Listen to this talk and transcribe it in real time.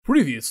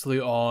Previously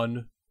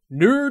on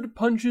Nerd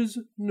Punches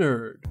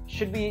Nerd.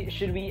 Should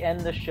we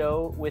end the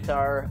show with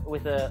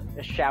a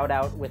shout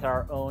out with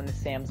our own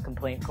Sam's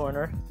Complaint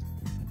Corner?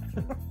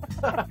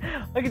 I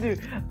can do.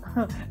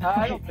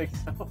 I don't think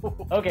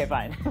so. Okay,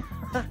 fine.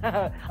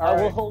 I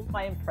will hold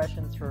my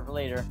impressions for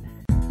later.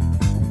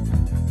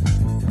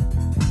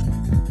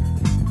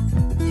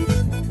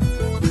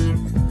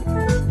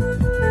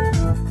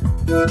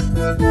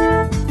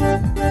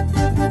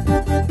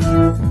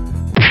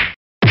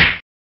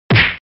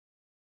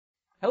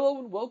 Hello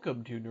and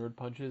welcome to Nerd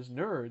Punches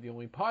Nerd, the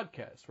only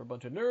podcast where a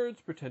bunch of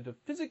nerds pretend to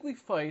physically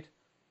fight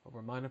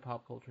over minor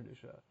pop culture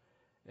minutia.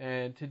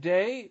 And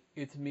today,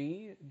 it's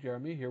me,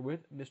 Jeremy, here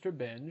with Mr.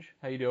 Benj.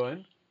 How you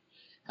doing?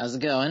 How's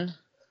it going?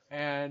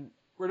 And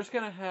we're just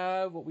going to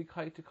have what we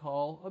like to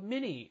call a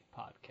mini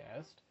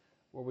podcast,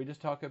 where we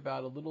just talk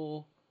about a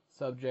little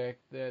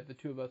subject that the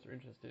two of us are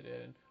interested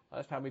in.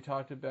 Last time we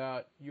talked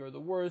about You're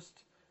the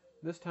Worst.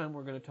 This time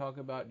we're going to talk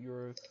about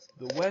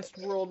the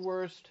Westworld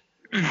Worst.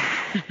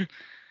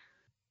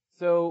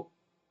 So,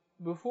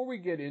 before we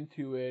get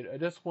into it, I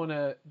just want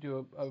to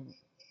do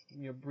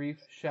a brief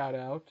shout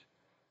out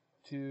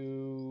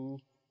to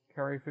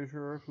Carrie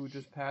Fisher, who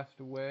just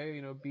passed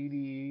away.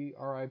 BDE,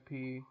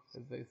 R.I.P.,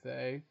 as they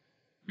say.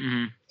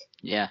 Mm-hmm.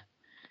 Yeah.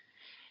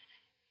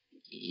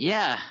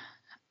 Yeah.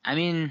 I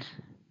mean,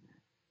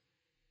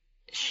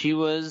 she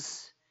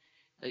was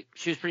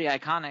pretty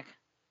iconic.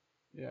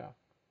 Yeah.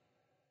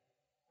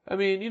 I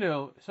mean,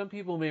 some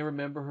people may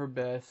remember her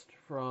best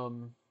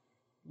from,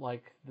 the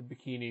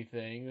bikini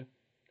thing,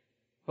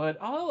 but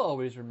I'll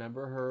always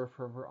remember her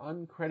from her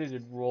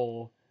uncredited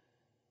role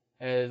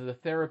as the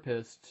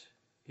therapist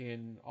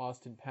in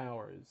Austin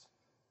Powers.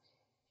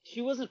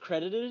 She wasn't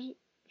credited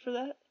for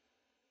that?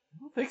 I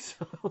don't think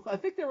so. I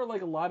think there were,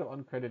 a lot of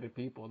uncredited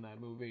people in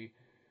that movie.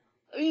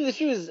 I mean,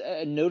 she was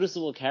a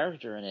noticeable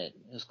character in it.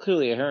 It was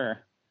clearly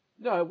her.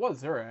 No, it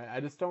was her. I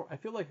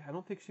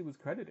don't think she was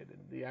credited in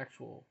the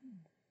actual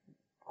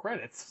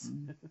credits.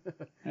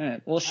 All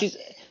right. Well,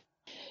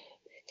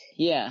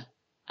 yeah.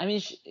 I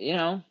mean,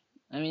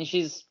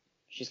 she's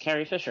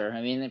Carrie Fisher.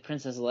 I mean,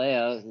 Princess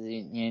Leia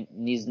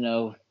needs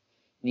no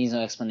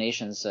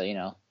explanation. So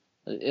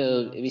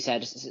it'd be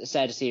sad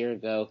to see her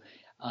go,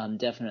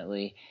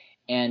 definitely.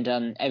 And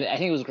I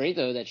think it was great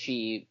though that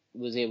she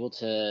was able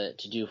to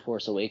do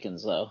Force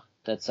Awakens though.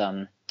 That's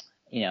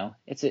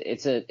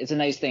it's a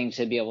nice thing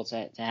to be able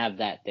to have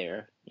that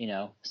there.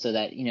 So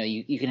that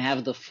you can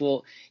have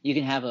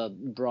a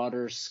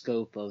broader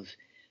scope of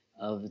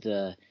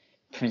the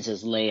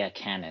Princess Leia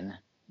canon.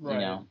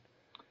 Right.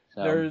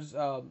 So. There's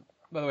by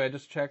the way, I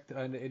just checked,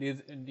 and it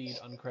is indeed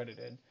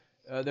uncredited.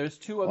 There's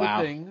two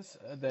other things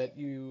that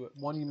you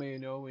may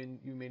know and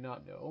you may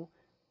not know.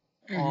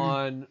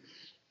 Mm-hmm.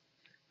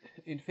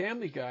 In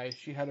Family Guy,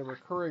 she had a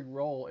recurring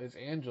role as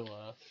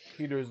Angela,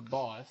 Peter's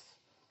boss,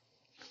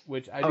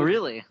 which I didn't,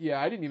 really?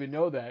 Yeah, I didn't even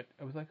know that.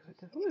 I was like,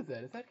 who is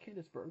that? Is that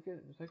Candice Bergen?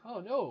 And it's like,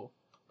 oh no,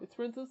 it's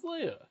Princess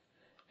Leia.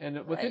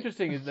 And what's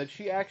interesting is that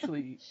she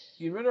actually,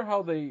 you remember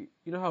how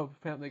how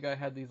Family Guy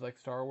had these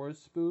Star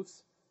Wars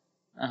spoofs?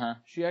 Uh-huh.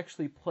 She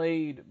actually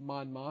played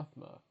Mon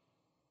Mothma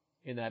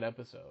in that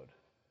episode.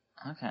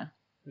 Okay.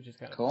 Which is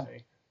kind of cool.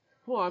 funny.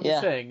 Well, I'm just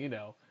saying, it's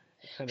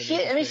kind of she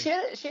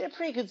had a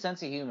pretty good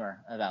sense of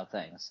humor about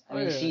things.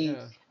 Because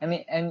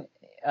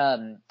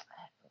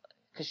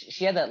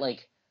she had that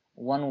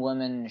one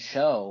woman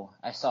show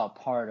I saw a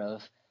part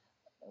of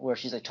where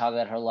she's talking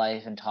about her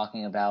life and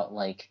talking about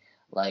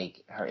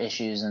her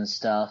issues and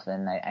stuff,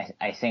 and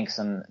I think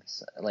some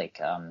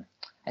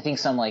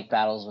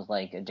battles with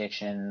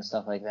addiction and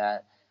stuff like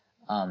that.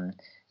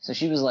 So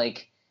she was what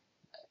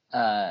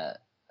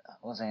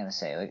was I gonna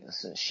say? It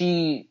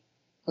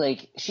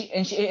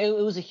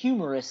was a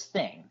humorous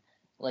thing.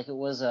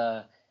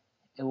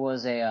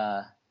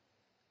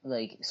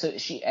 So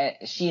she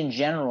in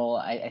general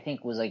I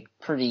think was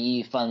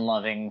pretty fun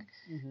loving,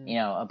 mm-hmm.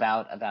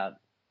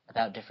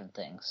 About different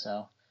things.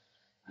 So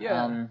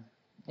yeah.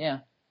 Yeah.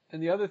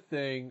 And the other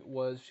thing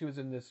was she was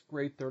in this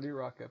great 30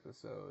 Rock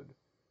episode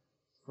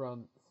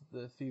from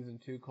the season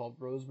 2 called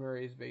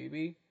Rosemary's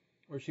Baby,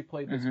 where she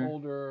played this mm-hmm.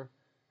 older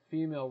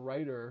female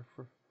writer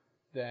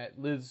that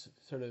Liz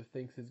sort of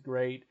thinks is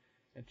great,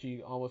 and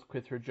she almost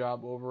quits her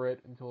job over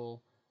it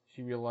until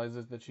she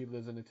realizes that she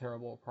lives in a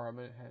terrible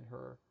apartment, and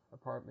her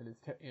apartment is,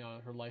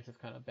 her life is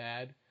kind of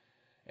bad.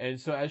 And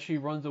so as she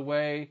runs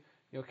away,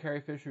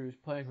 Carrie Fisher, who's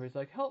playing her, is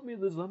like, "Help me,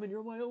 Liz Lemon,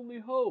 you're my only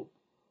hope."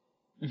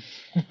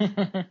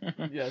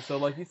 Yeah, so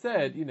like you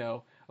said,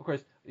 of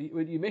course,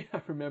 what you may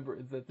not remember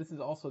is that this is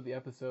also the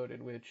episode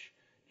in which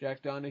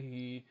Jack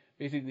Donaghy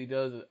basically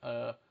does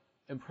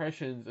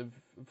impressions of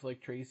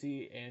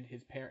Tracy and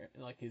his parent,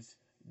 his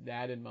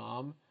dad and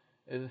mom.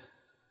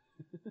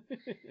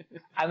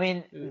 I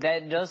mean,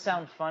 that does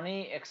sound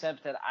funny,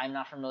 except that I'm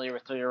not familiar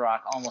with 30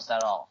 Rock almost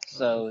at all.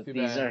 So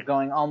these are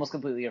going almost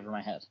completely over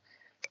my head.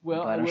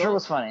 Well, but I'm sure it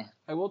was funny.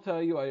 I will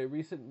tell you, I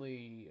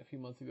recently, a few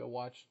months ago,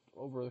 watched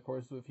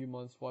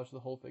the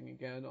whole thing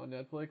again on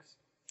Netflix.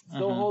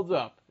 Still mm-hmm. holds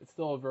up. It's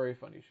still a very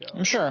funny show.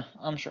 I'm sure.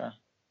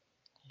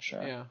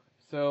 Yeah.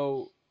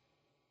 So,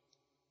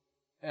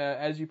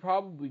 as you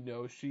probably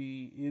know,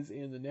 she is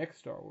in the next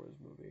Star Wars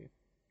movie,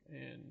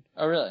 and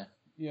Oh, really?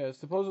 yeah,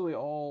 supposedly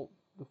all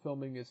the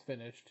filming is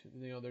finished.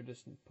 They're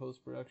just in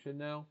post-production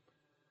now.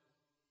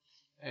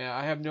 And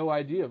I have no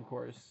idea, of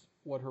course,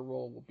 what her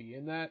role will be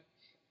in that.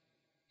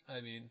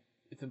 I mean,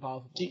 it's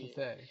impossible to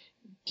say.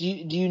 Do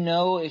you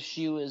know if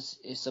she is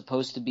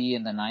supposed to be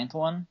in the 9th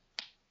one?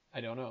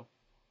 I don't know,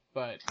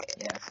 but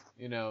Yeah.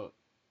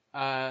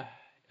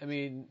 I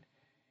mean,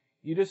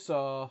 you just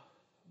saw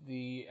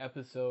the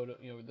episode,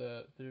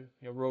 the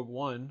Rogue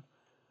One,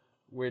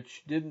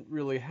 which didn't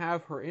really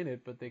have her in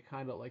it, but they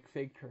kind of like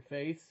faked her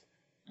face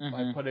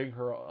by putting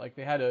her, like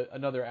they had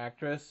another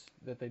actress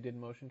that they did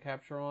motion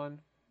capture on.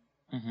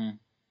 Mm-hmm.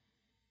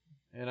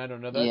 And I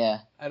don't know that. Yeah.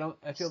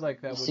 I feel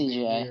like that would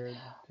CGI. be weird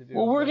to do.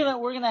 Well, we're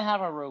gonna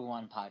have our Rogue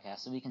One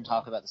podcast, so we can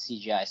talk about the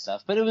CGI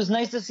stuff. But it was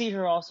nice to see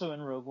her also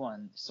in Rogue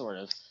One, sort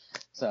of.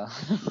 So.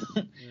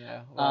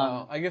 Yeah.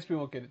 Well, I guess we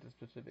won't get into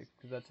specifics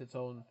because that's its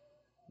own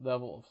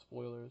level of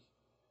spoilers.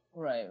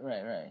 Right.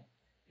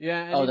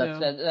 Yeah. And, oh,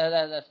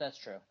 that's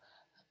true.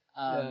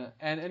 Yeah.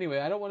 And anyway,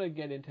 I don't want to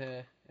get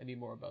into any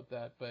more about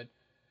that, but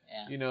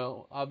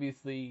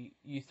obviously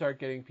you start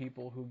getting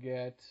people who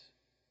get,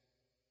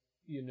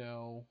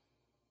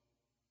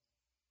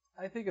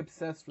 I think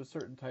obsessed with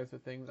certain types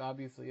of things.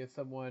 Obviously, as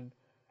someone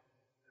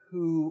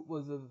who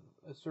was of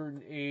a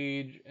certain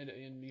age, and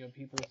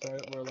people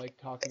were like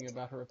talking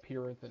about her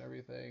appearance and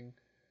everything,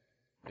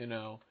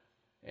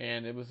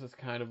 and it was just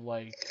kind of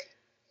like,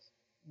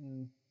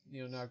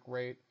 not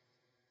great.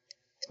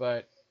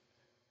 But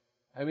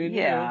I mean, she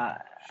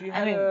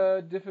had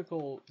a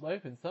difficult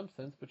life in some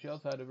sense, but she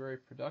also had a very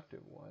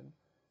productive one.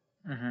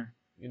 Mm-hmm.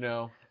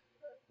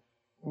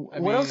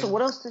 What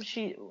else did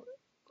she?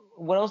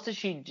 What else did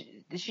she?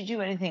 Did she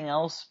do anything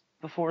else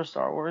before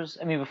Star Wars?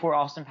 I mean, before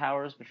Austin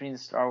Powers, between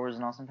Star Wars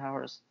and Austin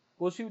Powers?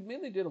 Well, she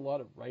mainly did a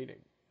lot of writing,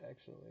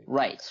 actually.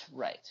 Right.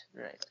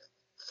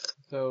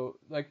 So,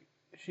 like,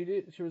 she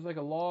was like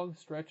a long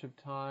stretch of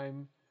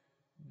time,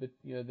 but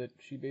that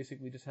she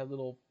basically just had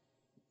little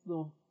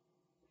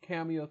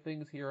cameo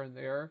things here and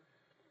there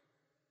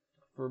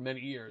for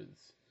many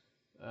years,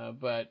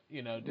 but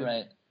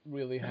didn't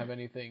really have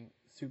anything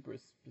super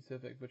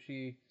specific. But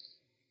she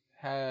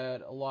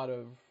had a lot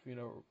of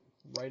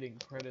writing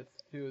credits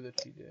too that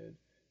she did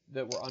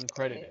that were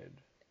uncredited.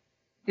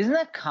 Isn't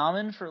that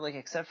common for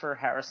except for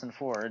Harrison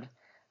Ford?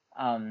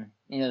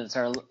 It's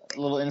our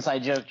little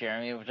inside joke,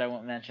 Jeremy, which I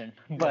won't mention.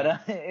 Yeah.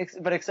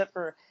 But except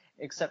for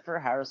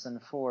Harrison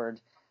Ford,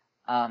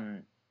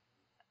 I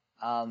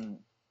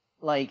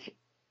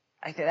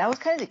think that was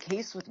kind of the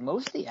case with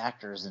most of the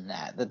actors in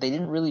that they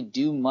didn't really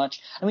do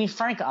much. I mean,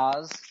 Frank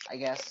Oz, I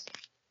guess,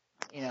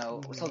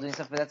 was still doing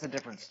stuff, but that's a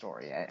different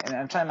story.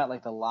 I'm talking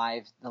about the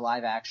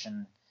live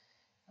action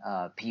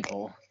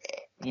people.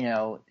 They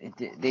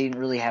didn't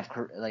really have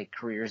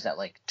careers that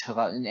took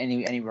out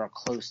anywhere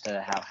close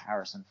to how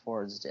Harrison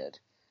Ford's did.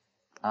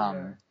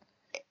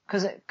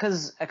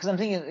 Because I'm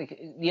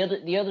thinking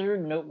the other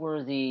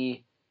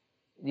noteworthy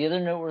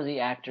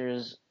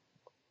actors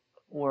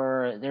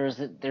were there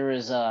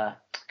was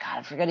God,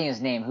 I'm forgetting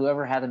his name.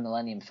 Whoever had the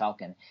Millennium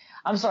Falcon.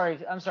 I'm sorry,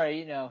 to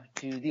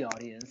the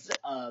audience.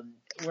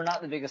 We're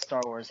not the biggest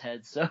Star Wars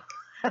heads, so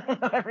I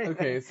don't know everything.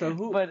 Okay, so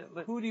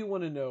who do you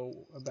want to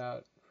know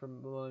about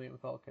from Millennium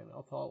Falcon?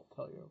 I'll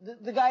tell you.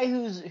 The guy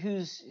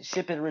whose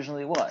ship it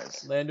originally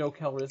was. Lando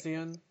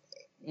Calrissian?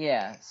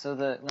 Yeah, so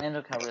the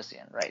Lando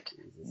Calrissian, right.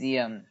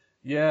 The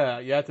Yeah,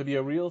 you have to be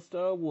a real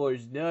Star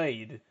Wars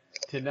nerd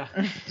to not.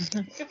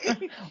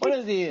 What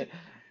is he?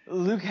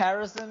 Luke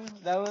Harrison?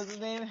 That was his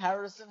name?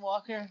 Harrison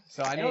Walker?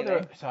 So I know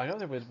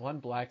there was one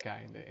black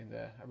guy in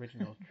the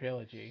original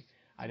trilogy.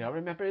 I don't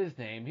remember his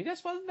name. He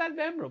just wasn't that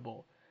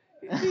memorable.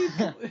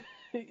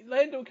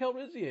 Lando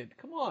Calrissian,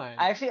 come on.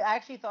 I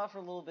actually thought for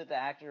a little bit the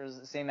actor is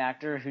the same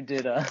actor who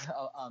did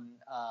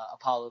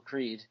Apollo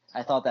Creed.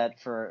 I thought that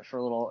for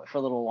a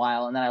little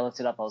while, and then I looked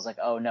it up. I was like,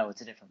 oh no,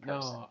 it's a different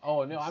person.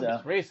 No, I'm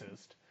just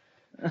racist.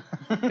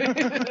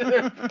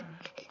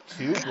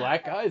 Two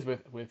black guys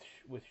with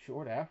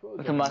short afros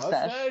with a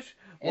mustache.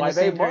 Why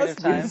they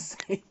must be the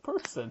same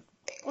person?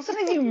 Well,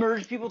 sometimes you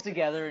merge people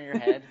together in your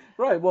head.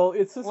 Right. Well,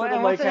 it's just sort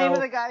of what's the name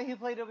of the guy who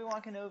played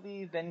Obi-Wan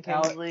Kenobi? Ben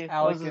Kingsley.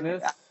 Alec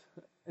Guinness.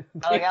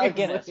 Alec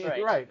Guinness,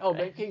 right? Right. Oh,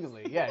 Ben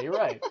Kingsley. Yeah, you're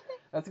right.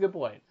 That's a good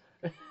point.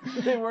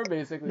 They were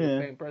basically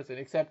the same person,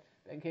 except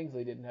Ben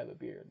Kingsley didn't have a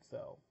beard.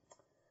 So,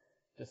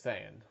 just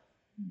saying.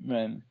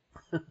 Right.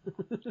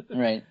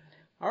 Right.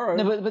 All right.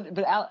 No,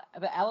 but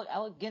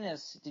Alec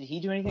Guinness, did he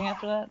do anything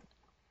after that?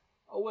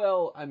 Oh,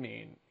 well, I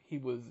mean, he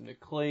was an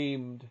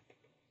acclaimed.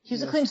 He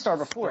was an acclaimed star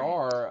before.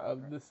 Star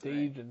of the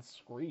stage and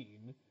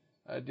screen.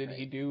 Did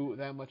he do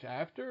that much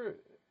after?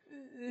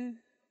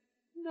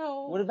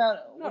 No. What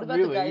about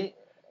really. The guy?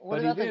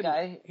 The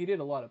guy? He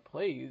did a lot of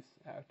plays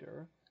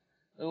after.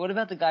 What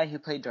about the guy who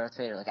played Darth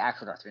Vader,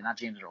 actual Darth Vader, not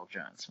James Earl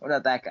Jones? What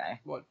about that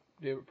guy? What,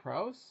 David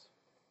Prowse?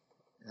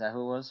 Is that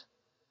who it was?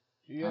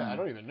 Yeah, I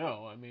don't even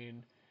know. I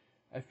mean,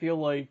 I feel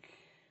like,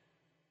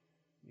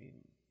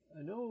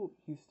 I know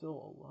he's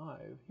still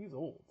alive. He's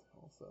old,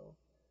 also.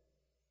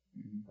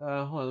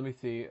 Hold on, let me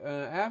see.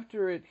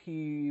 After it,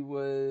 he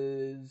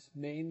was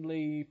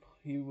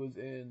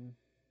in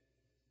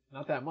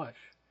not that much.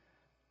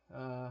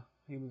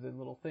 He was in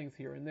little things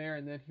here and there,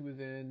 and then he was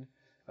in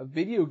a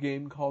video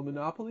game called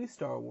Monopoly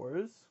Star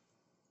Wars.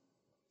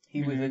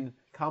 He was in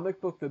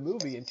Comic Book the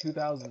Movie in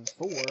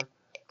 2004.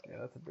 Yeah,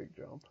 that's a big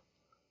jump.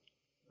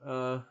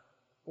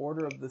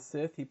 Order of the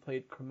Sith, he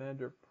played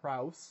Commander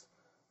Prouse.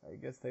 I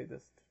guess they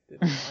just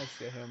didn't nice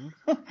to him.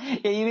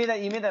 Yeah, you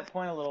made that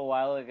point a little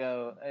while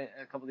ago,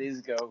 a couple days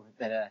ago,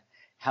 that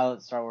how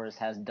Star Wars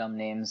has dumb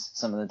names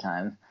some of the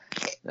time.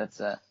 That's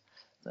a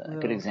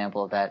good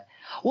example of that.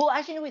 Well,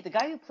 actually, no, wait. The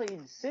guy who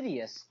played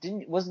Sidious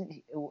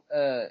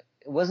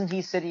wasn't he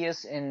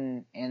Sidious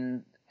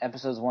in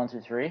episodes 1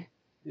 through 3?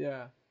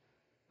 Yeah,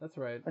 that's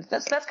right.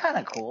 That's kind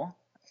of cool.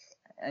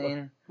 I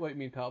mean, what you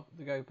mean,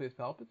 the guy who plays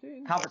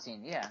Palpatine?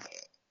 Palpatine, yeah.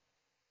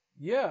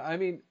 Yeah, I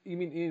mean, you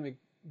mean Ian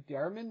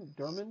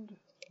McDermott?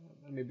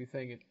 I may be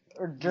saying it.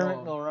 Or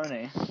Dermot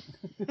Mulroney.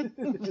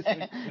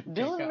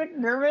 Dylan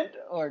McDermott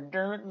or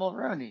Dermot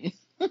Mulroney.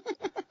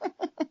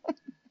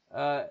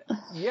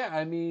 Yeah,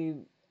 I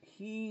mean,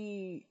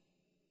 I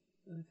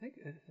think,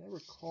 as I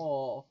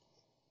recall,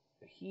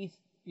 he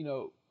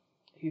did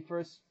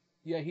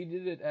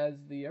it as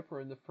the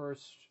Emperor in the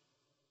first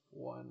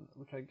one,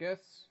 which I guess,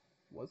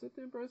 was it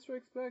The Empire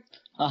Strikes Back?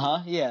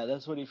 Yeah,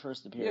 that's when he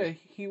first appeared. Yeah,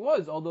 he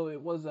was, although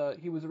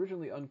he was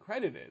originally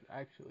uncredited,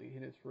 actually,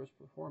 in his first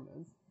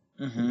performance.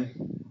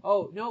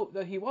 Oh, no,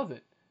 he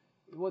wasn't.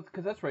 It was,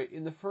 because that's right,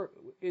 I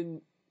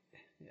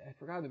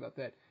forgot about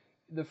that.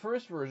 The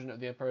first version of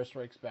The Empire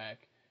Strikes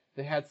Back,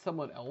 they had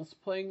someone else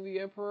playing the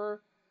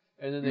Emperor,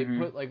 and then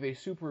they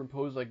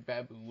superimposed,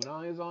 baboon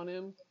eyes on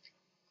him.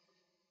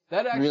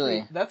 That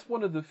actually, that's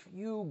one of the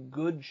few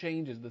good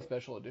changes the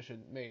special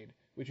edition made,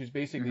 which is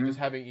basically just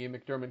having Ian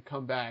McDermott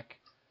come back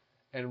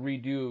and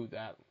redo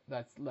that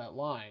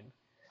line.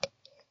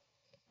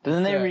 But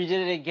then they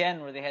redid it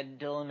again, where they had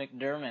Dylan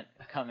McDermott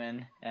come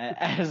in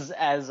as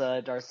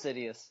Darth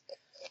Sidious.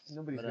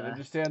 Nobody's gonna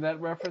understand that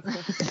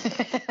reference.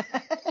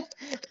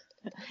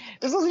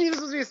 This wasn't even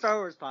supposed to be a Star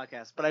Wars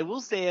podcast, but I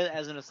will say,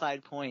 as an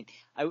aside point,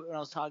 when I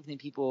was talking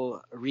to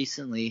people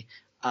recently,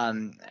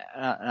 and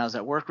I was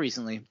at work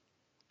recently,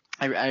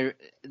 there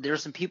were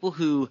some people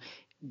who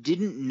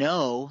didn't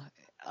know.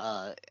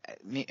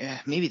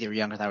 Maybe they were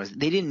younger than I was.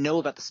 They didn't know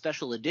about the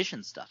special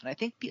edition stuff, and I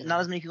think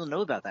not as many people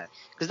know about that,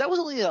 because that was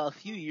only a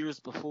few years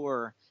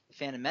before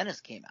Phantom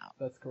Menace came out.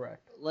 That's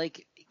correct.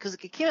 Because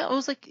it came out,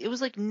 it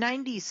was like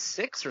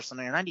 96 or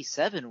something, or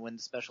 97 when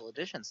the special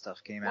edition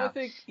stuff came out. I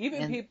think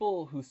even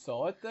people who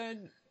saw it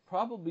then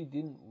probably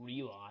didn't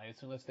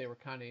realize, unless they were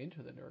kind of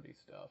into the nerdy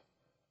stuff,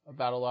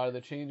 about a lot of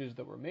the changes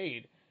that were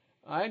made.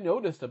 I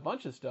noticed a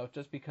bunch of stuff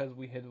just because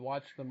we had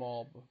watched them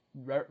all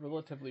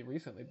relatively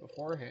recently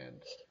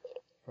beforehand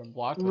from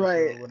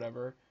Blockbuster or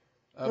whatever.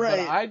 But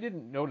I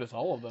didn't notice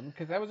all of them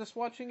because I was just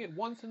watching it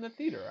once in the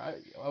theater.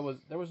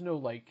 There was no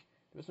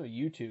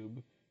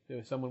YouTube.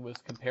 Someone was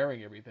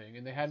comparing everything,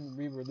 and they hadn't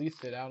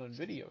re-released it out on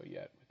video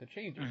yet with the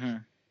changes.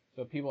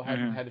 So people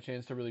hadn't had a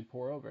chance to really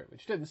pour over it,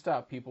 which didn't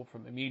stop people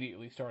from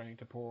immediately starting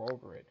to pour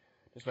over it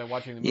just by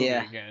watching the movie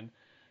again.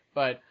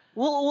 But a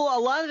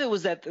lot of it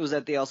was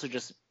that they also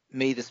just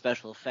made the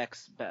special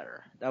effects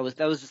better. That was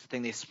just the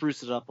thing. They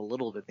spruced it up a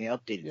little bit. And they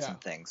updated some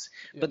things.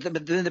 Yeah. But then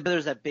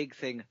there's that big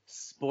thing,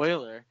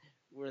 spoiler,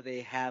 where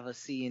they have a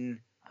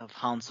scene of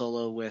Han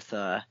Solo with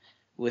Jabba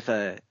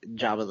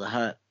the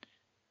Hutt.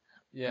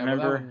 Yeah,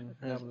 remember?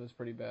 That one was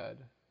pretty bad.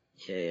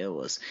 Yeah, it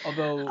was.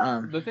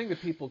 Although the thing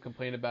that people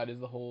complain about is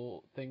the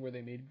whole thing where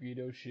they made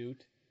Greedo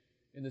shoot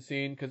in the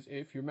scene. Because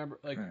if you remember,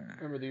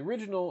 remember the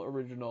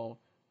original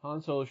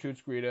Han Solo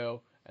shoots Greedo,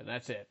 and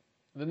that's it.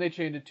 And then they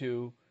changed it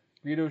to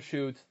Greedo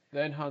shoots,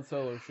 then Han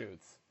Solo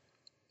shoots.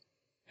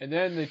 And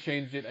then they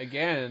changed it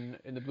again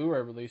in the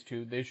Blu-ray release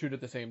to they shoot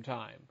at the same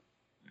time.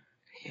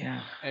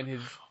 Yeah. And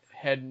his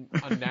head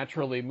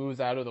unnaturally moves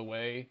out of the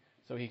way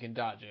so he can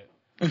dodge it.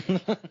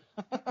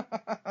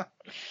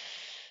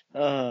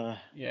 Yeah,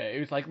 it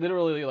was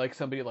literally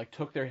somebody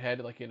took their head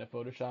in a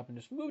Photoshop and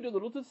just moved it a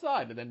little to the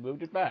side and then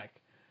moved it back.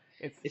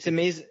 It's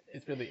amazing.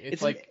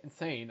 It's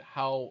insane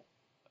how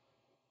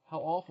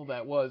awful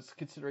that was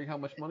considering how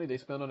much money they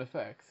spent on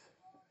effects.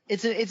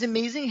 It's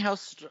amazing how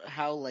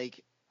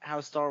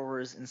Star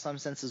Wars in some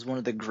sense is one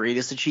of the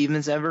greatest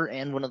achievements ever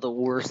and one of the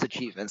worst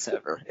achievements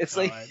ever. It's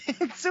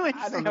it's so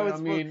interesting how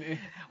it's the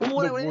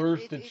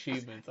worst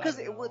achievements. Because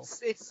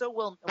it's so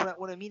well.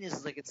 What I mean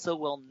is it's so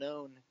well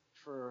known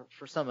for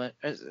some of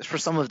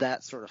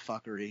that sort of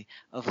fuckery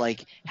of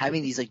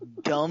having these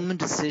dumb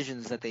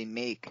decisions that they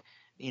make,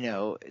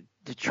 to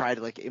try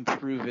to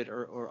improve it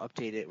or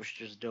update it, which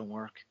just don't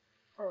work.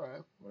 All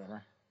right.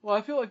 Whatever. Well,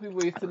 I feel like we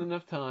wasted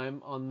enough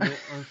time on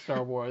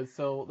Star Wars,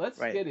 so let's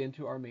get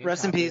into our main topic.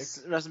 Rest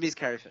in peace,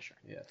 Carrie Fisher.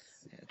 Yes.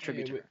 Yeah,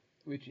 tribute to her.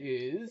 Which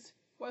is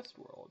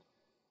Westworld.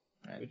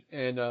 Right.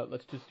 And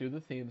let's just do the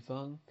theme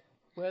song.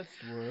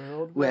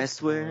 Westworld,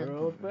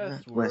 Westworld,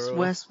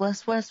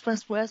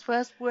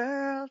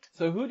 Westworld.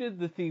 So who did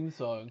the theme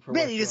song for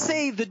Ready to Westworld?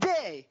 save the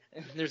day.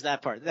 There's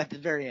that part at the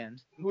very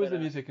end. Who is the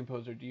music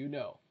composer? Do you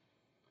know?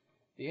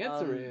 The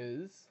answer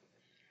is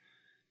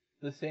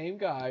the same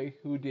guy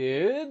who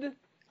did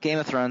Game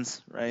of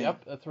Thrones, right?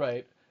 Yep, that's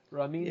right.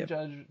 Ramin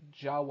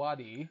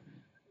Djawadi,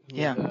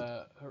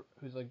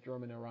 who's like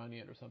German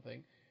Iranian or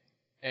something.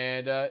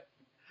 And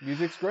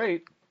music's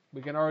great.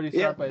 We can already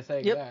start by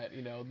saying that.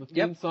 You know, the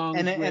theme song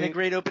and a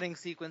great opening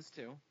sequence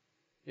too.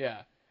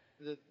 Yeah.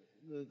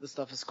 The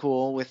stuff is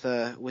cool with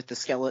the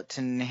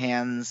skeleton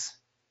hands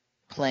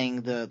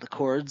playing the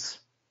chords,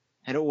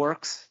 and it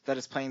works. That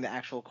it's playing the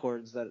actual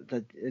chords,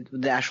 the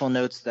actual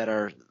notes that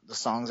are the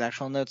song's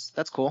actual notes.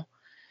 That's cool.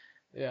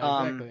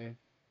 Yeah, exactly.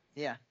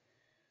 Yeah.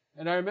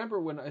 And I remember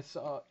when I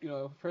saw,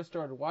 first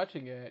started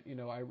watching it,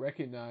 I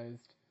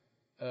recognized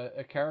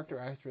a character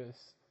actress,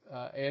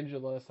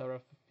 Angela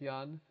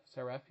Sarafian,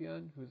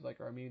 who's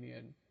like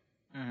Armenian,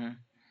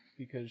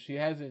 because she's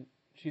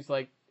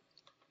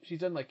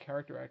done like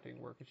character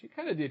acting work, and she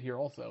kind of did here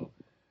also.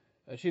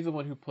 She's the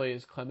one who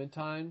plays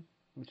Clementine,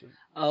 which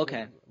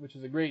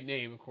is a great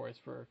name, of course,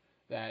 for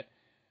that.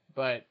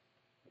 But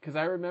because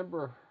I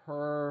remember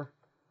her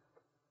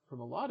from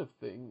a lot of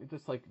things,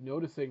 just like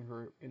noticing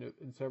her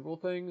in several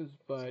things,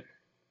 but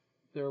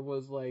there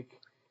was like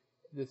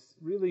this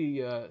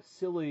really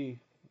silly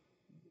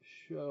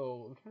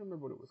show. I'm trying to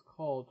remember what it was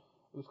called.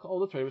 It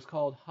was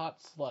called Hot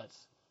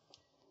Sluts.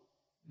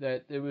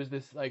 That there was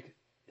this like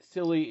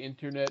silly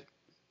internet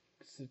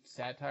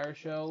satire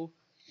show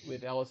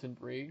with Alison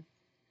Brie,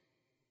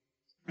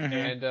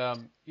 and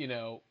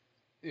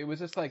it was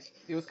just like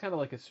it was kind of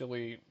like a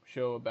silly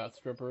show about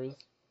strippers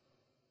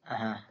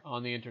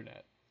on the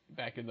internet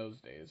back in those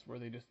days, where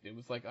it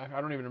was like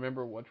I don't even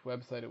remember which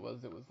website it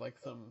was. It was like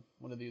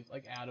one of these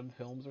like Adam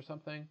Films or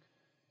something.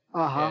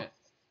 And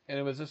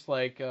it was just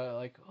like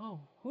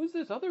oh, who's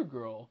this other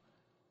girl?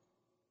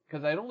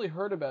 Because I'd only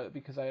heard about it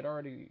because I had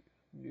already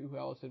knew who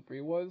Alison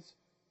Brie was,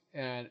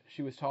 and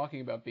she was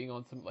talking about being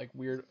on some like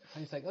weird.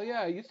 He's like, oh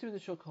yeah, I used to do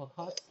this show called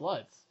Hot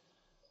Sluts.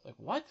 Like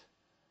what?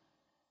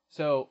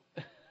 So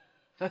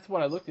that's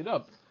why I looked it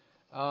up.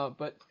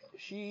 But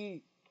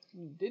she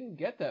didn't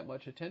get that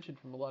much attention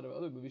from a lot of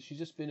other movies. She's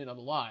just been in a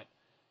lot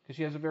because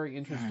she has a very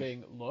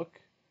interesting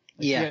look.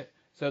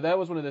 So that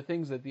was one of the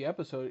things that the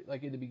episode,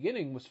 like in the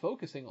beginning, was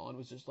focusing on,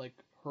 was just like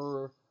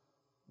her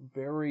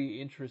very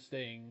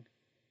interesting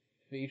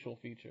facial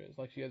features.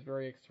 Like she has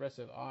very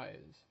expressive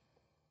eyes.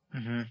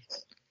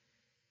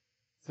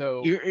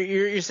 So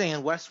you're saying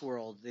in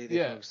Westworld they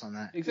focus on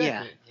that.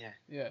 Exactly.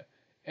 Yeah.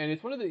 And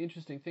it's one of the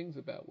interesting things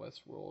about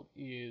Westworld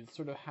is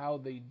sort of how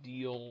they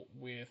deal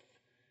with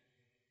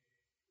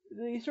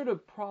the sort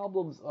of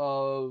problems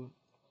of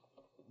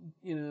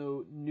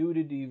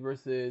nudity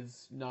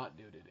versus not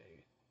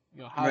nudity.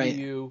 How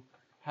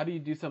do you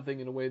do something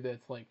in a way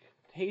that's like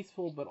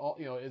tasteful, but all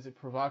is it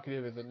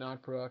provocative? Is it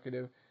not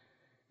provocative?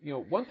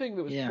 One thing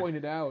that was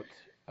pointed out,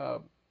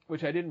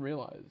 which I didn't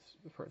realize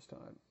the first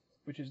time,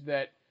 which is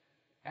that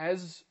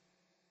as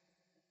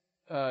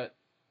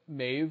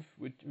Maeve,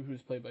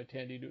 who's played by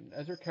Tandy Newton,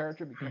 as her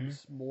character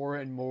becomes more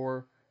and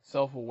more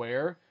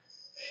self-aware,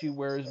 she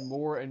wears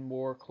more and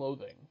more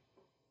clothing.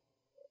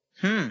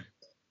 And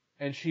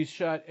she's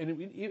shot, and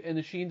in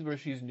the scenes where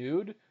she's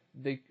nude,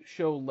 they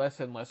show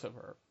less and less of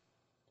her.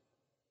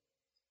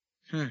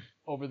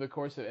 Over the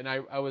course of it. And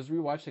I was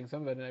rewatching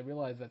some of it, and I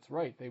realized that's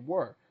right, they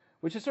were.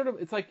 Which is sort of,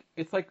 it's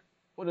like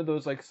one of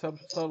those like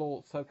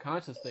subtle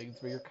subconscious things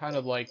where you're kind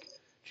of like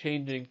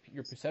changing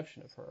your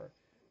perception of her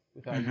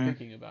without you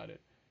thinking about it.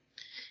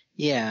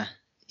 Yeah.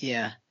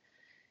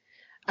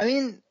 I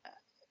mean,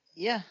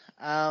 there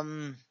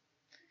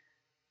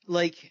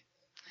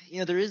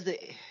is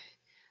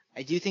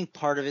I do think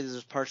part of it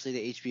is partially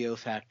the HBO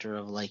factor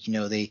of like,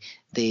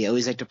 they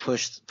always like to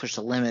push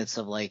the limits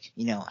of like,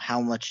 how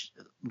much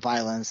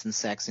violence and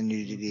sex and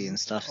nudity and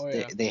stuff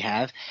they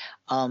have.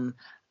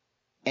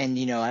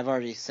 And I've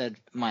already said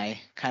my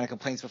kind of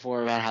complaints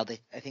before about how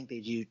I think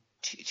they do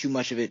too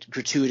much of it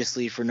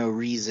gratuitously for no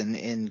reason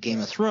in Game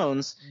of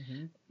Thrones.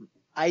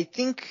 I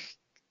think,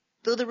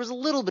 though there was a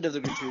little bit of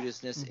the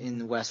gratuitousness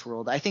in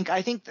Westworld, I think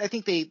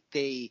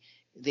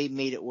they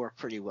made it work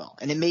pretty well,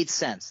 and it made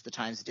sense the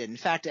times it did. In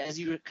fact, as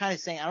you were kind of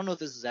saying, I don't know if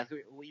this is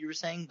exactly what you were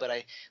saying, but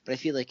I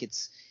feel like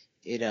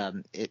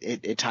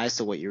it ties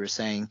to what you were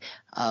saying.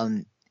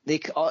 They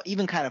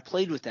even kind of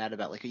played with that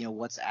about like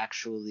what's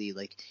actually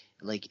like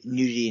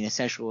nudity in a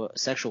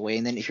sexual way,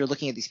 and then if you're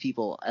looking at these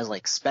people as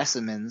like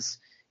specimens,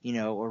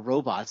 or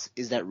robots,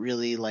 is that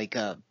really like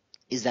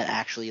is that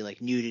actually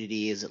like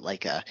nudity? Is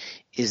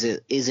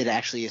it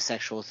actually a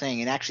sexual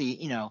thing? And actually,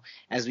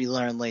 as we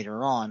learn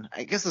later on,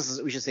 I guess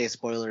we should say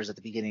spoilers at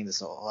the beginning of this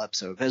whole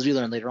episode, because as we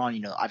learn later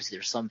on, obviously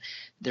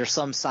there's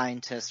some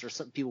scientists or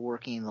some people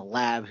working in the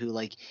lab who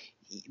like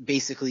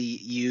basically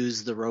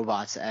use the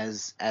robots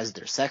as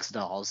their sex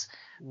dolls,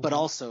 but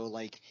also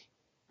like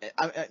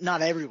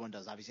not everyone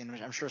does, obviously.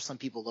 I'm sure some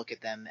people look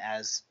at them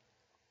as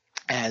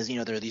as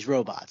there are these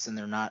robots and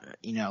they're not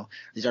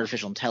these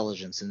artificial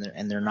intelligence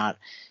and they're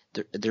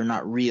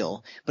not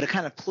real, but it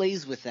kind of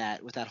plays with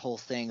that whole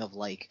thing of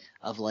like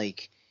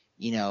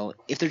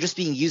if they're just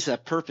being used for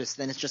that purpose,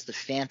 then it's just a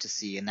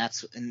fantasy, and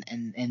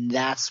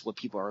that's what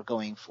people are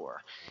going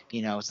for.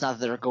 It's not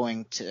that they're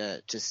going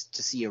to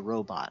see a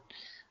robot,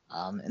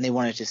 and they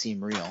want it to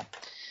seem real.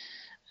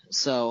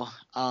 So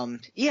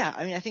yeah,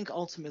 I mean, I think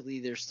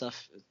ultimately their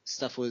stuff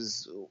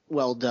was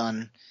well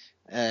done,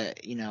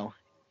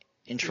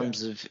 in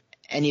terms of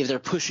any of their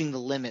pushing the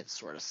limits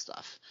sort of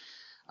stuff,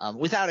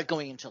 without it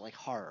going into like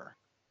horror,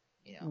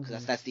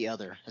 because that's the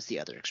other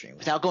extreme,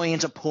 without going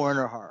into porn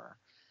or horror.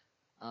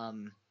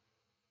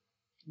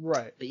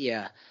 Right. But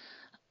yeah.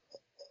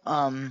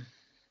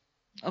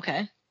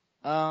 Okay.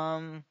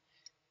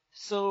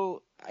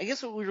 So I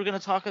guess what we were going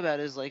to talk about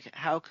is like,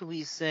 how can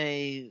we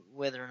say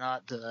whether or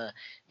not the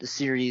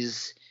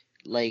series,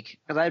 like,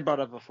 because I brought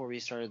up before we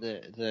started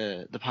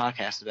the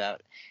podcast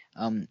about,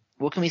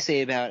 what can we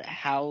say about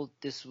how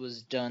this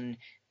was done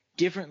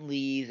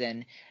differently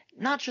than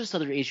not just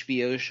other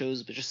HBO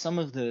shows, but just some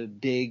of the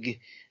big,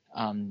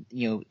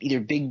 either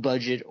big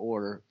budget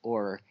or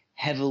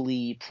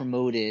heavily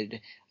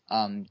promoted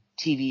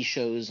TV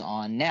shows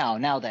on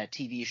now that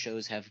TV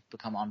shows have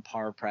become on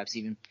par, perhaps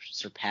even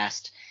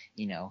surpassed,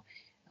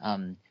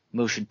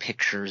 motion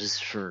pictures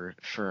for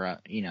or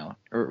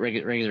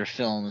regular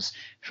films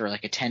for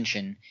like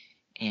attention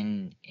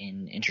in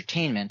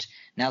entertainment.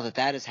 Now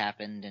that has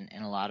happened and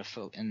a lot of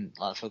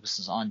focus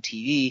is on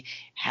TV,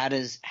 how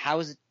does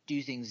it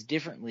do things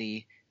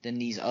differently than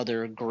these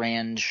other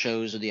grand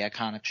shows or the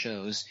iconic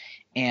shows,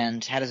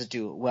 and how does it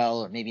do it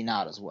well or maybe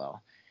not as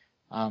well?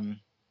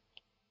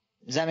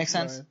 Does that make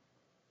sense?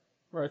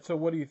 Right. So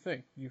what do you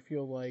think? Do you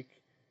feel like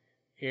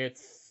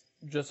it's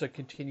just a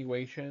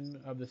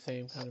continuation of the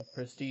same kind of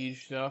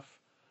prestige stuff?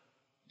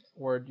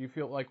 Or do you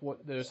feel like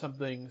there's some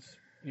things,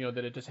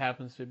 that it just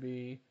happens to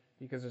be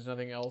because there's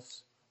nothing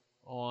else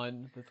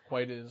on that's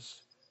quite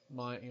as,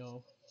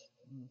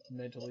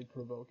 mentally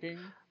provoking?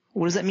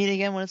 What does that mean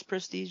again when it's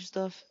prestige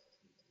stuff?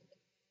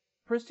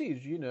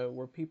 Prestige,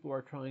 where people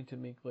are trying to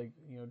make like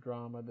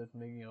drama that's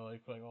making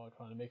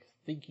trying to make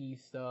thinky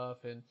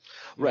stuff and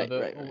right,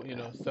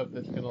 stuff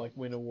that's gonna like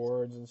win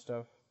awards and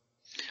stuff.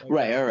 Like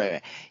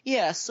right.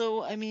 Yeah.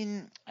 So I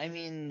mean, you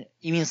mean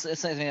it's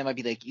something that might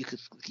be like you could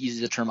use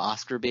the term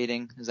Oscar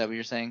baiting? Is that what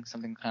you're saying?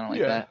 Something kind of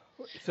like that.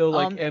 So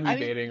like Emmy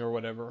baiting or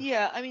whatever.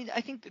 Yeah. I mean, I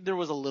think there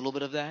was a little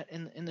bit of that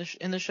in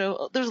the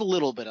show. There's a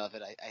little bit of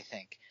it, I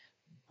think,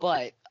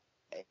 but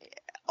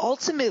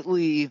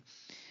ultimately,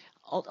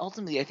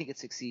 I think it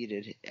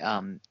succeeded,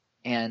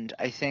 and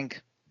I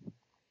think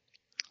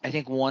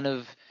one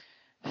of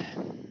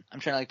I'm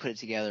trying to like put it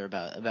together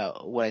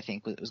about what I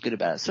think was good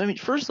about it. So I mean,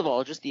 first of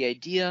all, just the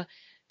idea,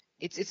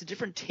 it's a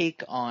different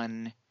take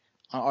on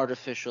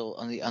artificial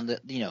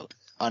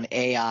on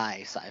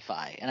AI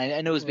sci-fi, and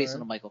I know it's based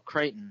on a Michael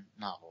Crichton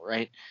novel,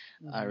 right?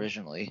 Mm-hmm.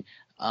 Originally,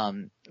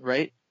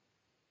 right?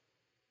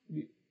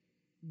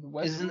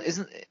 Wasn't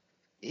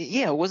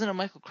a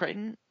Michael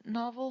Crichton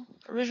novel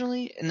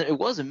originally? And it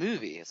was a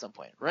movie at some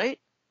point, right?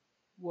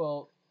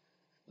 Well,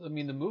 I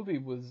mean, the movie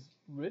was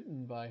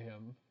written by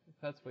him, if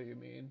that's what you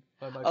mean.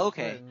 By Michael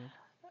Crichton.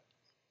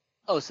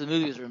 Oh, so the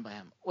movie was written by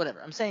him. Whatever.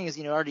 I'm saying is,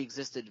 already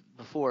existed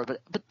before,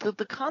 but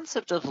the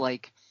concept of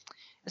like,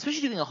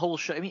 especially doing a whole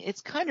show, I mean, it's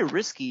kind of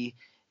risky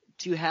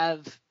to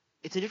have.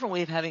 It's a different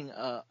way of having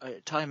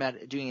talking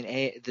about doing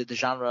the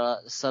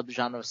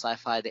subgenre of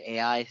sci-fi, the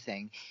AI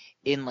thing,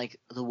 in like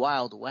the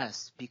Wild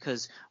West,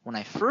 because when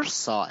I first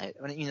saw it,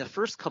 the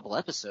first couple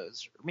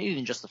episodes, or maybe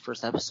even just the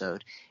first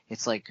episode,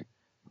 it's like,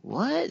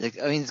 what?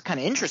 Like, I mean, it's kind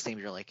of interesting,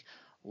 but you're like,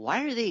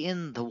 why are they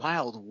in the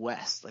Wild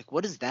West? Like,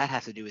 what does that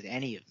have to do with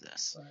any of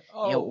this? Right.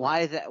 Oh.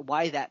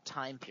 Why that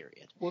time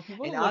period? Well, if you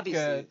want to look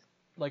at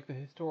like the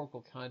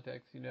historical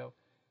context,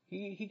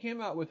 he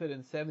came out with it in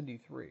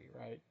 1973,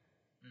 right?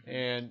 Mm-hmm.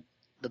 And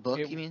the book,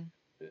 you mean?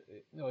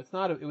 No, it's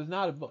not. It was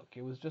not a book.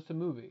 It was just a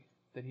movie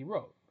that he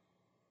wrote.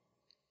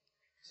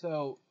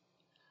 So,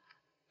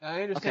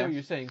 I understand what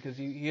you're saying, because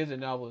he is a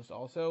novelist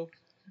also,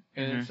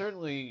 and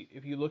certainly,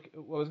 if you look,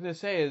 what I was going to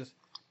say is,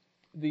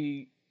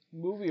 the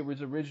movie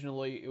was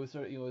originally, it was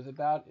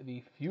about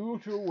the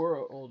future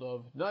world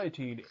of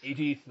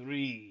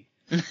 1983.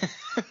 Which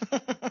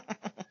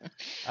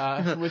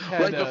had,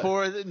 right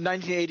before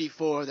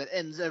 1984 that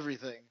ends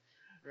everything.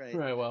 Right.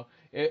 Right, well,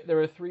 there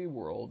are three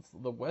worlds,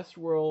 the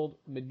Westworld,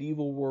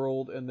 medieval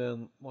world, and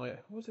then,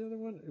 what was the other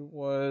one? It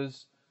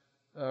was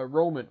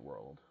Roman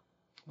world.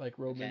 Like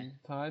Roman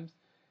times.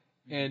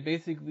 And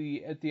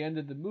basically, at the end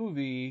of the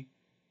movie,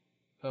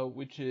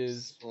 which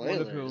is Spoilers.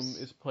 one of whom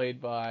is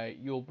played by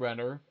Yul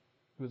Brynner,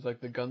 who's like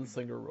the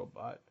gunslinger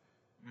robot,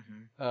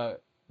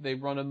 they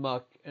run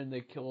amok and they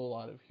kill a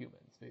lot of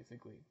humans,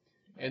 basically.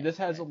 And this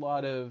has a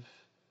lot of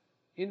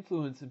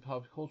influence in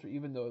pop culture,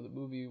 even though the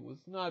movie was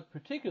not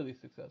particularly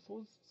successful. It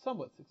was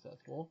somewhat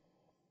successful.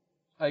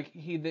 Like,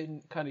 he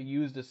then kind of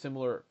used a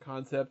similar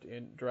concept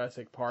in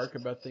Jurassic Park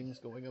about things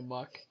going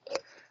amok.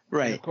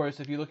 Right. And of course,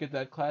 if you look at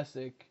that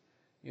classic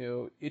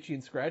Itchy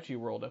and Scratchy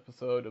World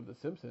episode of The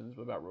Simpsons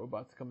about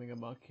robots coming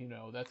amok,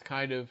 that's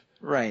kind of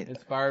Right.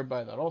 inspired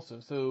by that also.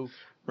 So,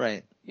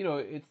 Right.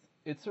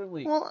 it's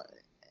certainly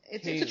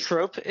it's a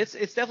trope. It's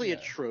definitely a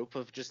trope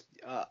of just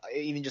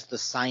even just the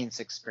science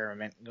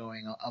experiment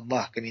going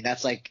amok. I mean,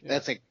 that's like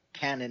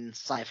canon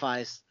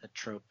sci-fi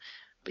trope.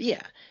 But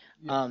yeah.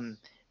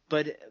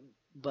 But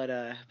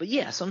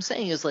yeah. So I'm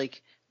saying is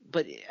like,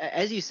 but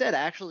as you said,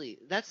 actually,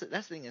 that's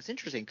the thing that's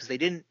interesting because they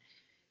didn't.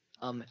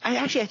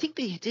 I think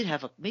they did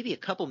have maybe a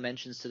couple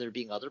mentions to there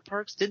being other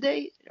parks. Did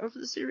they over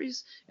the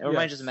series? Or am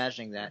I just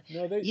imagining that?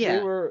 No,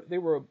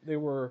 they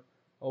were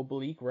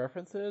oblique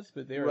references,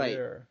 but they were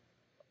there.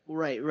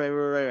 Right.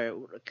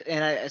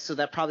 And so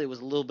that probably was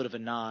a little bit of a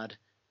nod,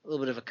 a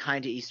little bit of a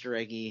kind of Easter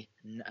eggy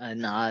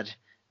nod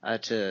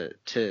to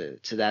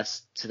that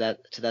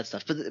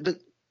stuff. But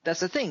that's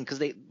the thing, because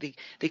they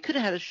could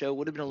have had a show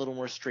would have been a little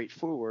more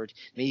straightforward,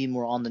 maybe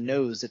more on the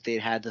nose if they'd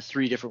had the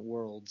 3 different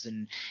worlds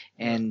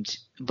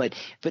but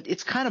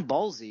it's kind of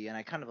ballsy, and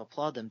I kind of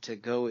applaud them to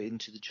go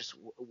into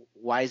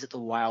why is it the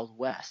Wild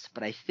West?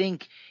 But I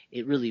think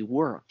it really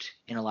worked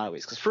in a lot of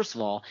ways, because first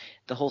of all,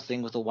 the whole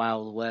thing with the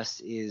Wild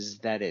West is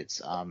that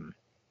it's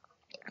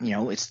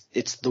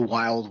it's the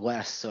Wild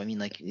West, so I mean,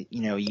 like,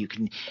 you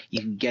can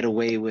get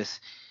away with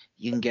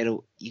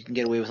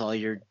all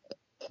your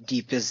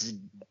deepest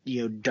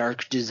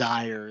dark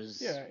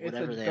desires,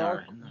 whatever they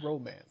are. It's a dark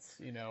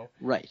romance,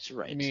 Right.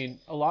 I mean,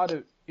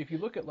 if you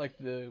look at like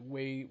the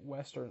way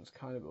Westerns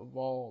kind of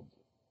evolved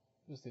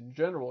just in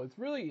general, it's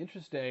really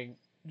interesting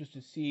just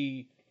to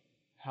see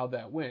how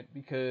that went,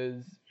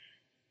 because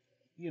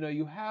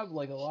you have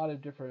like a lot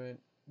of different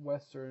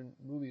Western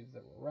movies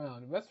that were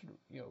around. Western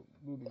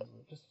movies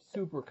were just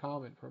super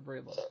common for a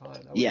very long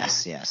time.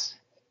 Yes.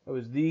 It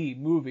was the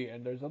movie,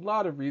 and there's a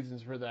lot of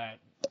reasons for that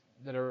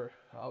are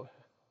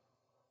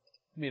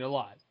a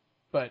lot,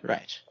 but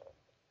right.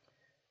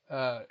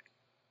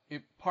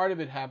 Part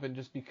of it happened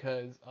just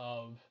because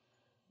of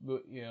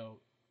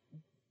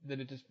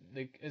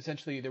that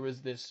essentially there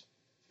was this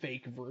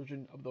fake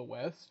version of the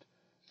West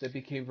that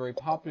became very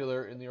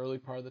popular in the early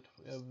part of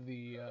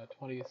the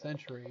 20th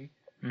century.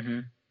 Mm-hmm.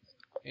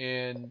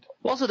 And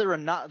also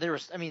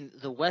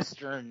the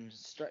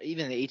Westerns,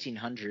 even in the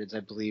 1800s, I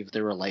believe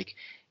there were like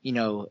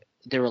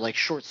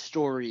short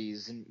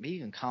stories and maybe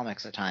even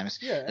comics at times,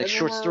 like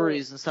short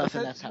stories and stuff,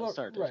 and that's how it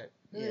started. Right.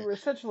 And they were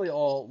essentially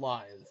all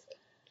lies.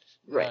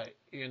 Right.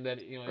 And that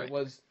it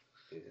was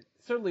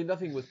certainly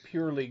nothing was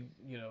purely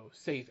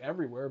safe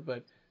everywhere,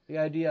 but the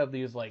idea of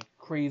these like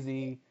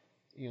crazy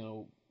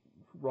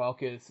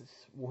raucous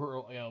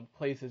world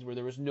places where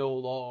there was no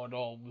law at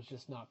all was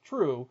just not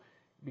true,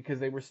 because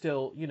they were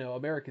still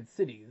American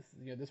cities.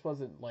 This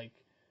wasn't like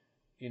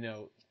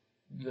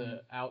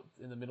the out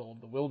in the middle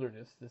of the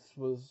wilderness. This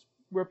was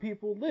where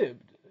people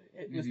lived.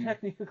 It was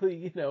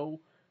technically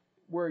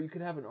where you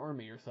could have an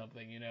army or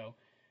something.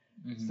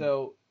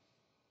 So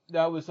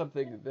that was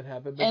something that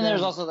happened. But and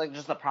there's also like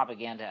just the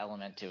propaganda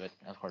element to it,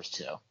 of course,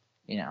 too.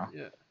 Yeah.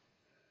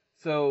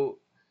 So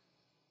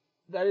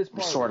that is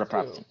part sort of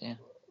propaganda. Yeah.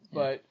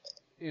 But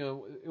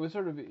it was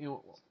sort of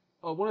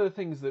one of the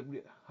things that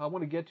I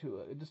want to get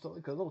to just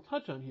like a little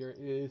touch on here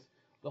is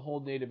the whole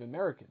Native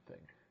American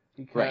thing,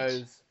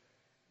 because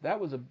that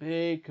was a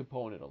big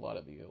component of a lot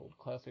of the old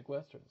classic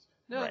westerns.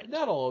 Now,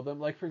 not all of them.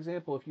 Like, for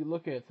example, if you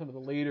look at some of the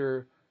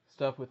later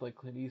stuff with like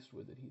Clint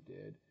Eastwood that he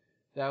did,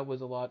 that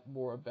was a lot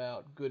more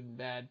about good and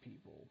bad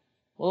people.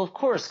 Well, of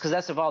course, because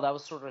that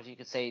was sort of, you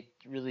could say,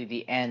 really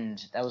the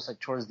end. That was like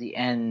towards the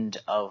end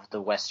of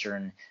the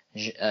Western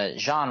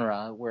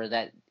genre, where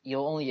that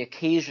you'll only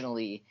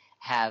occasionally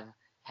have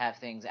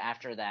things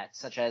after that,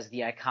 such as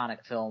the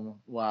iconic film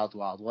Wild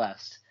Wild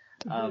West.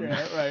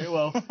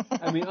 Well,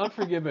 I mean,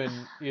 Unforgiven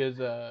is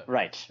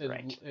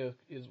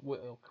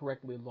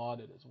correctly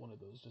lauded as one of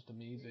those just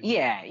amazing.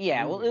 Yeah.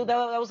 movies. Well,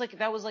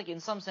 that was like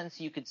in some sense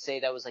you could say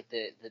that was like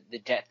the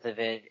depth of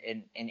it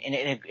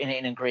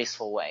in a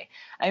graceful way.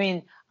 I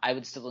mean, I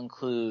would still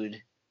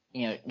include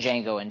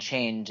Django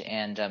Unchained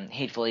and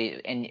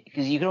Hatefully, and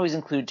because you can always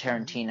include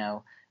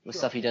Tarantino with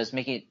stuff he does,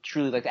 making it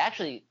truly like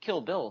actually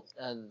Kill Bill,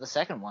 the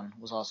second one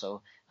was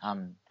also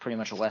pretty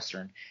much a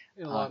Western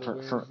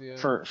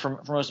for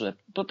most of it.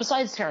 But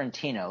besides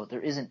Tarantino, there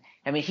isn't.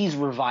 I mean, he's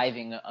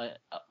reviving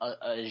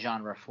a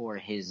genre for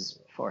his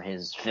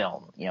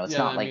film. It's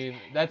not like. I mean,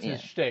 that's his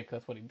shtick.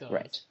 That's what he does.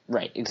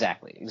 Right.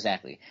 Exactly.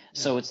 Yeah.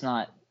 So it's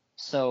not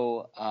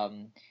so.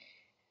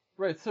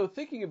 Right. So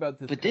thinking about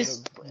this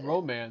of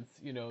romance,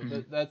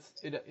 that's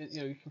it.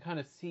 You can kind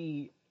of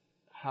see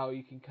how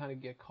you can kind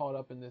of get caught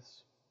up in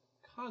this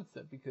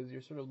concept because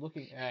you're sort of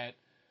looking at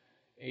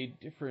a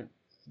different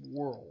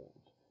world.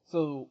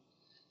 So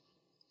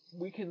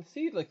we can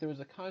see like there was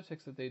a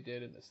context that they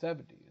did in the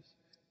 70s,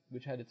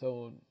 which had its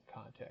own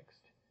context.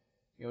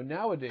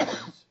 Nowadays,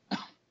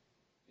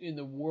 in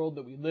the world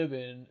that we live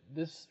in,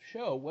 this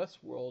show,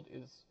 Westworld,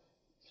 is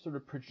sort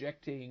of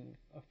projecting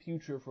a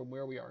future from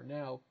where we are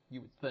now,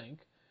 you would think.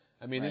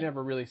 I mean, They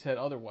never really said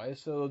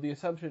otherwise, so the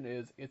assumption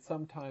is it's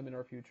sometime in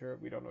our future.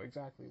 We don't know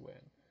exactly when.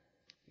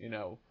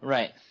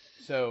 Right.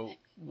 So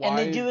why? And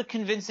they do it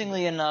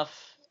convincingly enough.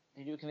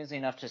 They do it convincingly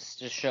enough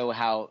to show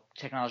how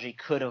technology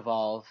could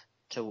evolve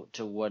to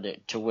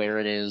where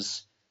it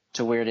is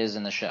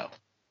in the show.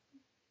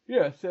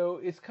 Yeah, so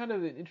it's kind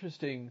of an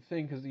interesting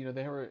thing because they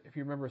were, if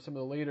you remember some of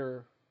the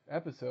later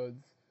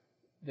episodes,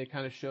 they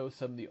kind of show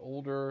some of the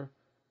older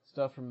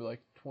stuff from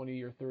like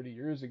 20 or 30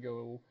 years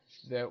ago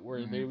that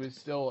where they was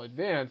still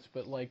advanced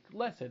but like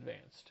less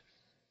advanced.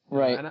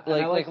 Right. And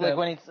I like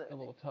when he's a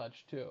little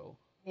touch too.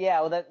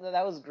 Yeah, well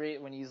that was great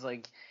when he's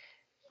like,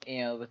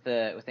 with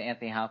the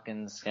Anthony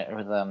Hopkins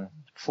with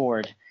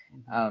Ford.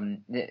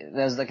 That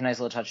was like a nice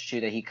little touch too,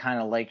 that he kind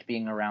of liked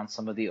being around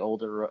some of the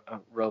older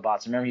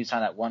robots. Remember, he was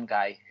talking that one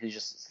guy who's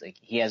just like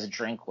he has a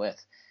drink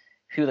with,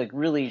 who like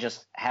really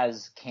just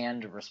has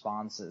canned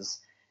responses,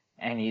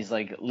 and he's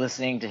like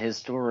listening to his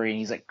story, and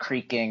he's like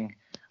creaking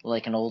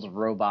like an old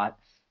robot,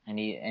 and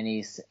the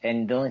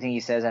only thing he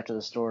says after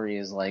the story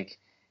is like,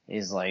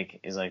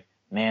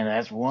 man,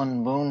 that's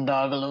one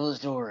boondoggle of a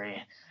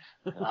story.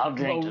 I'll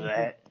drink to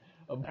that.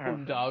 A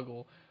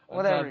boondoggle.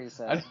 Whatever he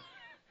says.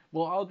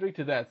 Well, I'll drink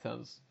to that.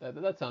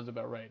 That sounds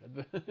about right.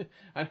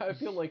 I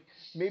feel like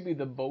maybe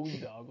the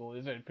boondoggle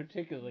is a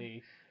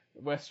particularly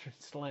Western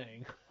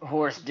slang.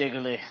 Horse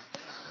diggly.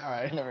 All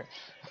right. Whatever.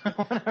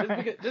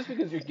 just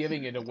because you're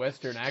giving it a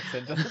Western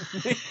accent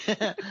doesn't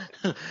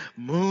mean...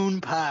 Moon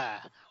pie.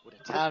 What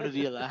a time to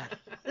be alive.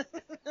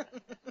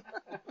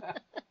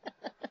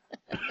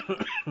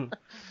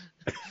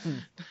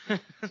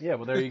 Yeah,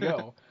 well, there you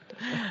go.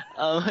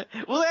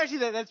 Well,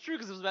 actually, that's true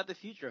because it was about the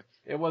future.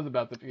 It was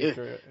about the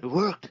future. It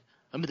worked.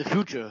 I'm in the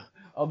future.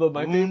 Although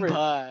my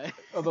pie.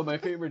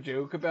 favorite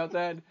joke about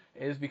that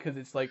is because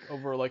it's like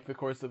over like the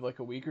course of like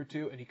a week or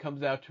two, and he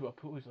comes out to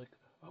Apu. He's like,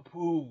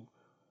 Apu,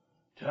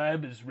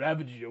 time has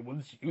ravaged your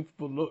once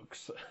youthful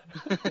looks.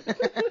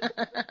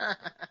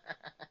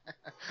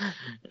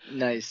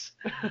 Nice.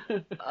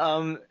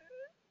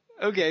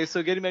 Okay,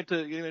 so getting back to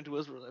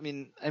Westworld.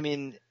 I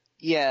mean,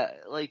 yeah,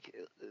 like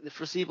the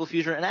foreseeable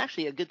future, and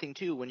actually a good thing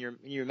too when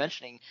you're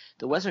mentioning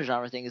the Western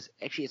genre thing is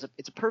actually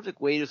it's a perfect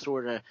way to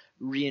sort of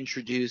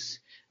reintroduce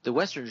the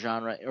Western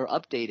genre or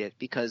update it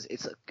because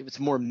it's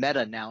more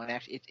meta now, and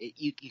actually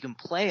you can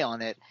play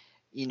on it,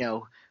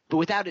 but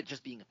without it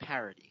just being a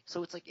parody.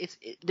 So it's like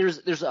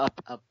there's a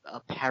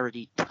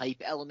parody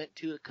type element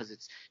to it because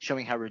it's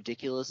showing how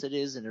ridiculous it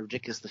is and how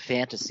ridiculous the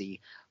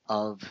fantasy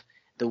of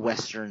the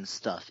Western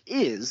stuff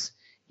is,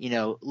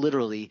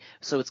 literally.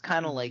 So it's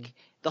kind of like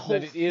the whole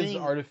that it thing is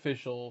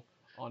artificial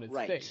on its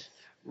face.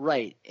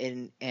 Right.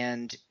 And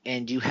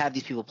you have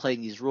these people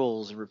playing these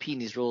roles and repeating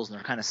these roles, and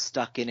they're kind of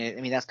stuck in it.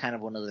 I mean, that's kind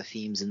of one of the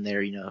themes in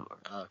there,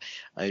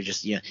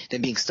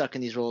 them being stuck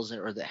in these roles,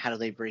 or how do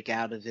they break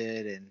out of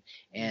it,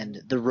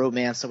 and the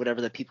romance or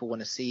whatever that people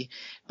want to see.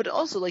 But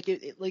also, like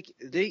it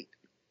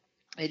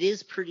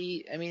is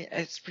pretty. I mean,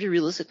 it's pretty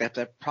realistic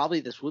that probably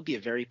this would be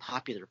a very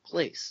popular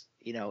place.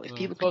 If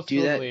people could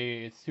do that.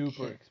 It's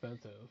super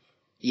expensive.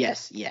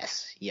 Yes, yeah.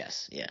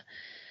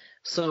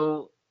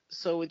 So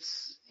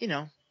it's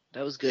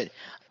that was good.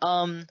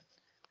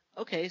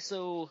 Okay,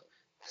 so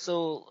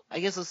I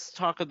guess let's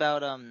talk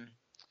about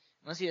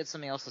unless you had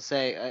something else to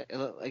say,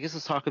 I guess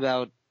let's talk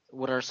about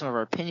what some of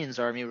our opinions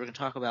are. I mean, we're gonna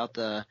talk about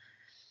the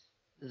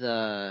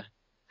yeah.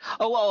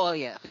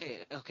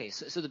 Okay.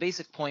 So the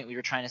basic point we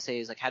were trying to say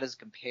is like, how does it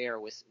compare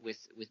with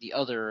the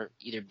other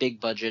either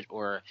big budget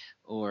or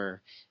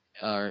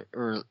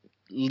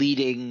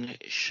leading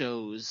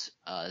shows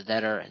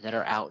that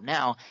are out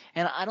now?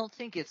 And I don't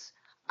think it's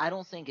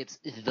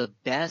the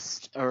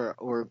best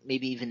or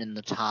maybe even in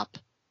the top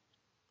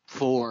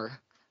 4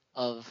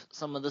 of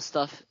some of the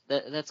stuff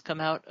that's come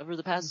out over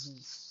the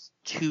past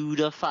 2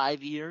 to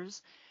 5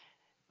 years,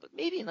 but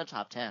maybe in the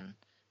top 10.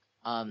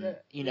 And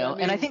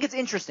I think it's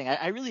interesting.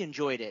 I really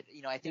enjoyed it.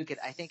 I think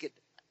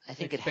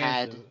it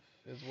had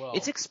as well.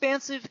 It's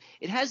expansive.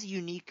 It has a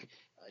unique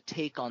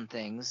take on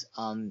things.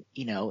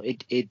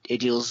 It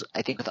deals,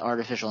 I think, with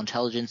artificial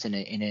intelligence in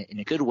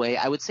a good way.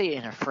 I would say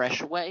in a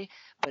fresh way,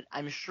 but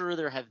I'm sure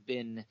there have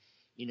been,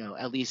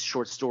 at least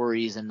short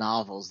stories and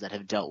novels that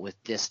have dealt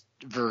with this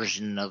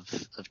version of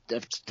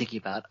thinking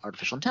about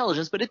artificial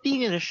intelligence. But it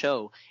being in a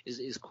show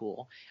is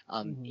cool.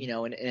 And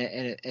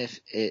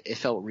it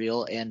felt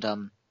real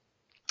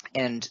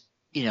and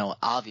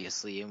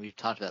obviously, and we've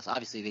talked about this,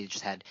 obviously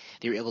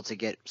they were able to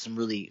get some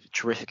really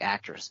terrific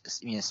actors.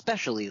 I mean,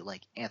 especially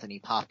like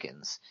Anthony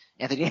Hopkins.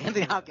 Anthony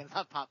Hopkins,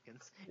 not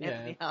Popkins. Yeah.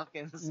 Anthony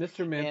Hopkins.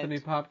 Mr. Anthony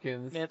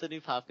Hopkins.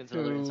 Anthony Hopkins,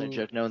 another inside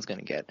joke no one's going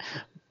to get.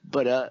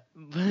 But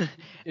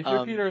if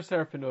you're Peter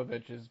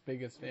Serafinovich's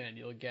biggest fan,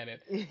 you'll get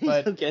it.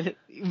 But you'll get it.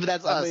 But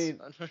that's us.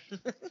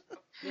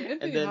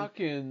 Anthony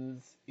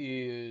Hopkins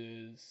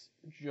is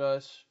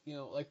just,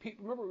 like,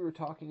 remember what we were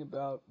talking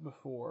about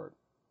before?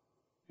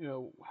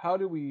 How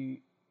do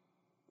we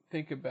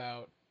think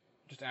about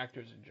just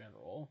actors in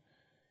general?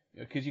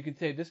 Because you could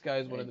say this guy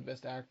is one of the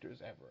best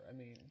actors ever. I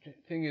mean,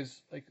 thing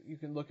is, like, you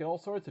can look at all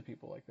sorts of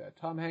people like that.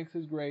 Tom Hanks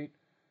is great.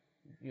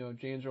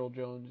 James Earl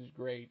Jones is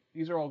great.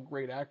 These are all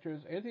great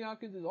actors. Anthony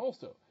Hopkins is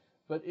also.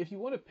 But if you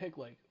want to pick,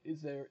 like,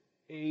 is there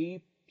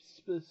a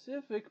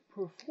specific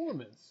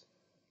performance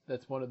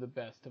that's one of the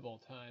best of all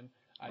time.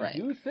 I Right.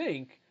 do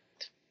think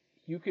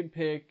you can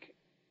pick,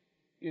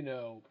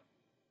 The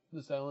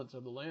Silence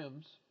of the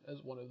Lambs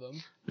as one of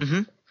them.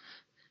 Mm-hmm.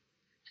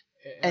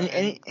 And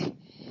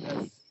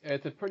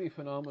It's a pretty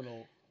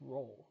phenomenal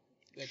role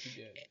that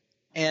he did.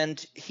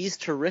 And he's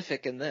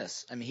terrific in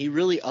this. I mean, he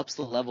really ups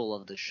the level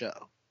of the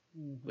show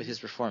with his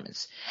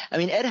performance. I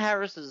mean, Ed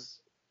Harris is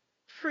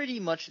pretty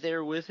much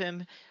there with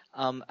him.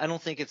 I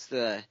don't think it's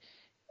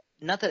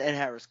not that Ed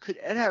Harris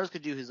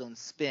could do his own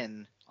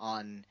spin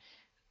on.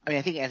 I mean,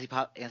 I think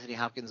Anthony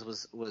Hopkins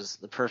was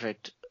the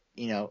perfect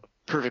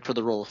for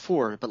the role of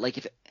Ford. But like,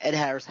 if Ed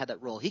Harris had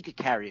that role, he could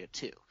carry it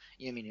too.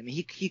 You know what I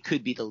mean? He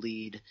could be the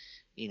lead,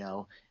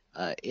 in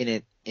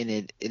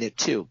it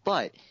too.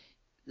 But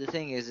the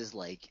thing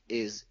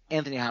is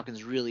Anthony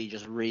Hopkins really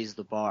just raised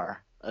the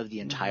bar of the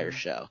entire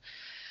show.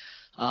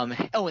 And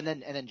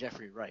then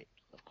Jeffrey Wright,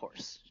 of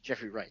course.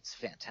 Jeffrey Wright's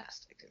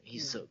fantastic. I mean,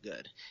 he's so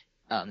good.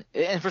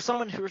 And for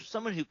someone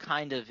who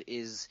kind of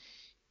is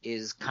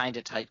kind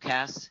of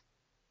typecast,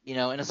 in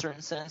a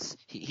certain sense,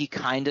 he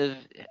kind of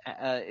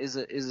is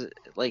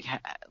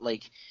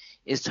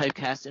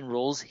typecast in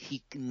roles.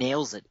 He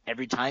nails it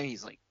every time.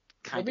 He's like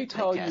kind of typecasted.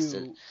 Let me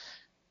tell you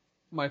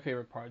my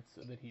favorite parts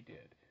that he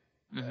did.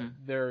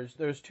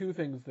 There's two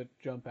things that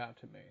jump out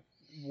to me.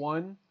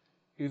 One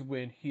is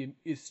when he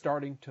is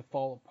starting to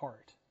fall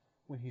apart.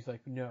 When he's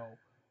like, no,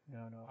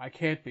 I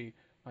can't be.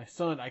 My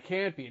son, I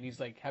can't be. And he's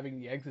like having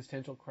the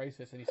existential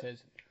crisis, and he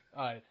says,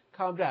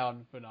 calm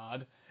down,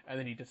 Bernard. And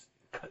then he just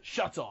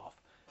shuts off.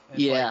 And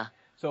yeah.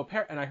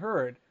 And I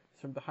heard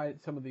there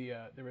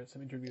were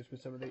some interviews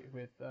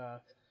with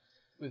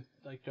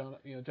like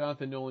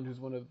Jonathan Nolan, who's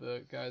one of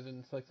the guys, and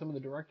it's like some of the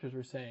directors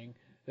were saying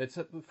that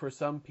for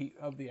some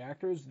of the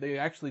actors, they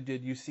actually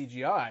did use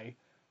CGI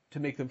to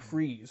make them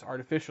freeze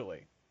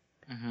artificially.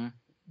 Mm-hmm.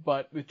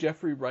 But with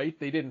Jeffrey Wright,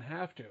 they didn't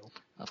have to.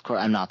 Of course,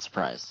 I'm not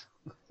surprised.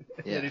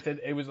 Yeah. And he said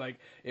it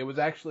was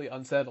actually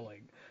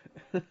unsettling.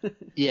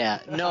 Yeah,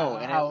 no,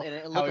 how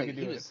it looked he like could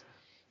do it.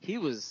 He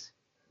was.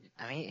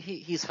 I mean,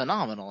 he's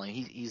phenomenal, and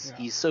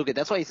he's so good.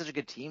 That's why he's such a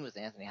good team with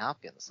Anthony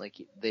Hopkins. Like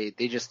they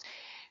just,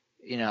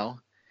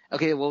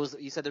 Okay,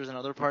 you said there was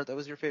another part that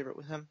was your favorite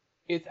with him?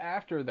 It's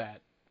after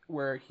that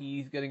where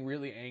he's getting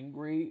really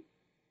angry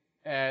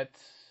at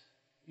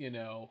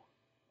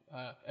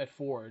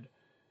Ford,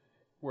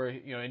 where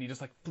and he just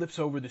like flips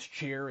over this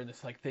chair in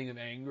this like thing of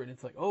anger, and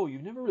it's like, oh,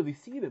 you've never really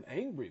seen him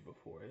angry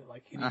before.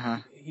 Like he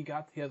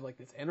has like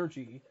this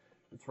energy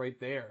that's right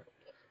there.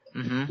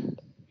 Mm-hmm.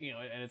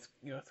 And it's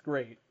it's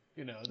great.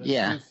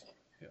 Yeah.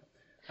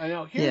 I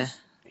know.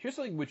 Here's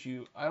something which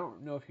I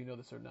don't know if you know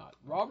this or not.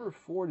 Robert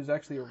Ford is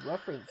actually a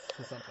reference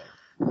to something.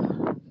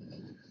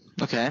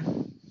 Okay.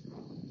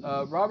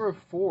 Robert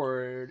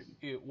Ford,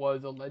 it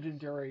was a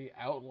legendary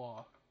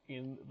outlaw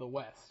in the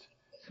West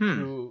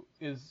who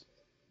is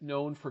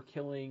known for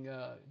killing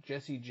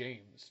Jesse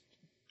James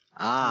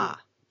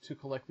to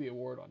collect the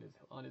award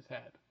on his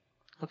head.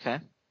 Okay.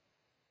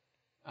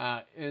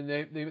 And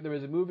there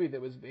was a movie that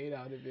was made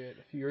out of it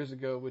a few years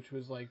ago, which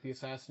was like the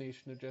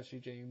assassination of Jesse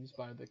James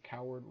by the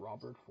coward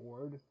Robert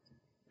Ford,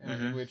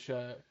 in which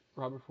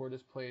Robert Ford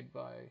is played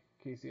by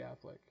Casey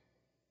Affleck.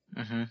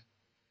 Mm-hmm.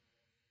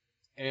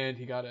 And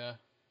he got a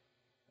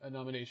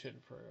nomination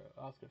for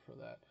an Oscar for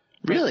that.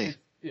 Really?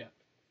 Yeah.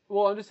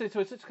 Well, I'm just saying. So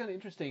it's just kind of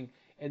interesting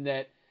in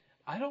that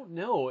I don't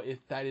know if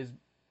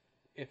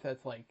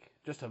that's like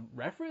just a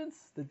reference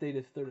that they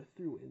just sort of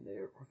threw in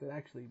there, or if it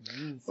actually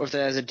means something. Or if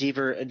that has a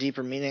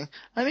deeper meaning.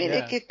 I mean,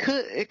 it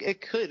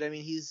could. I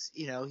mean, he's.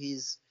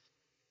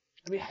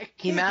 I mean, it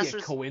can't be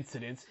a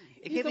coincidence.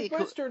 He's a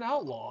Western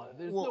outlaw.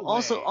 There's no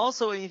way.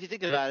 Also, I mean, if you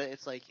think about it,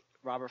 it's like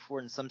Robert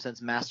Ford in some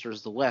sense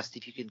masters the West.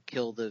 If you can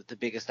kill the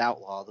biggest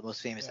outlaw, the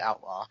most famous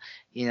outlaw,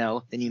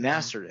 then you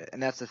mastered it.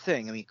 And that's the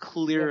thing. I mean,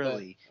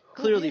 clearly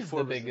who is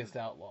Ford the biggest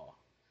outlaw?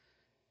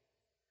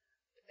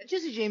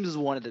 Jesse James is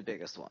one of the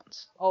biggest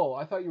ones. Oh,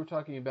 I thought you were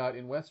talking about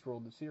in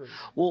Westworld, the series.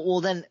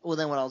 Well, then what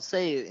I'll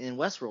say in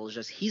Westworld is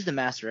just he's the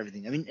master of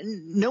everything. I mean,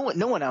 no one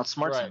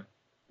outsmarts him.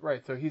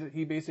 Right. So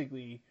he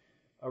basically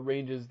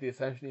arranges the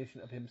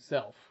assassination of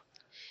himself.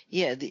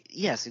 Yeah.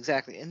 Yes,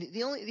 exactly. And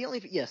the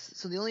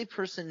only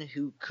person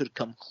who could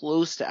come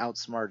close to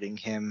outsmarting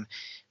him,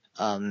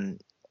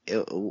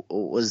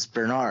 was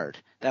Bernard.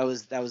 That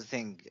was the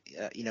thing.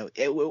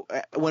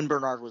 When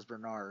Bernard was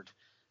Bernard.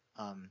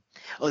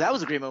 That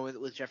was a great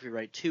moment with Jeffrey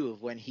Wright too,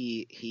 of when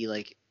he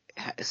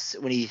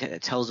when he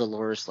tells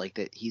Dolores like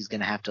that he's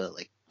gonna have to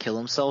like kill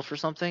himself or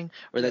something,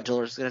 or that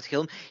Dolores is gonna have to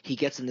kill him. He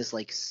gets in this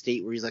like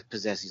state where he's like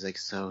possessed. He's like,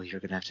 so you're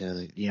gonna have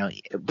to,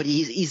 but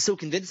he's so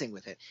convincing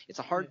with it. It's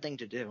a hard thing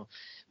to do,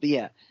 but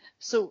yeah.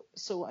 So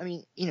I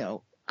mean,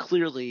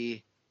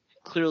 clearly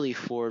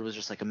Ford was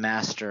just like a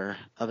master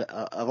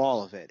of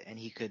all of it, and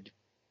he could.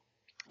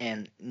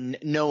 And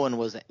no one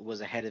was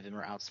ahead of him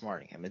or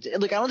outsmarting him.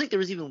 Like I don't think there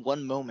was even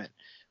one moment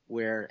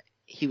where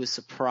he was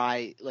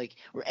surprised, like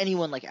where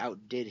anyone like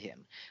outdid him.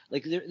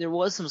 Like there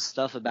was some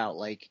stuff about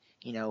like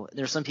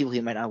there's some people he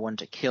might not want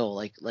to kill.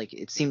 Like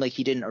it seemed like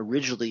he didn't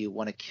originally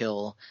want to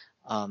kill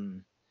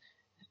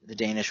the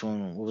Danish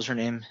woman. What was her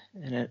name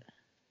in it?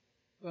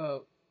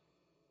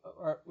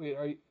 Wait,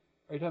 are you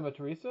talking about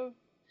Teresa?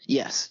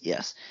 Yes.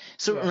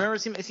 So Yeah. remember,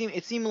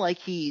 it seemed like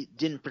he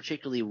didn't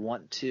particularly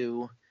want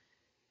to,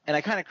 and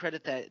I kind of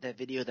credit that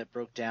video that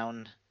broke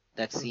down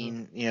that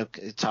scene,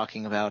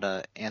 talking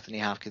about Anthony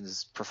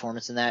Hopkins'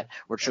 performance in that,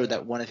 where it showed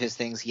that one of his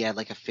things, he had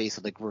like a face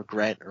of like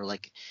regret or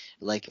like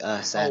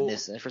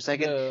sadness. And for a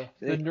second,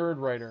 the nerd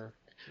writer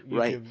YouTube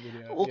right?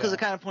 video. Well, because it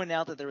kind of pointed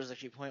out that there was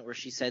actually a point where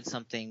she said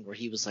something where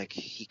he was like,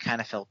 he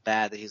kind of felt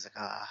bad that he's like,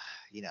 I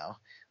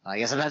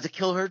guess I'm gonna have to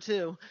kill her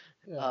too.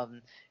 Yeah.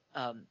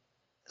 But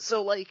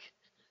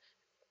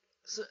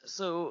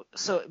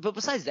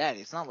besides that,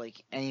 it's not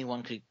like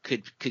anyone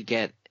could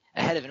get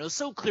ahead of it. It was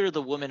so clear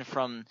the woman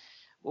from,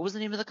 what was the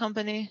name of the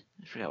company?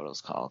 I forgot what it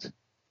was called.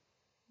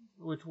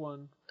 Which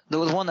one? The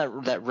one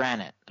that ran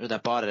it, or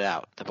that bought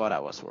out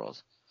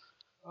Westworld.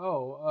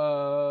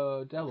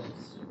 Oh, Delos.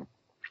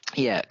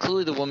 Yeah,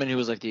 clearly the woman who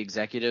was like the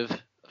executive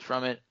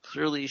from it,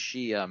 clearly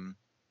she,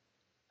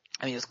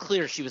 it's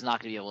clear she was not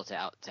going to be able to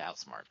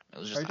outsmart. It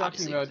was just Are you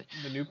talking about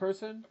the new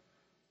person?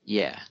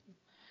 Yeah.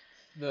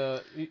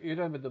 You're talking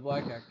about the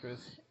black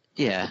actress.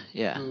 Yeah.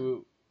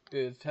 Who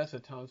is Tessa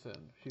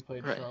Thompson? She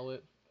played Right.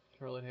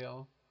 Charlotte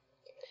Hale.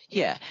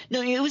 Yeah.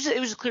 No, it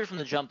was clear from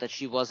the jump that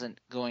she wasn't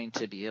going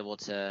to be able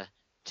to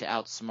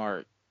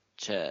outsmart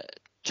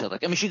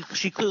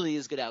she clearly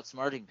is good at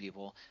outsmarting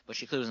people, but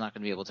she clearly was not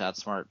going to be able to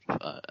outsmart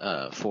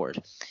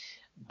Ford.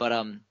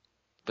 But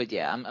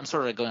yeah, I'm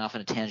sort of going off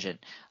on a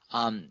tangent.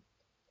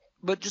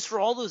 But just for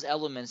all those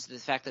elements, the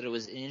fact that it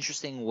was an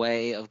interesting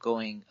way of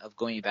going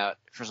about,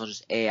 first of all,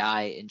 just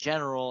AI in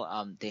general.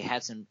 They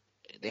had some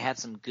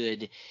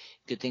good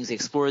things they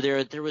explored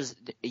there.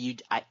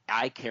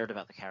 I cared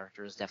about the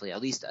characters, definitely,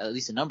 at least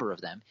a number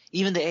of them.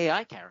 Even the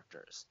AI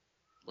characters,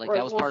 like right,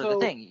 that was part of the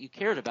thing. You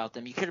cared about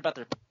them. You cared about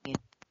their,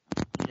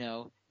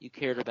 you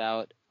cared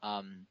about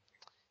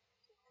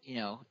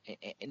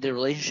their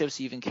relationships.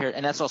 You even cared,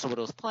 and that's also what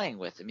it was playing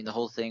with. I mean, the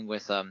whole thing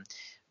with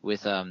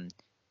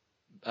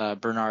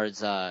Bernard's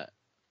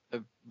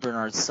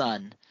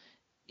son,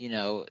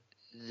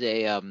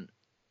 they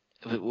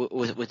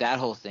with that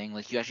whole thing,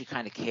 like you actually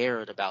kind of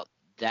cared about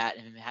that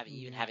and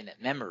having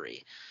that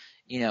memory,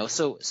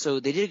 so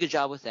they did a good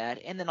job with that,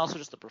 and then also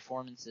just the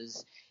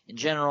performances in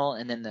general,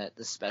 and then the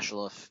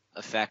special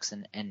effects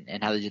and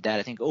how they did that.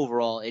 I think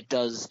overall it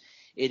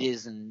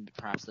is in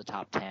perhaps the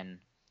top 10,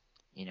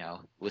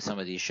 with some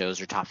of these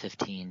shows, or top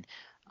 15.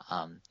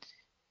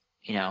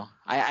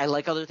 I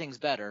like other things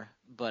better,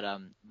 but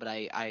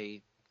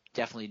I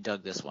definitely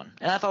dug this one,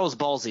 and I thought it was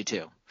ballsy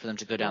too for them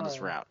to go down this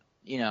route.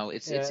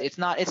 It's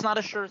not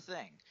a sure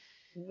thing.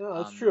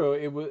 No, that's true.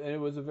 It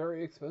was a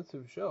very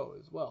expensive show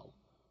as well.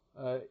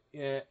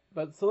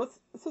 But so let's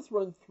just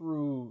run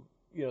through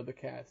the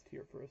cast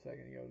here for a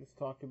second. Just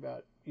talk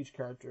about each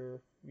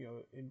character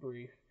in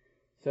brief.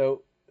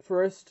 So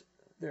first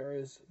there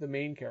is the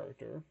main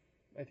character.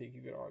 I think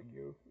you could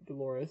argue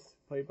Dolores,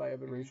 played by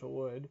Evan Rachel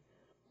Wood.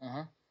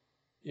 Uh-huh.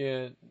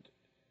 And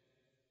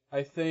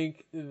I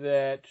think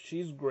that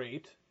she's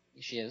great.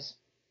 She is,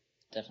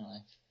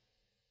 definitely.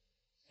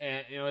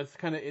 And it's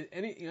kind of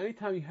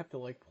anytime you have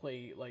to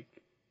play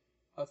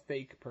a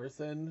fake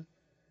person,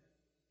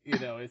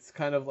 it's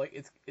kind of like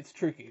it's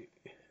tricky.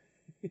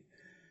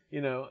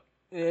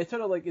 It's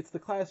sort of like it's the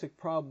classic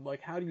problem.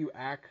 Like, how do you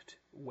act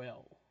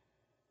well?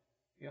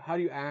 How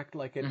do you act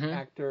like an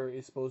actor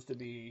is supposed to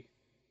be,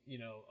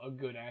 a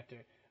good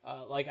actor?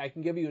 I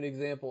can give you an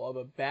example of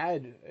a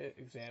bad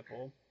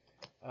example.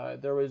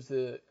 There was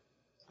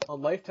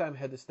on Lifetime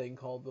had this thing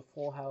called the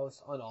Full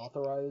House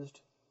Unauthorized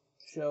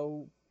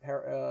show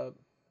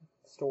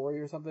story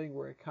or something,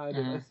 where it kind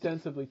of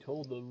ostensibly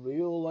told the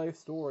real life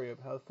story of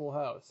how Full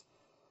House.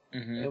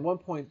 And at one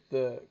point,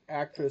 the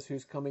actress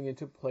who's coming in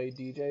to play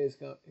DJ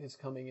is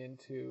coming in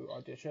to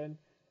audition,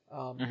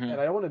 and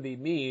I don't want to be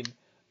mean,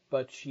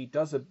 but she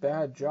does a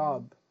bad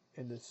job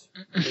in this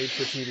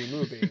made-for-TV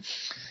movie.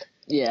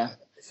 Yeah.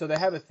 So they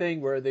have a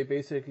thing where they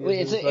basically.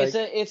 Wait,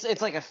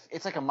 it's like a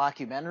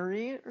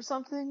mockumentary or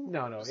something?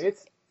 No,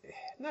 it's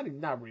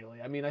not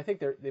really. I mean, I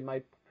think they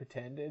might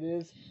pretend it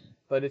is,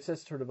 but it's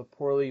just sort of a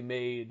poorly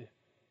made,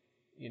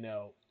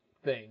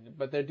 thing.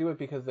 But they do it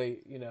because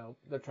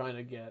they're trying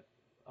to get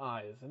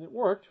eyes, and it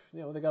worked.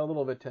 They got a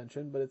little bit of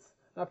attention, but it's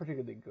not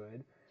particularly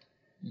good.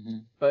 Mm-hmm.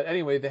 But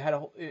anyway, they had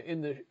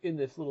in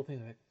this little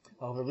thing like,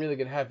 oh, we're really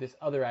gonna have this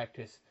other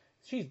actress.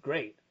 She's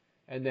great,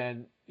 and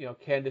then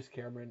Candace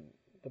Cameron,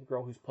 the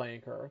girl who's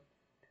playing her.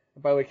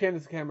 And by the way,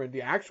 Candace Cameron,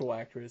 the actual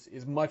actress,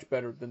 is much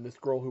better than this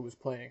girl who was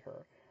playing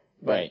her.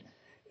 But right.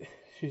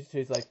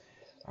 She's like,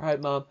 all right,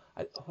 Mom,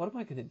 what am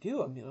I gonna do?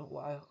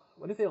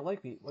 What if they don't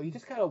like me? Well, you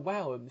just gotta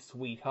wow him,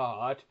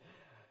 sweetheart.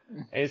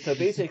 And so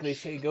basically,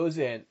 she goes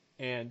in,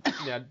 and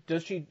now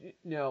does she?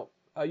 You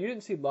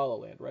didn't see La La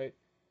Land, right?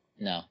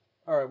 No.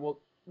 All right. Well,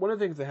 one of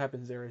the things that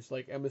happens there is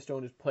Emma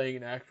Stone is playing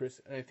an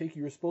actress, and I think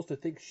you're supposed to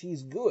think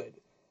she's good,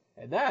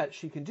 and that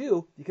she can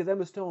do because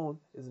Emma Stone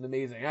is an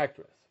amazing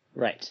actress.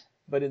 Right.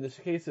 But in the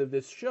case of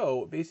this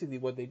show, basically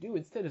what they do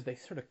instead is they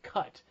sort of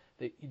cut.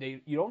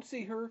 you don't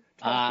see her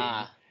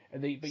talking,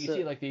 but you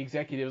see like the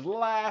executives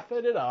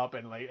laughing it up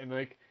but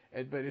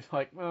it's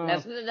like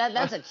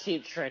that's a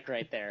cheap trick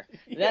right there.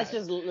 Yeah. That's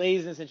just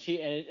laziness and cheap.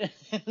 And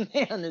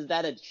man, is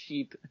that a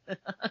cheap?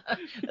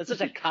 That's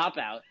such a cop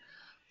out.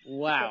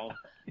 Wow.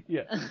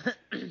 Yeah.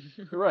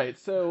 Right.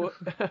 So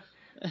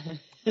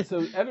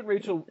Evan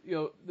Rachel,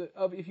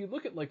 if you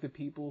look at like the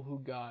people who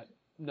got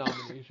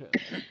nominations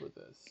for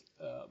this,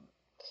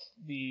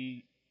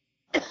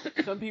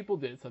 some people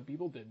did, some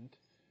people didn't.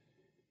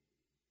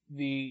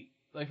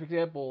 Like for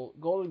example,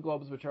 Golden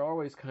Globes, which are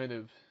always kind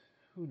of,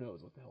 who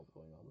knows what the hell's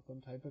going on with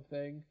them type of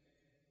thing,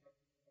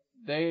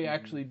 they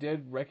actually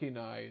did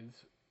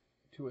recognize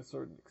to a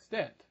certain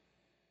extent.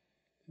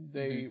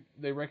 They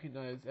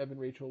recognized Evan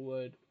Rachel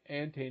Wood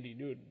and Tandy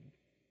Newton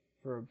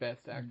for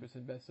Best Actress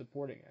and Best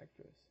Supporting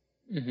Actress.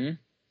 Mm-hmm.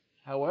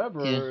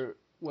 However,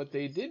 what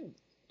they didn't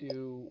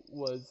do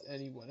was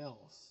anyone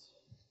else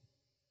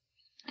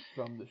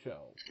from the show.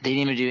 They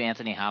didn't even do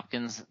Anthony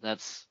Hopkins.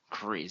 That's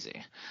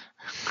crazy.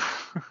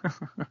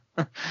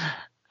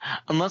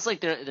 Unless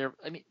like they're.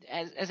 I mean,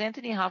 as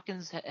Anthony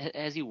Hopkins,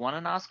 has he won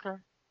an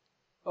Oscar?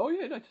 Oh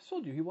yeah, I just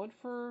told you he won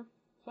for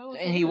Silence.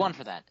 And he won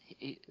for that.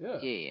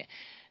 Yeah.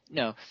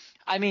 No,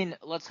 I mean,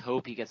 let's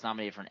hope he gets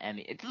nominated for an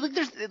Emmy.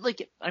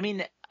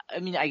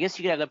 I guess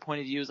you could have that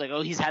point of view. It's like,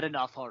 oh, he's had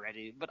enough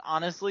already. But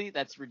honestly,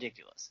 that's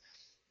ridiculous.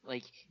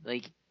 Like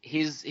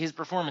his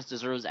performance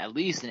deserves at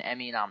least an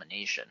Emmy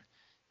nomination.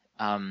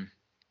 I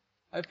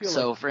feel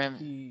so like for him,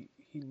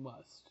 he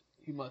must.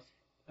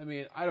 I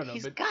mean, I don't know.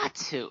 He's but got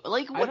to.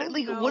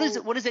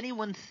 What is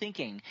anyone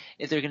thinking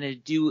if they're gonna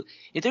do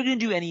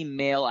any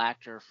male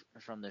actor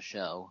from the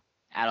show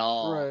at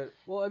all? Right.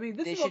 Well, I mean,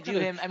 they should do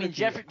him. I mean,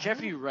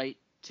 Jeffrey Wright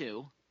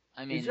too.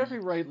 I mean, is Jeffrey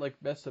Wright like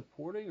Best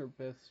Supporting or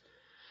Best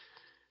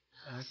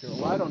Actor?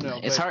 Well, I don't know.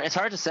 It's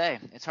hard to say.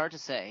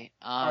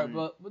 All right,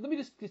 but let me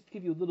just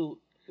give you a little.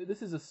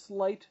 This is a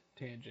slight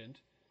tangent,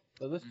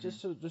 but let's just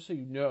so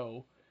you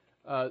know.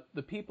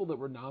 The people that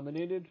were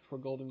nominated for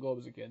Golden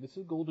Globes again. This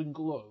is Golden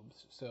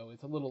Globes, so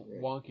it's a little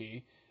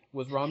wonky.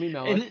 Was Rami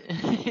Malek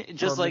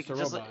just for like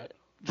Mr. Robot?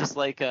 Just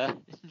like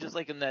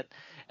in that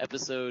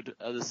episode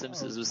of The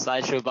Simpsons with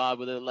Sideshow Bob,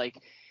 where they're like,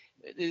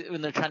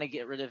 when they're trying to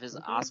get rid of his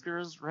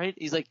Oscars, right?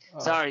 He's like,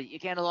 sorry, you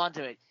can't hold on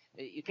to it.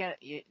 You can't.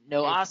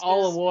 No Oscars.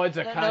 All awards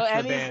are no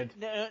Emmys, the band.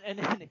 No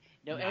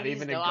not Emmys,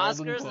 even no a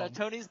Oscars, Golden no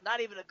Tonys, not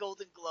even a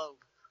Golden Globe.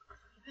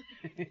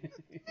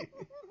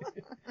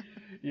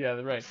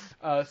 Yeah, right.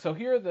 So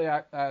here are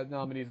the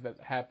nominees that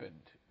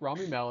happened.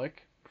 Rami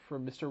Malek for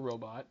Mr.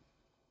 Robot,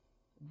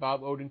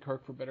 Bob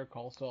Odenkirk for Better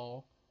Call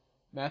Saul,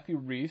 Matthew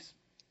Rhys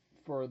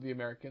for The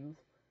Americans,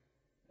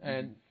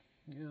 and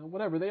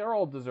whatever. They are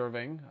all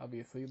deserving,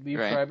 obviously. Lee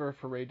Schreiber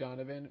for Ray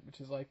Donovan, which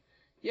is like,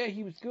 yeah,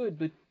 he was good,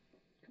 but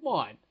come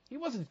on, he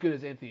wasn't as good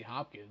as Anthony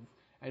Hopkins.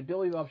 And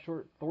Billy Bob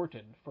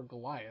Thornton for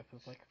Goliath.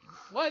 It's like,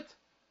 what?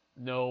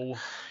 No.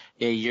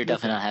 Yeah, you're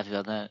definitely not happy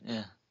about that.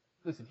 Yeah.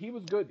 Listen, he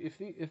was good. If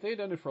they had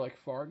done it for like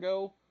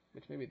Fargo,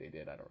 which maybe they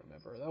did, I don't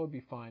remember. That would be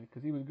fine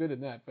because he was good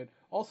in that. But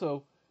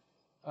also,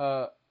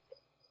 I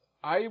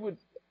do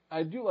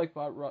like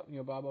Bob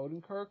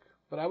Odenkirk,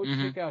 but I would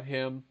kick out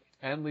him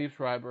and Liev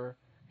Schreiber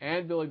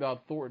and Billy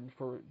Bob Thornton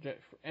for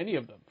any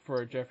of them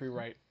for Jeffrey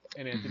Wright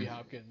and Anthony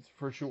Hopkins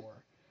for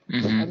sure.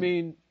 I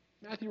mean,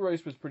 Matthew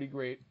Rice was pretty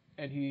great,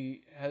 and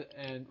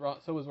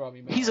so was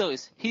Rami Malek.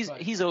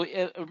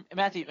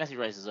 Matthew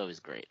Rice is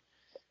always great.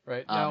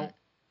 Right now.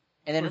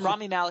 And then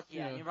Rami Malek,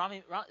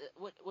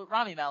 what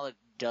Rami Malek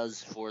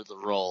does for the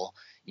role,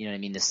 you know what I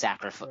mean, the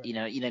sacrifice, right. you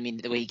know what I mean,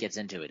 the way he gets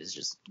into it is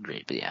just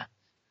great, but yeah.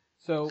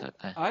 So,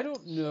 I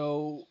don't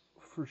know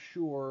for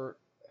sure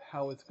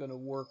how it's going to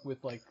work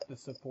with, like, the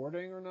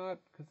supporting or not,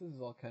 because this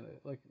is all kind of,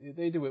 like,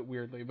 they do it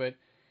weirdly, but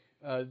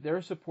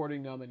their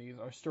supporting nominees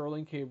are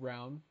Sterling K.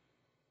 Brown,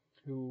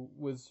 who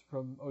was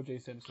from O.J.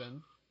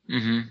 Simpson,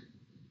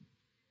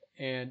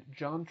 and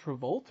John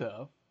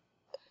Travolta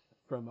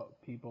from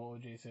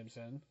O.J.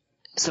 Simpson.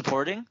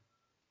 Supporting?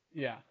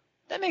 Yeah.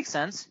 That makes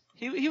sense.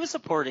 He was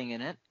supporting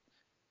in it.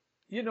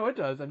 You know, it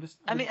does. There was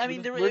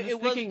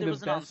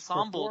an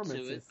ensemble to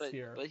it,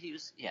 but he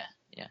was, yeah.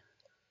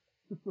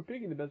 We're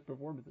picking the best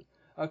performances.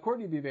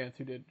 Courtney B. Vance,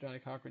 who did Johnny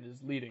Cochran,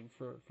 is leading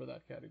for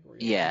that category.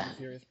 Yeah.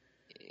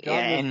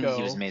 And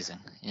he was amazing.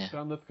 Yeah.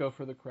 John Lithgow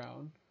for The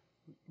Crown,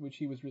 which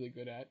he was really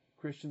good at.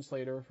 Christian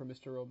Slater for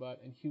Mr. Robot,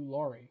 and Hugh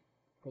Laurie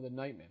for The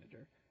Night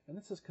Manager. And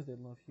that's just because they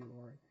love Hugh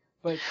Laurie.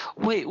 But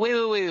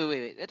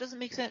wait. That doesn't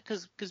make sense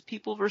because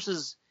People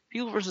versus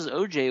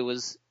OJ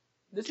was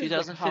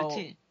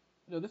 2015.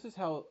 It was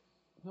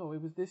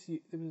this year.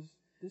 It was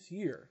this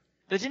year.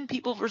 But didn't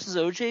People versus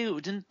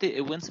OJ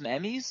it win some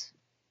Emmys?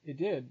 It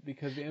did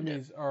because the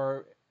Emmys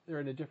they're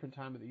in a different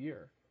time of the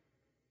year.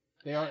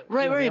 They are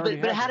right.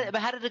 But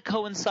how did it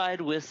coincide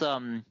with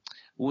John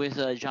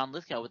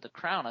Lithgow with The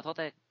Crown? I thought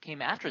that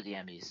came after the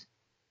Emmys.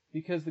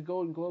 Because the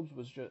Golden Globes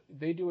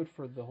they do it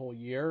for the whole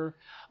year.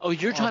 Oh,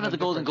 you're talking about the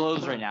Golden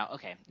Globes right now.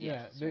 Okay.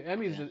 Yeah, the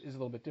Emmys is a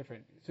little bit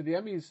different. So the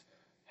Emmys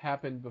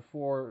happened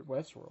before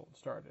Westworld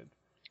started.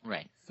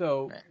 Right.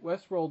 So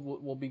Westworld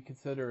will be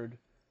considered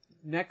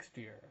next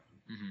year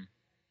Mm-hmm.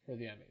 for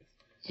the Emmys.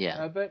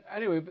 Yeah. But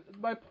anyway,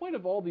 my point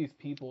of all these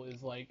people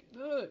is like,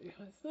 it's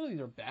none of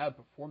these are bad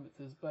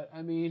performances, but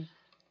I mean,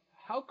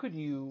 how could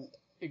you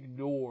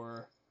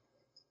ignore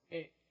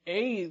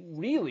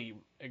really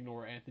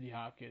ignore Anthony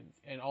Hopkins,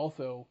 and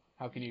also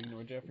how can you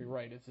ignore Jeffrey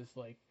Wright? It's just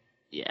like,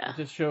 Yeah. it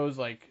just shows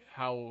like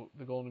how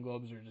the Golden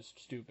Globes are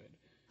just stupid.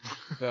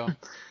 So, all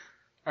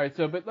right,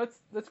 so but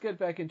let's get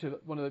back into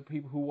one of the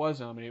people who was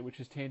nominated,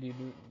 which is Tandy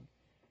Newton,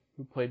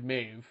 who played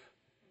Maeve.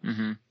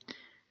 Mm-hmm.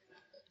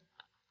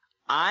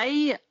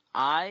 I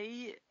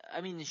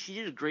mean, she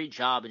did a great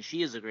job, and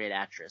she is a great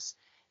actress.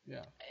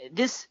 Yeah.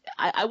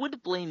 I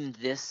wouldn't blame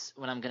this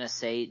when I'm gonna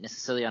say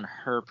necessarily on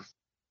her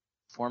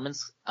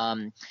performance.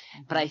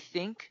 But I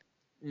think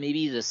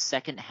maybe the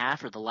second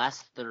half or the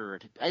last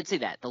third, I'd say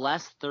that the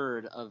last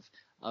third of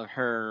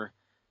her,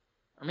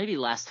 or maybe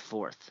last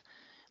third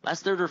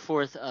or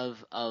fourth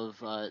of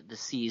the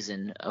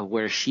season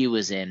where she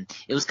was in,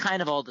 it was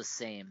kind of all the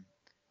same.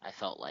 I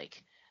felt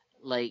like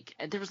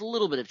there was a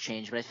little bit of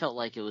change, but I felt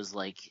like it was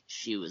like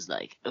she was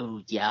like,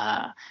 oh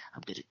yeah,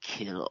 I'm gonna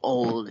kill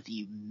all of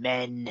you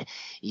men.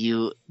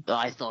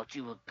 I thought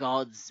you were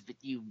gods, but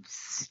you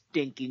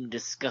stinking,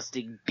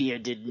 disgusting,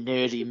 bearded,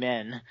 nerdy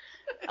men.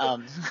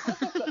 Oh,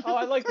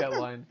 I like that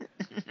line.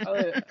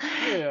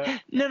 Yeah.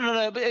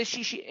 No. But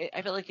she.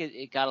 I felt like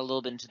it got a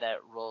little bit into that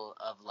role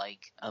of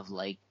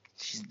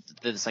she's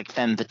this like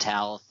femme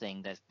fatale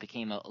thing that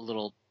became a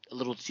little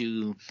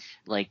too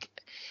like.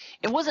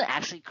 It wasn't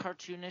actually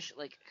cartoonish,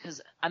 like,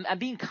 because I'm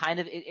being kind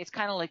of. It's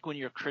kind of like when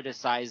you're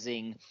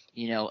criticizing,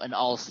 an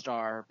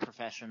all-star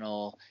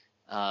professional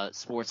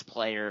sports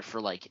player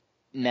for like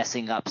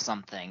messing up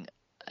something.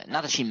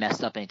 Not that she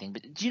messed up anything,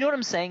 but do you know what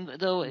I'm saying?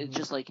 Though it's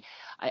just like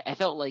I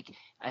felt like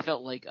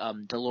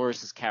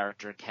Dolores'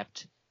 character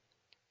kept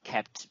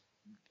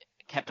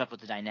up with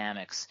the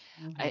dynamics.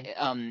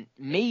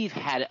 Maeve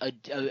had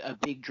a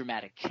big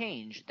dramatic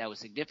change that was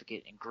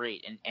significant and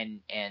great,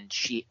 and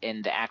she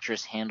and the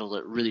actress handled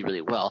it really,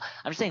 really well.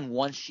 I'm just saying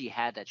once she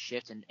had that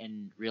shift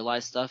and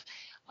realized stuff,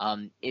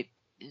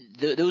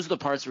 those are the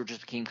parts where it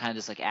just became kind of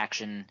this like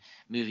action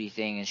movie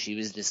thing, and she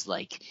was this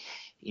like,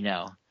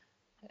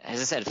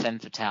 as I said, femme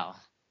fatale.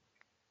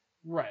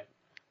 Right.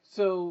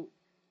 So,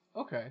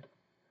 okay.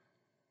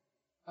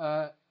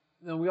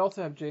 Then we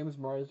also have James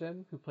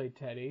Marsden, who played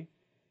Teddy.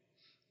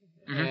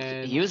 Mm-hmm.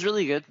 And he was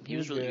really good. He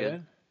was really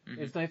good.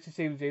 Mm-hmm. It's nice to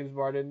see James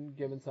Marsden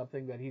given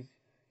something that he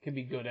can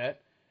be good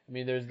at. I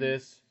mean, there's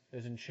there's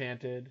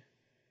Enchanted.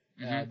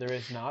 There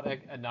is not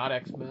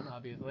X-Men,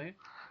 obviously.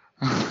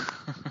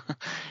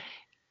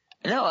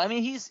 No, I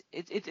mean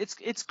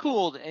it's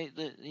cool.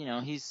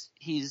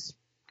 He's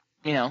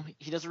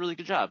he does a really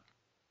good job,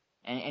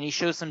 and he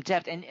shows some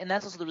depth, and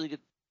that's also the really good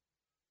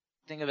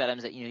thing about him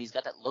is that he's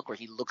got that look where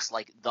he looks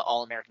like the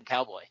all-American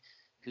cowboy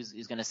who's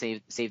going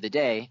to save the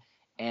day.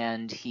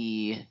 And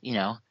he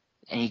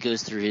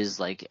goes through his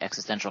like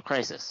existential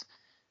crisis,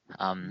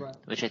 Right.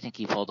 which I think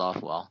he pulled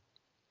off well.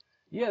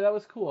 Yeah, that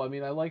was cool. I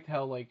mean, I liked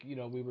how like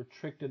we were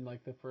tricked in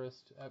like the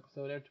first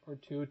episode or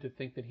two to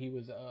think that he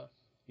was a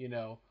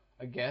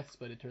guest,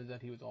 but it turns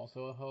out he was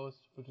also a host,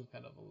 which is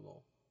kind of a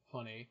little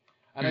funny.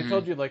 And I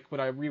told you like when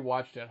I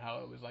rewatched it how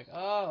it was like,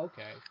 oh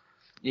okay,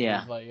 Yeah,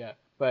 it was like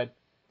but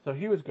so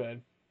he was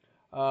good.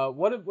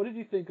 What did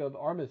you think of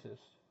Armistice,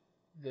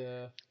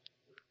 the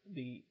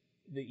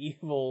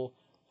evil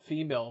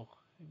female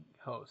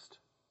host?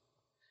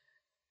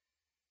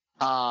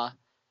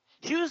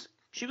 she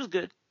was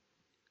good.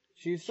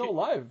 She's still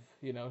alive,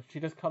 She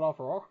just cut off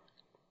her arm.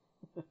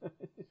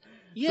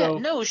 Yeah, So,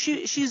 no,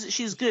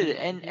 she's good,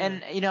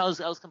 and I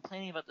was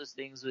complaining about those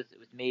things with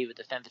Maeve with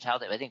the femme fatale.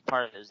 I think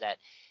part of it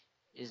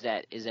is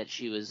that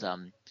she was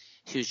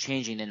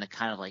changing, and the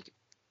kind of like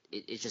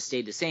it just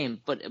stayed the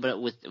same.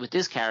 But with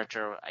this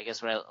character, I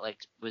guess what I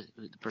liked with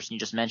the person you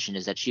just mentioned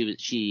is that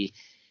she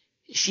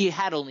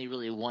had only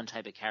really one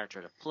type of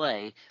character to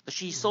play, but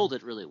she sold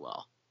it really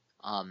well.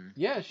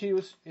 Yeah, she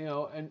was,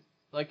 and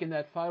like in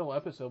that final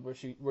episode where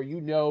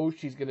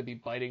she's gonna be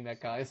biting that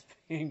guy's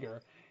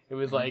finger. It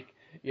was like,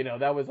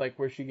 that was like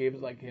where she gave him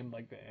like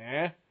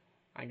the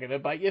I'm gonna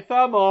bite your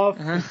thumb off.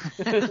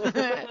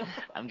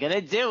 I'm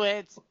gonna do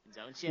it.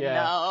 Don't you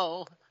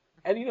know?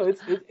 And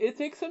it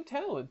takes some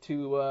talent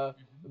to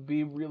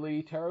be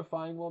really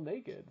terrifying while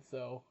naked.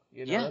 So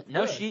yeah,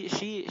 no, good.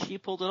 She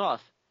pulled it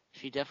off.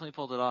 She definitely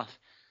pulled it off.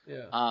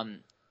 Yeah.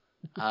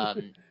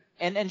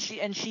 And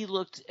she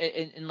looked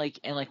and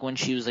like when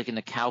she was like in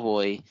the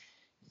cowboy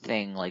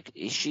thing, like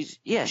she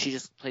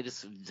just played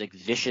this like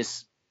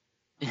vicious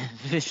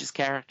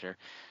character.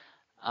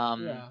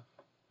 Yeah.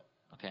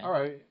 Okay. All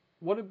right.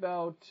 What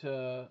about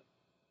the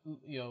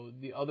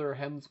other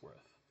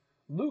Hemsworth,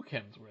 Luke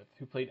Hemsworth,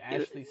 who played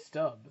Ashley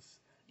Stubbs?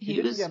 He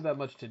didn't have that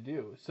much to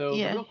do. So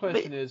the real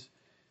question is,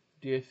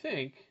 do you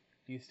think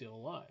he's still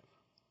alive?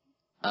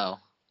 Oh.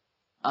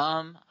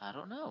 I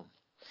don't know.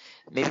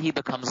 Maybe he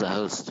becomes a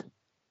host.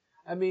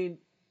 I mean,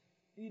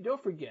 you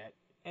don't forget,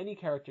 any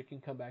character can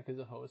come back as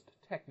a host,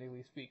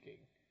 technically speaking.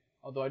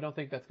 Although I don't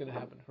think that's going to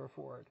happen for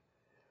Ford.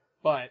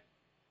 But,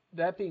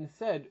 that being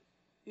said,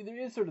 there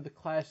is sort of the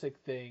classic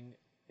thing.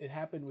 It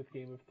happened with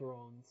Game of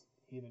Thrones,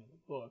 even in the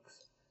books,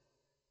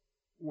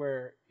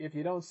 where if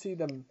you don't see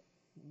them,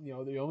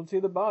 you don't see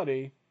the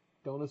body,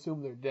 don't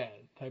assume they're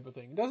dead, type of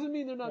thing. It doesn't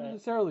mean they're not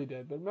necessarily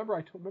dead, but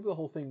remember the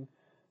whole thing,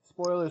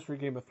 spoilers for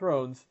Game of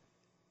Thrones.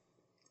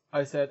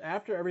 I said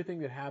after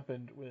everything that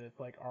happened with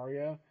like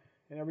Arya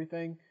and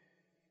everything,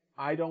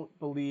 I don't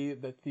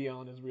believe that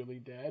Theon is really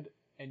dead,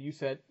 and you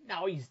said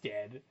no, he's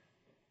dead,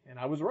 and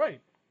I was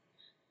right.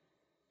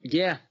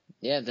 Yeah,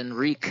 then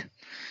Reek.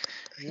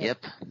 Yeah.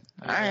 Yep.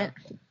 All right.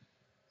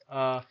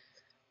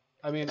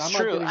 I mean, It's I'm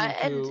true. not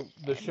getting into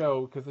the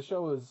show because the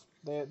show is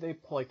they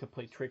like to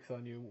play tricks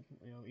on you,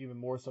 even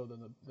more so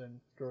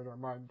than George R. R.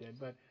 Martin did.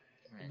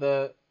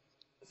 But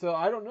so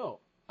I don't know.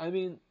 I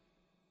mean,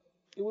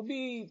 it would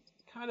be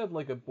kind of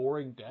like a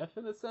boring death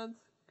in a sense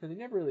because he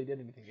never really did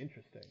anything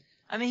interesting.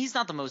 I mean, he's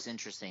not the most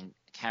interesting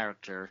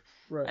character.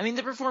 Right. I mean,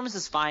 the performance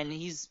is fine.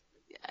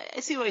 I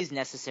see why he's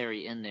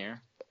necessary in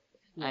there.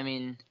 Yeah. I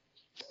mean,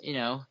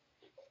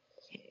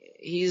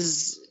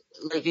 he's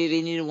like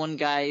they needed one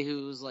guy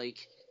who's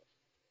like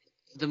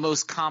the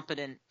most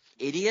competent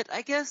idiot,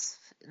 I guess.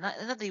 Not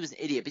that he was an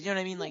idiot, but you know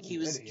what I mean. Like he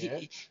was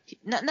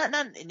not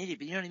an idiot,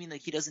 but you know what I mean.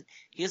 Like he doesn't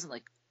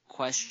like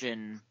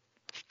question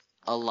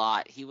a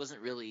lot. He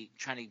wasn't really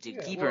trying to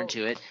dig deeper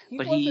into it,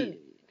 but he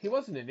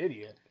wasn't an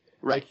idiot.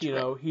 Right.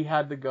 Like, he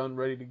had the gun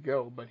ready to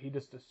go, but he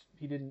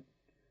didn't.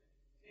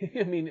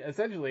 I mean,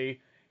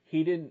 essentially,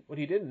 what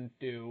he didn't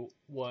do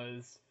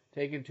was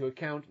take into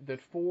account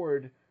that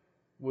Ford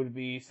would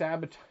be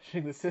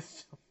sabotaging the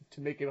system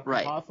to make it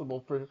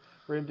impossible for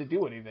him to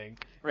do anything.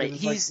 Right.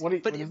 There's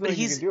nothing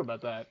you can do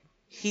about that.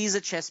 He's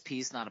a chess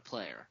piece, not a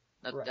player.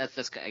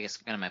 That's I guess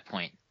kind of my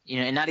point.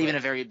 And not even a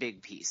very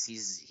big piece.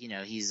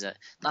 He's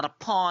not a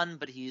pawn,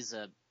 but he's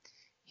a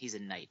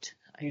knight.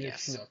 I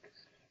guess. He's a schnook.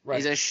 Right.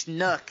 He's a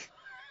schnook.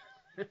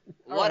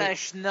 What a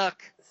schnook!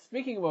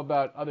 Speaking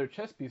about other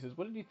chess pieces,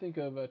 what did you think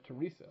of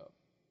Teresa?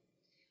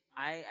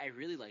 I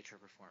really liked her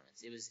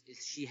performance.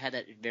 She had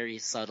that very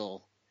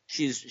subtle.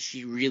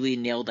 She really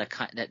nailed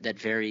that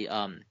very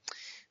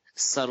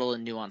subtle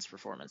and nuanced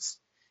performance.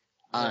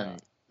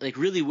 Like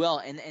really well.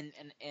 And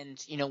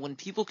when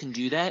people can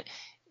do that,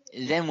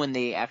 then when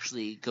they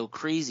actually go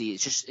crazy, it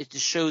just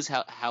shows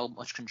how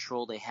much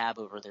control they have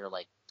over their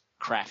like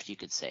craft, you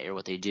could say, or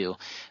what they do.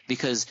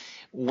 Because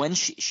when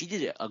she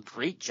did a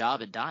great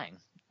job at dying.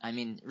 I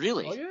mean,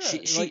 really. Oh, yeah.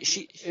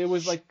 It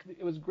was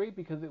great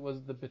because it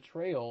was the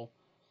betrayal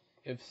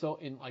in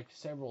like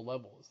several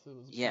levels. It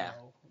was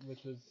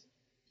which was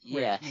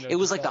great, it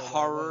was like the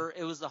horror.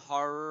 It was the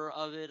horror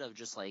of it, of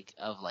just like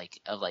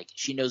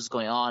she knows what's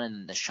going on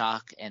and the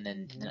shock, and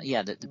then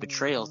the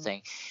betrayal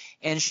thing.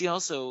 And she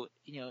also,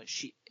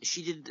 she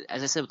did,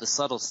 as I said, with the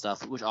subtle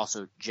stuff, which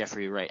also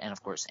Jeffrey Wright and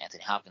of course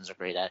Anthony Hopkins are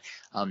great at.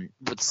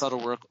 With the subtle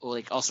work,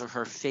 like also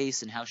her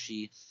face and how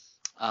she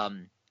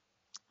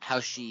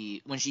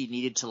when she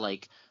needed to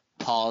like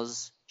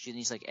pause, she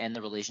needs to like end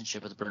the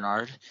relationship with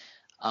Bernard.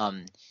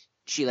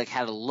 She like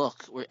had a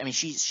look where, I mean,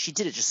 she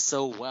did it just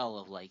so well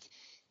of like,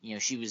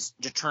 she was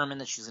determined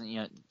that she was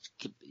gonna,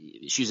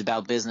 she was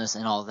about business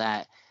and all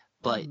that,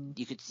 but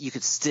you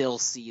could still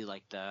see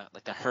like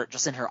the hurt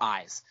just in her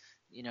eyes.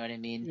 You know what I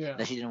mean? Yeah.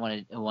 That she didn't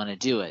want to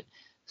do it.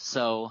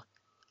 So,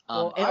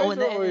 that's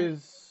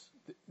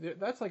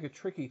like a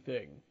tricky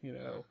thing,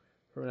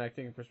 from an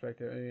acting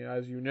perspective. I mean,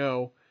 as you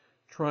know,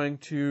 trying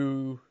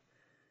to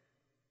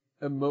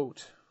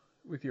emote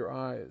with your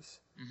eyes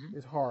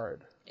is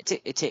hard.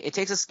 It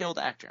takes a skilled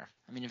actor.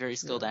 I mean, a very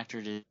skilled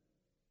actor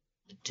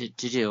to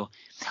do.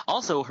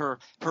 Also, her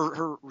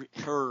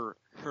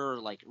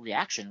like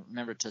reaction.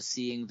 Remember, to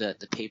seeing the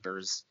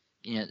papers.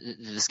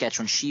 The sketch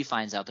when she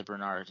finds out that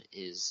Bernard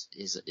is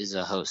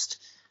a host.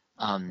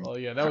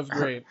 That was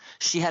great.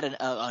 She had an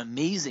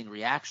amazing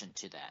reaction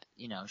to that.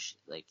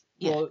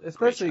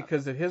 Especially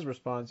because of his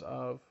response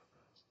of,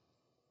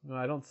 "No,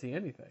 I don't see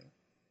anything.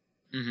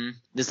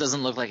 This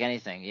doesn't look like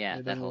anything."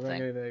 Yeah, that whole thing.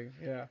 Anything.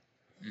 Yeah.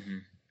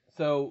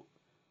 So,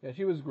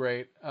 she was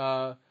great.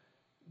 The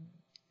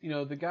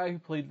guy who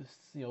played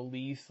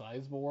Lee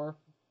Sizemore,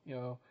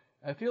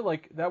 I feel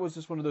like that was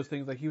just one of those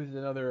things. Like he was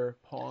another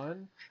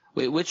pawn.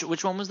 Wait,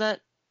 which one was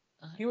that?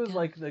 He was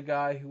like the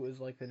guy who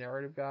was like the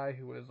narrative guy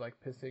who was like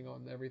pissing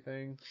on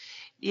everything.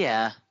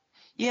 Yeah.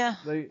 He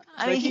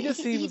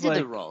just seems he did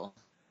the role.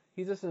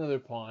 He's just another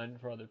pawn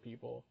for other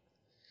people.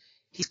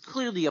 He's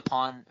clearly a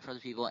pawn for other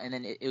people, and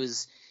then it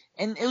was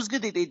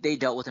good that they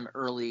dealt with him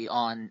early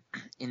on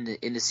in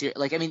the series.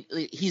 Like, I mean,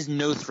 he's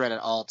no threat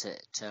at all to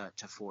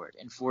Ford,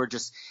 and Ford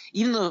just,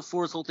 even though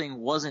Ford's whole thing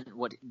wasn't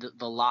what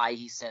the lie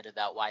he said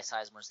about why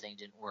Sizemore's thing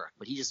didn't work,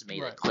 but he just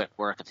made a quick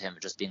work of him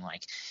just being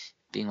like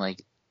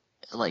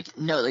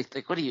no, like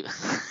what are you?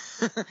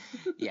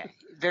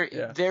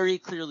 Very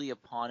clearly a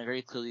pawn, and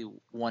very clearly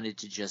wanted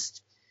to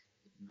just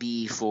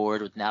be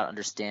Ford without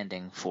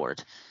understanding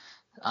Ford.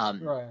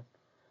 Right.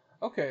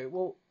 Okay.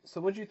 Well, so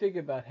what do you think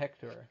about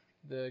Hector,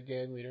 the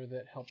gang leader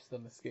that helps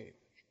them escape?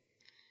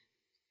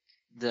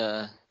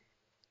 He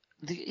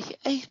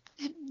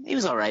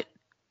was all right.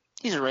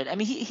 He's all right. I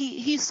mean,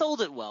 he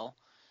sold it well.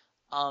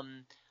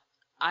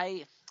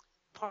 I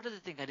part of the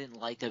thing I didn't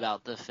like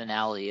about the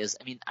finale is,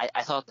 I mean,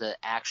 I thought the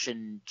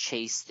action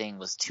chase thing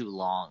was too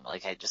long.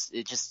 Like it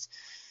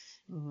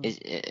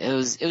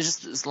was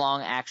just this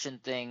long action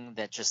thing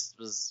that just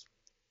was,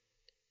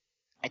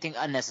 I think,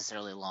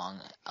 unnecessarily long.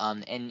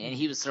 And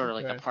he was sort of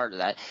like a part of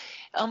that.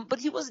 But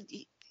he wasn't.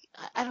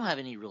 I don't have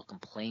any real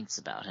complaints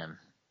about him.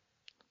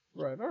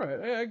 Right. All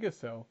right. I guess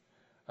so.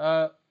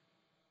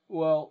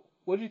 Well,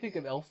 what do you think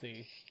of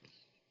Elsie?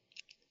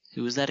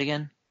 Who was that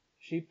again?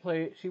 She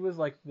was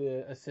like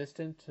the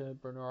assistant to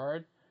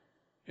Bernard,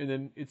 and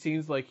then it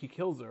seems like he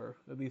kills her.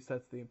 At least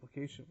that's the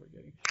implication we're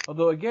getting.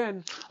 Although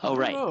again, I don't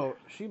know.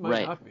 She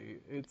might not be.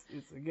 It's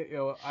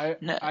again,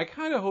 I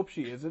kind of hope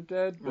she isn't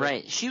dead.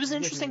 Right. She was an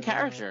interesting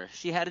character.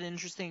 She had an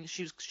interesting.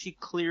 She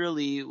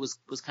clearly was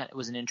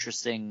an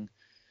interesting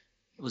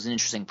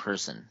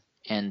person,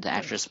 and the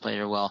actress played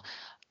her well.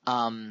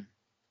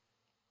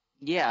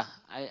 Yeah,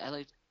 I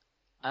liked.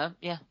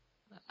 Yeah,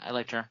 I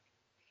liked her.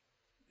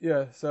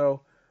 Yeah.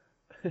 So.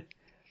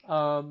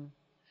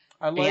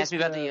 I like. He asked me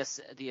about the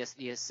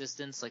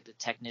assistants, like the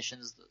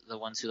technicians, the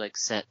ones who like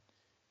set.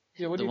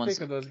 Yeah, what do you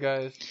think of those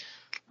guys?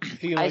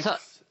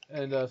 Felix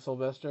and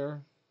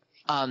Sylvester.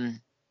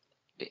 Felix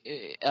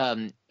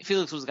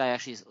was the guy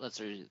actually lets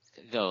her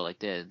go, like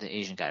the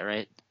Asian guy,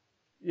 right?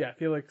 Yeah,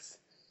 Felix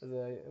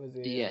was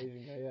the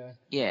Asian guy. Yeah.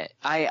 Yeah,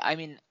 I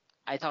mean,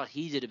 I thought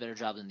he did a better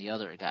job than the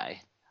other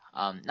guy.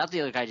 Not that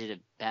the other guy did a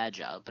bad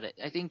job, but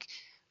I think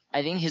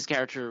his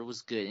character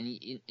was good, and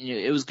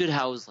it was good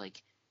how it was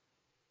like.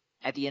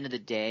 At the end of the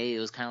day, it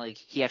was kind of like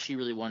he actually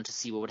really wanted to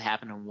see what would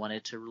happen and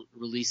wanted to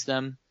release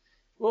them.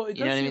 Well,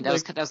 you know what I mean? That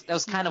was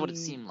kind of what it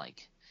seemed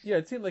like. Yeah,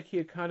 it seemed like he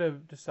had kind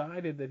of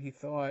decided that he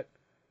thought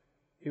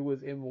it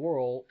was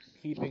immoral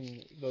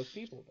keeping those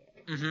people there.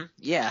 Mm-hmm.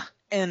 Yeah,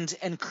 and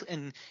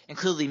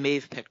clearly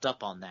Maeve picked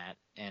up on that,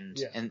 and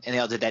they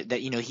all did that.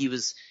 That he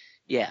was,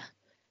 but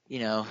he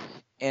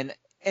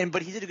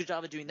did a good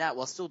job of doing that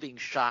while still being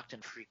shocked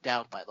and freaked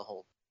out by the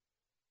whole.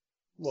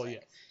 Well,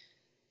 yes.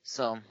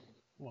 So.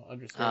 Well,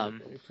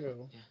 understandably,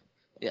 too.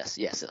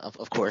 Yes,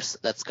 of course.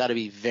 That's got to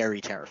be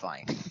very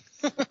terrifying.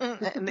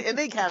 and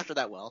they capture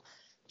that well.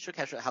 Should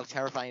capture how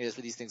terrifying it is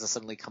for these things to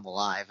suddenly come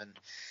alive and,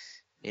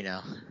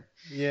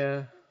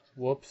 Yeah.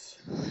 Whoops.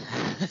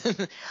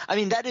 I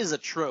mean, that is a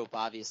trope,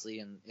 obviously,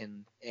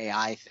 in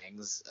AI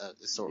things,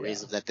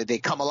 stories of that they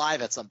come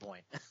alive at some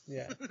point.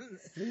 Yeah.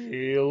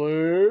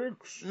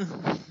 Felix!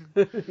 You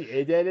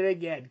did it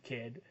again,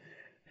 kid.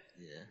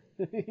 Yeah.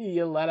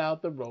 You let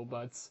out the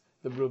robots.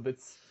 The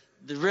rivets.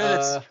 The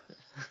rivets.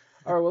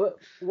 All right. Well,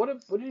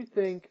 what do you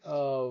think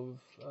of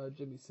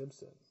Jimmy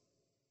Simpson?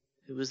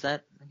 Who was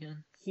that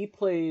again? He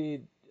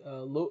played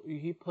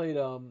William.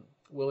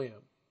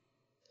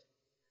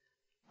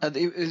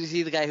 Is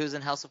he the guy who's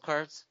in House of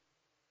Cards?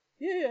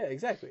 Yeah,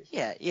 exactly.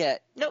 Yeah.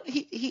 No,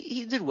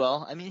 he did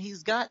well. I mean,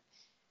 he's got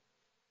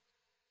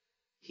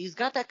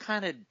that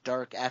kind of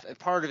dark.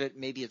 Part of it,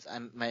 maybe it's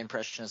my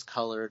impression is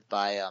colored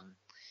by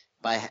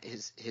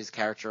his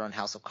character on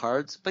House of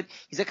Cards, but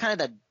he's got kind of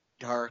that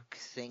dark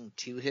thing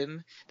to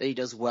him that he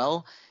does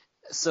well.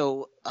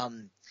 So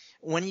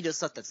when he does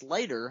stuff that's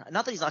lighter,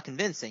 not that he's not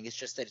convincing, it's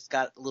just that it's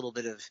got a little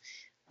bit of,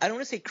 I don't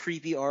want to say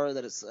creepy aura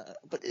that it's,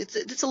 but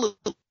it's a little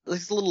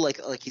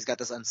like he's got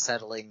this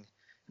unsettling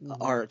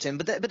aura to him.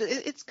 But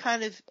it's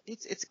kind of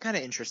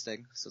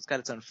interesting. So it's got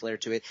its own flair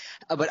to it.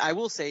 But I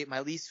will say my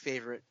least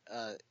favorite.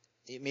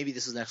 Maybe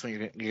this is the next one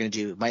you're gonna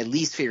do. My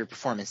least favorite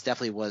performance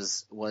definitely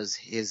was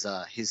his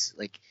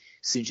like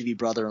soon to be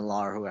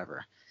brother-in-law or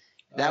whoever.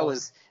 That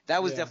was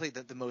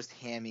definitely the most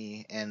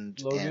hammy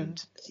and Logan?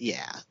 And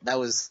yeah, that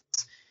was.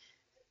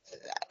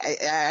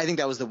 I think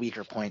that was the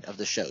weaker point of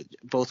the show,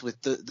 both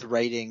with the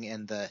writing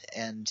and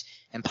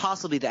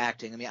possibly the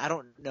acting. I mean, I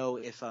don't know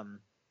if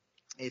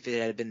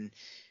it had been.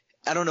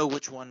 I don't know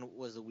which one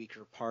was the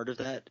weaker part of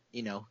that.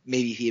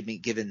 Maybe if he had been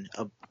given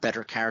a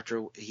better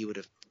character, he would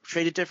have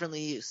portrayed it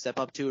differently, step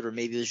up to it, or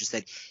maybe it was just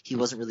that he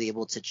wasn't really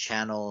able to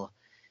channel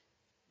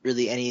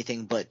really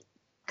anything but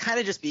kind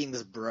of just being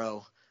this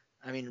bro.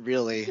 I mean,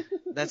 really,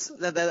 that's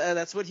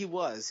what he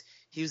was.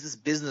 He was this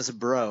business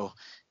bro,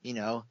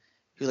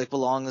 who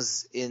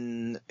belongs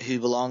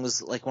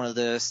like one of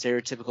the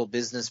stereotypical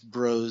business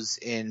bros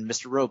in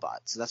Mr.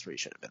 Robot. So that's where he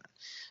should have been.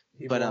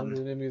 He belongs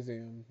in a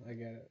museum. I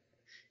get it.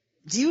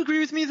 Do you agree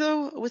with me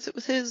though with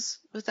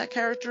that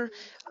character?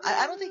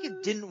 I don't think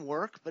it didn't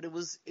work, but it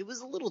was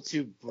a little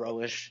too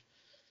bro-ish.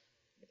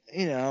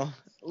 He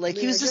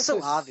was just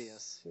so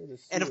obvious.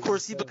 And of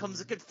course he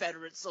becomes a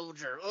Confederate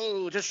soldier.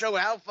 Oh, to show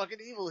how fucking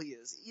evil he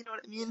is. You know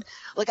what I mean?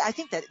 Like I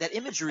think that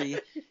imagery.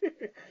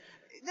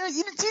 No, do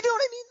you know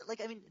what I mean?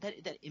 Like I mean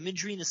that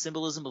imagery and the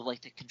symbolism of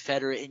like the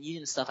Confederate and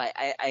Union stuff.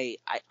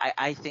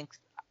 I think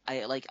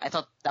I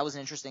thought that was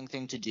an interesting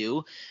thing to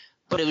do.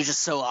 But it was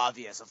just so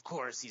obvious. Of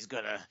course, he's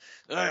gonna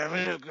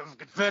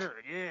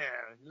Confederate. Yeah,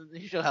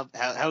 you show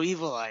how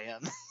evil I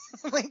am.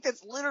 Like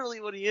that's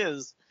literally what he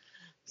is.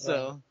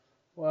 So,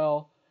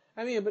 well,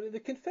 I mean, but the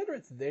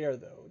Confederates there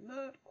though,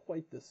 not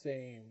quite the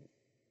same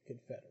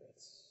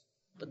Confederates.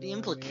 But the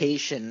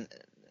implication,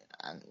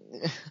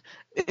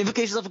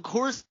 implications of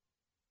course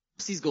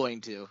he's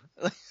going to.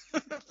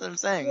 That's what I'm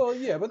saying. Well,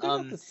 yeah, but they're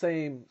not the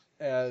same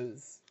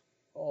as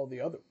all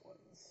the other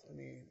ones. I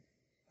mean,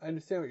 I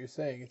understand what you're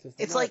saying.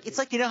 It's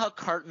like you know how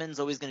Cartman's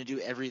always going to do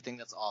everything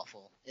that's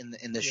awful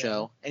in the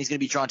show, and he's going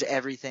to be drawn to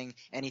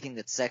anything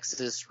that's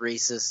sexist,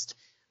 racist,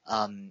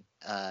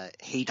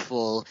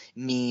 hateful,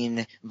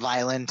 mean,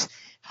 violent,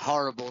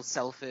 horrible,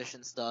 selfish,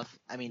 and stuff.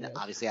 I mean,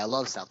 obviously, I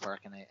love South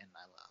Park and I love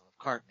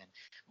Cartman,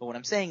 but what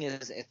I'm saying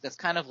is that's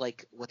kind of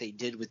like what they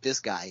did with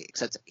this guy,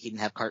 except he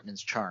didn't have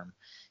Cartman's charm,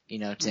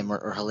 Tim,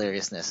 or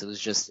hilariousness. It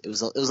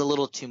was a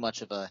little too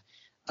much of a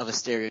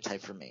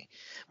stereotype for me.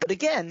 But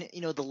again,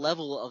 the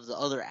level of the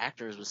other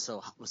actors was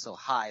so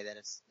high that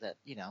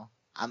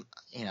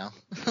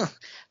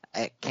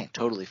I can't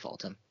totally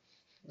fault him.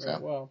 So.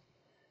 Right, well,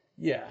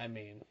 yeah, I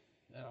mean,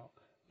 no.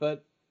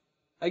 But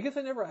I guess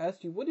I never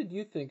asked you, what did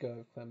you think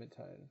of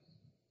Clementine?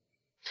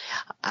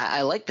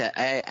 I like that.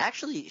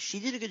 She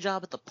did a good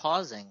job at the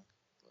pausing.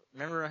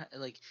 Remember,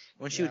 like,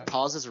 when she would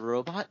pause as a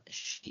robot,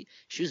 she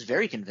was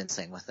very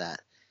convincing with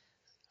that.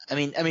 I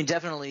mean,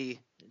 definitely,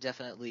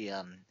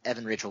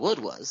 Evan Rachel Wood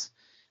was,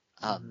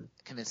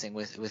 convincing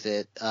with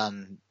it.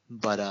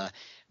 But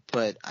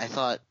I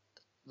thought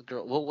the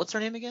girl, what's her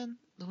name again?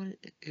 The one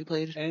who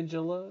played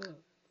Angela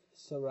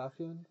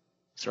Sarafian.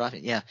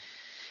 Sarafian, yeah.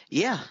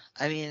 Yeah,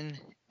 I mean,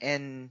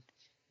 and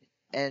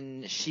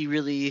she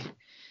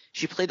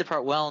played the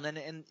part well,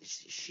 and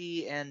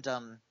she and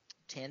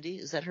Tandy,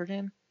 is that her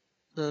name?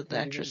 The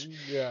actress?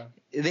 Yeah.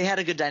 They had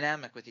a good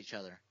dynamic with each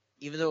other.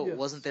 Even though it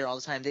wasn't there all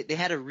the time, they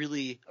had a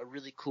really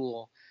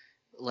cool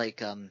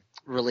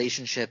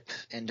relationship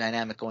and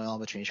dynamic going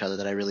on between each other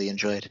that I really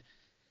enjoyed.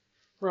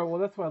 Right,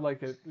 well that's why I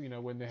liked it,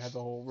 when they had the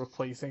whole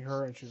replacing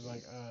her and she's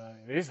like,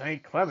 this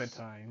ain't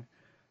Clementine.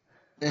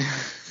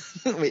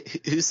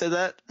 Wait, who said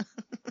that?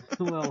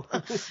 Well,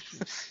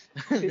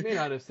 they may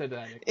not have said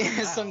that.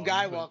 Some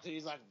guy walked in,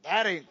 he's like,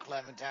 that ain't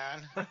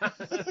Clementine.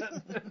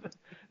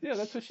 Yeah,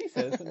 that's what she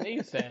said. That's what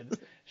Nate said.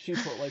 She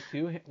put like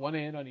one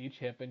hand on each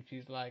hip and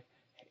she's like,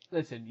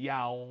 listen,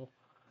 y'all.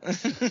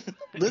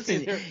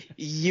 Listen,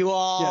 you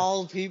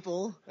all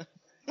people.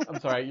 I'm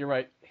sorry, you're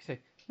right. He said,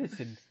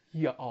 listen,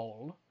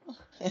 y'all.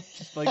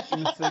 Just like,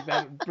 it's like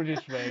that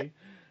British way.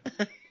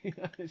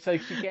 It's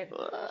like she can't.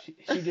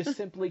 She just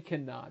simply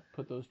cannot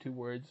put those two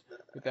words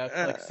without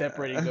like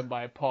separating them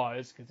by a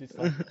pause, because it's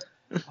like,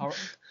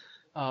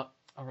 all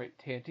right,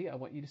 Tanty, I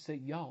want you to say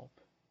y'all.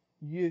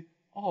 You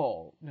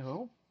all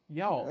no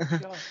y'all.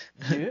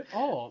 You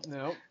all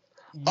no.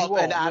 You up all,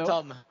 and at no.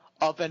 them.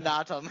 Up and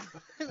at them.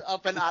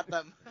 Up and at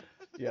them.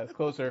 Yeah, it's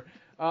closer.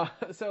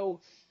 So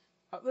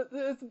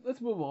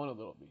let's move on a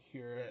little bit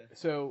here.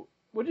 So,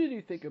 what did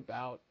you think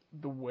about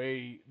the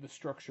way the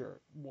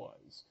structure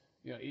was?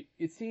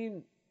 It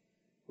seemed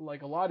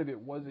like a lot of it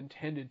was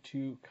intended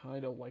to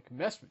kind of like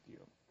mess with you,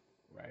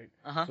 right?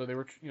 Uh-huh. So they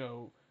were,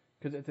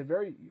 because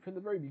from the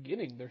very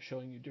beginning, they're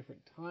showing you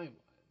different timelines,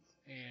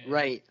 and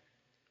right.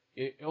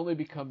 It only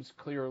becomes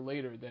clear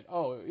later that,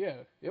 oh yeah,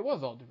 it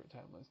was all different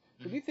timelines.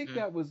 So do you think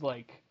that was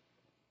like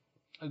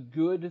a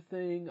good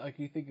thing? Like,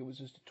 do you think it was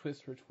just a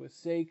twist for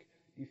twist's sake?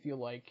 Do you feel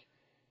like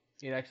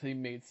it actually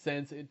made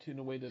sense in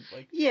a way that,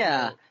 like,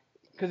 yeah,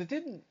 because it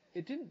didn't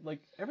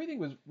like, everything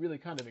was really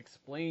kind of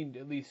explained,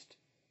 at least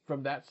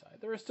from that side.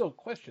 There are still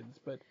questions,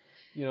 but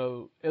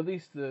at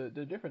least the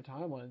different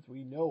timelines,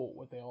 we know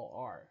what they all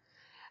are.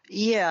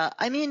 Yeah,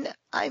 I mean,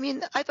 I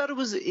thought it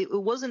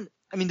wasn't.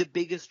 I mean, the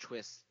biggest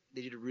twist,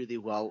 they did really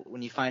well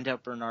when you find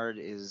out Bernard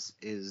is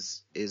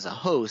a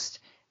host.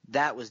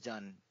 That was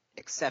done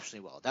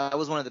exceptionally well. That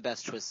was one of the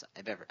best twists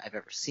I've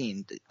ever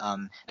seen.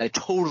 That I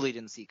totally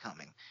didn't see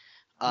coming.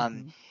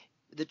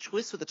 The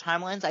twist with the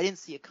timelines, I didn't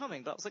see it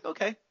coming, but I was like,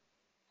 okay,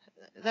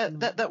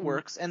 that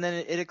works. And then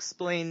it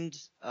explained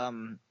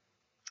the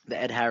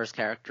Ed Harris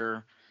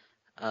character,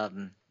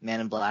 Man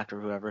in Black or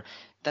whoever.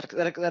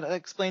 That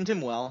explained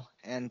him well,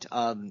 and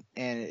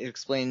it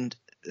explained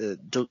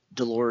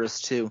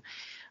Dolores too.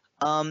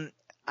 I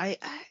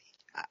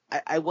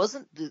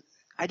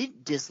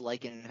didn't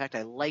dislike it. In fact,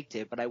 I liked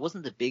it, but I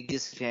wasn't the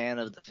biggest fan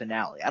of the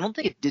finale. I don't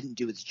think it didn't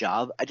do its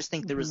job. I just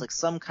think there was like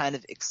some kind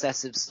of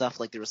excessive stuff.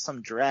 Like there was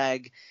some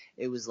drag.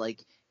 It was like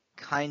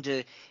kind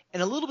of,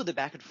 and a little bit of the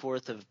back and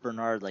forth of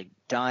Bernard like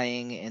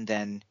dying and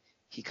then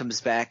he comes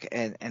back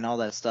and all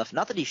that stuff.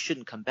 Not that he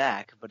shouldn't come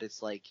back, but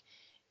it's like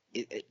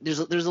there's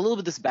a little bit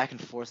of this back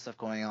and forth stuff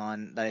going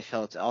on that I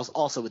felt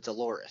also with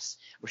Dolores,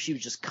 where she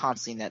was just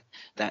constantly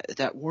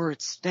that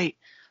word state.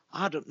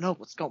 I don't know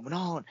what's going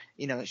on,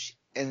 and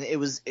it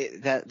was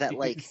that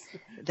like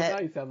that. Now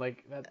you sound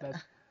like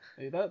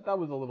that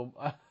was a little.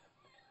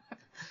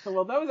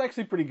 Well, that was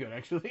actually pretty good,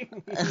 actually.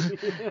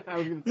 I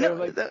was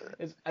gonna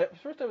say, at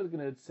first I was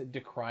gonna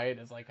decry it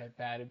as like a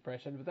bad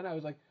impression, but then I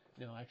was like,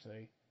 no,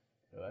 actually.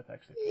 No, that's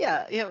actually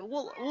yeah.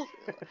 Well,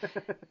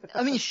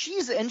 I mean,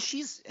 she's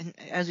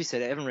as we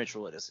said, Evan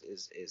Rachel Wood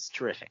is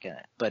terrific in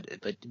it, but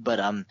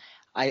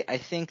I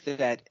think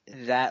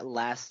that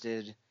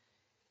lasted.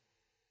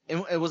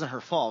 It wasn't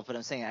her fault, but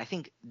I'm saying I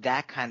think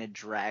that kind of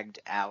dragged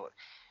out.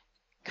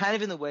 kind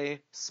of in the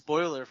way,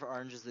 spoiler for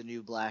Orange is the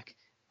New Black,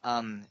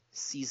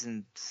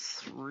 season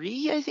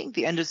 3, I think,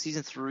 the end of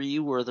season 3,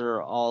 where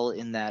they're all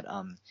in that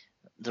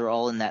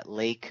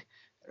lake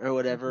or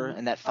whatever,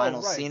 and that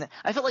final scene.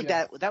 I felt like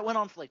that went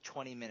on for like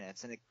 20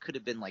 minutes, and it could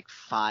have been like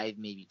 5,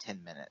 maybe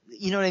 10 minutes.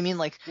 You know what I mean?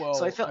 Like, well,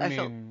 so I felt. Are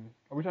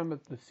we talking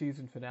about the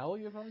season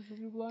finale of Orange is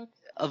the New Black?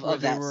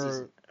 Of that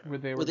season, where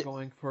they were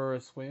going for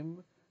a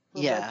swim?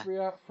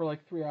 For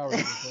like 3 hours.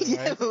 Right?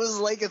 Yeah, it was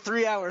like a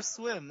 3-hour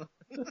swim.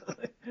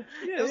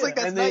 It was like,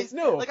 that's nice.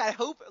 Like, I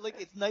hope, like,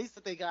 it's nice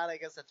that they got, I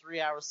guess, a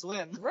 3-hour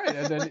swim. Right,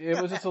 and then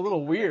it was just a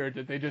little weird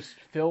that they just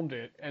filmed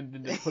it and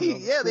then just put it on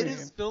the screen. They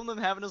just filmed them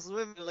having a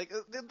swim. Like,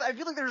 I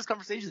feel like there was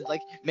conversations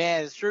like,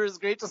 man, it sure is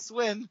great to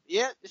swim.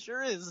 Yeah, it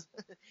sure is.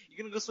 You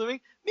gonna go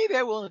swimming? Maybe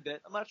I will in a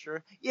bit. I'm not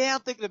sure. Yeah,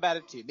 I'm thinking about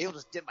it too. Maybe I'll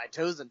just dip my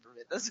toes in for a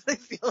bit. That's what I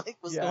feel like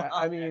was going on.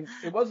 I mean,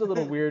 it was a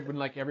little weird when,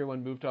 like,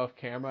 everyone moved off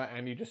camera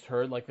and you just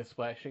heard, like, the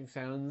splashing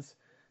sounds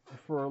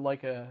for,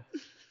 like,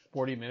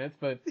 40 minutes,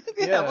 but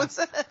yeah. What's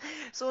that?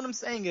 So what I'm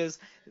saying is,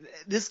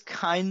 this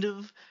kind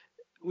of,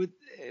 it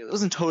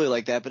wasn't totally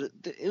like that, but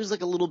it was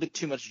like a little bit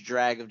too much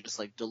drag of just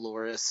like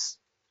Dolores,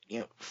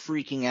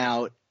 freaking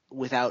out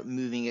without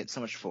moving it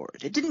so much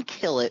forward. It didn't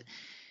kill it,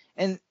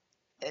 and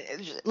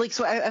like,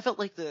 so I felt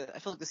like the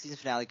season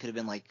finale could have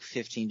been like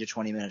 15 to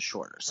 20 minutes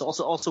shorter. So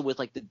also with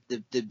like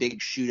the big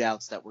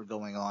shootouts that were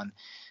going on,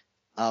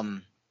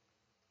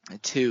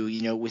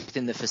 too,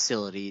 within the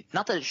facility.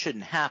 Not that it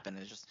shouldn't happen.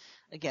 It's just,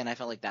 again, I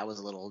felt like that was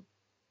a little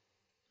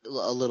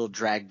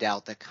dragged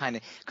out. That kind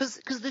of,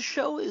 because the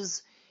show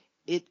it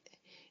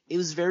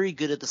was very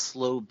good at the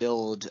slow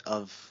build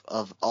of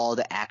all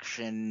the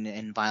action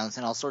and violence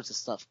and all sorts of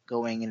stuff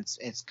going, and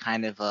it's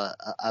kind of a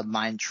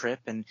mind trip.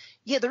 And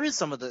yeah, there is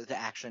some of the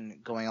action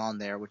going on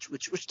there,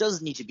 which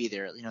does need to be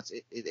there.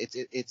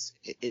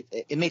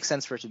 It makes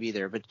sense for it to be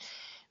there, but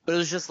it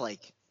was just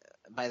like,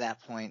 by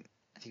that point,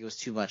 I think it was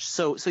too much.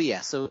 So just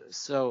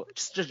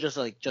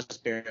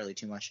barely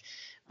too much.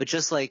 But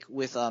just like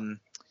with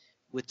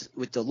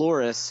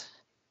Dolores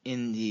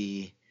in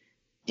the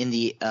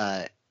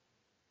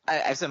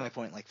I've said my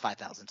point like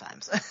 5,000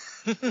 times.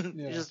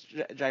 Yeah. Just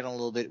dragged on a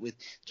little bit with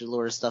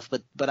Dolores stuff,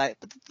 but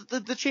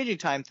the changing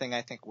time thing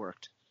I think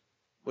worked.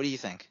 What do you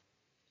think?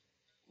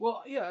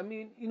 Well, yeah, I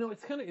mean,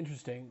 it's kind of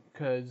interesting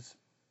because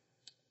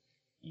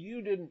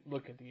you didn't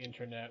look at the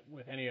internet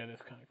with any of this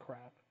kind of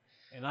crap,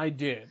 and I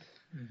did.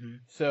 Mm-hmm.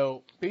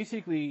 So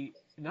basically,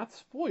 not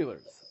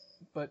spoilers,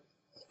 but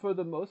for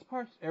the most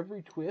part,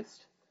 every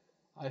twist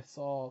I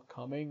saw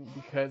coming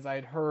because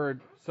I'd heard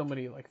so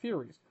many like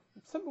theories,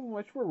 some of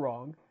which were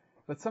wrong,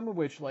 but some of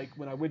which, like,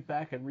 when I went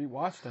back and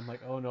rewatched them,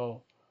 like, oh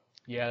no,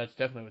 yeah, that's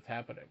definitely what's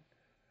happening.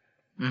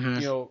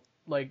 Mm-hmm.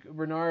 Like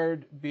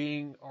Bernard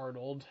being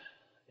Arnold,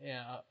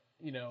 yeah,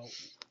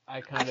 I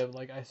kind of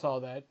like, I saw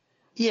that.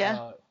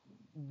 Yeah.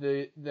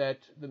 That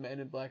the Men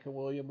in Black and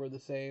William were the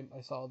same.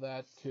 I saw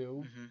that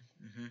too.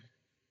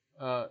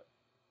 Mm-hmm. Mm-hmm.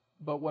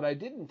 But what I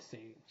didn't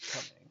see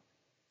coming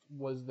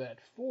was that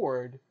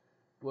Ford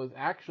was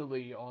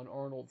actually on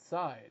Arnold's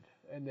side,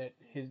 and that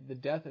the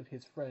death of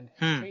his friend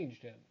had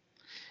changed him.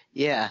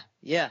 Yeah,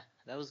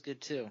 that was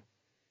good too.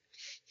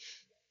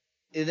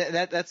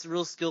 That's the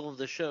real skill of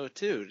the show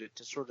too,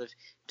 to sort of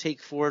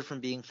take Ford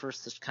from being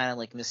first this kind of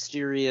like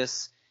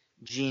mysterious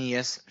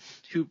genius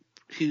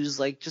who's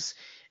like just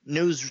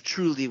knows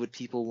truly what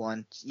people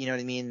want, you know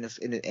what I mean?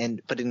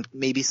 But in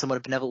maybe somewhat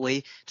a benevolent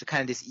way, to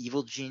kind of this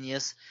evil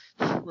genius,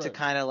 right. To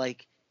kind of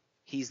like,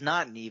 he's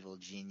not an evil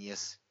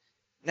genius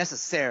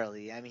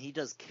necessarily. I mean, he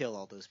does kill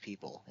all those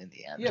people in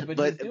the end. Yeah, but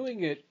he's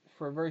doing it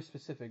for a very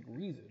specific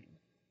reason,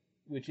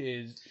 which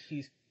is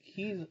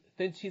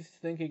since he's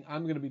thinking,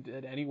 I'm going to be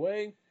dead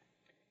anyway,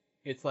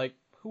 it's like,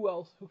 who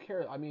else? Who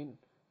cares? I mean,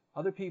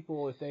 other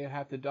people, if they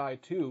have to die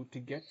too to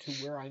get to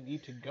where I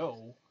need to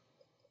go,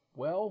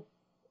 well,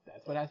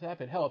 that's what has to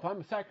happen. Hell, if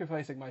I'm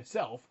sacrificing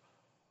myself,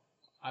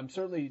 I'm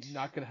certainly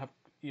not going to have,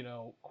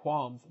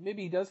 qualms.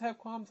 Maybe he does have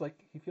qualms, like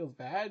he feels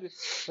bad,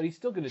 but he's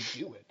still going to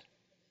do it.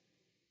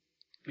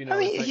 I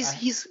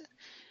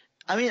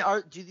mean,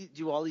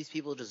 do all these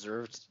people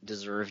deserve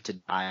to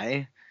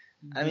die?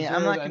 I mean,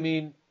 I'm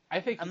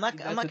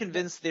not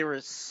convinced they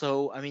were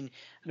so. I mean,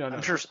 no.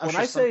 When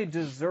I say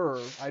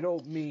deserve, I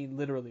don't mean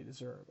literally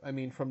deserve. I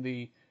mean from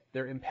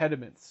their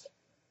impediments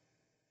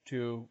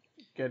to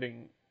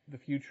getting the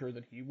future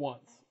that he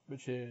wants,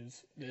 which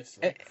is this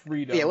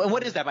freedom. Yeah, and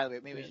what is that, by the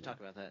way? Maybe we should talk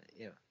about that.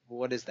 Yeah,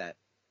 what is that?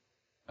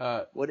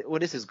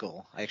 What is his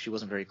goal? I actually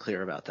wasn't very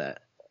clear about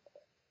that.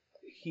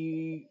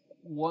 He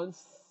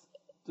wants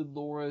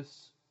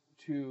Dolores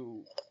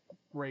to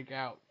break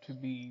out, to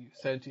be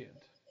sentient.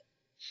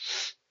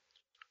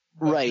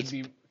 Right.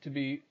 To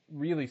be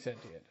really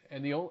sentient,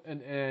 and the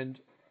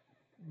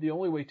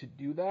only way to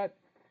do that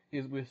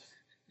is with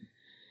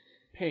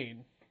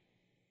pain.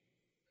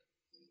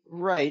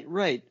 Right.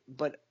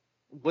 But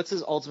what's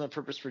his ultimate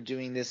purpose for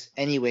doing this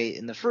anyway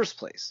in the first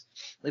place?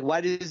 Like,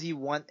 why does he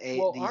want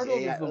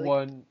Arnold is the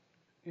one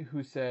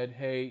who said,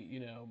 "Hey,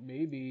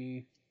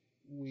 maybe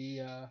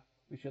we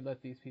should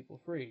let these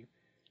people free,"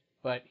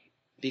 but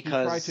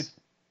because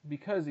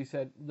because he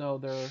said, no,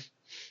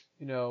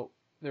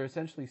 they're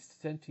essentially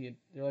sentient.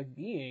 They're like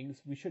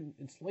beings. We shouldn't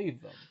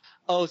enslave them.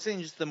 Oh,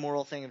 saying just the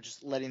moral thing of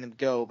just letting them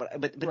go, but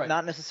Right.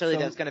 not necessarily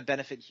So that's going to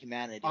benefit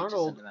humanity.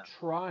 Arnold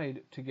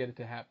tried to get it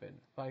to happen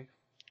by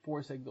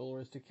forcing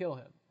Dolores to kill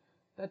him.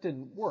 That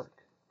didn't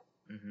work.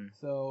 Mm-hmm.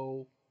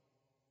 So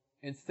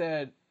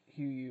instead,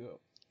 he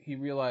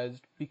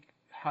realized.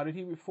 How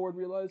did Ford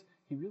realize?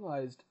 He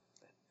realized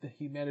the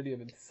humanity of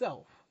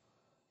himself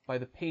by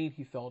the pain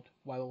he felt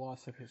by the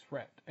loss of his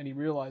friend, and he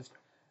realized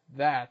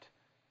that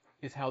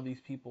is how these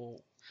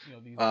people,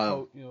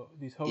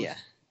 these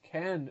hosts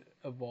can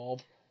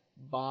evolve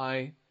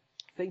by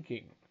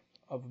thinking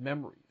of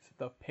memories,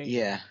 the pain.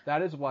 Yeah.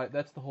 That is why.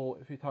 That's the whole.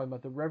 If you're talking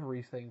about the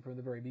reveries thing from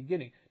the very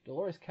beginning,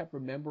 Dolores kept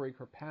remembering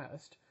her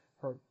past,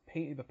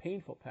 the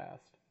painful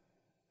past.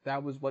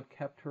 That was what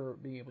kept her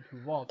being able to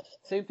evolve.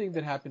 Same thing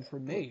that happened for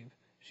Maeve.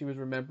 She was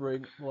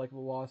remembering the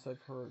loss of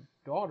her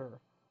daughter,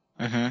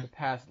 the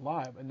past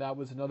life, and that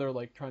was another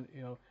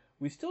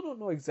we still don't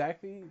know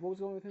exactly what was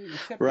going on with him,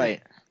 except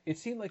right. It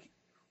seemed like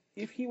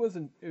if he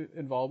wasn't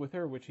involved with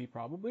her, which he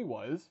probably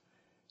was,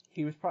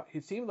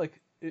 it seemed like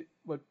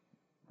what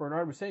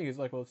Bernard was saying is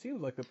it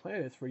seems like the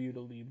plan is for you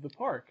to leave the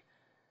park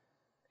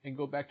and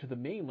go back to the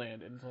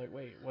mainland. And it's like,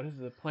 wait, what is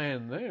the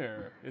plan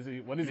there?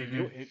 What is he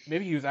doing?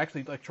 Maybe he was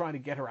actually trying to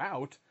get her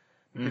out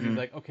because he's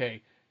like,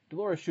 okay,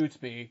 Dolores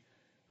shoots me.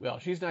 Well,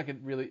 she's not going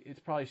to really. It's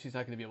probably she's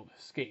not going to be able to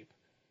escape.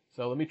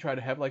 So let me try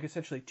to have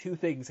essentially two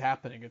things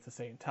happening at the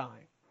same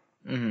time.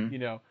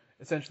 Mm-hmm.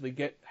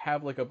 Essentially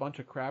have a bunch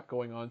of crap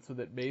going on so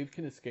that Maeve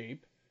can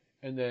escape,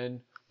 and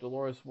then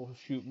Dolores will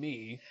shoot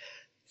me,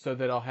 so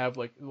that I'll have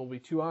there'll be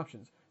two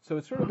options. So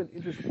it's sort of an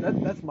interesting.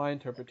 That's my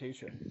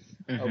interpretation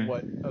of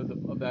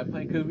that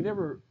plan, because we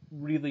never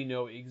really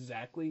know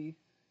exactly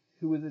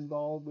who was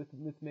involved with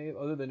Maeve,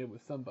 other than it was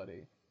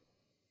somebody.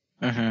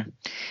 Mm-hmm.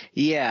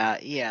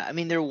 Yeah. I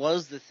mean, there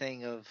was the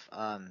thing of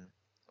what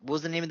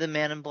was the name of the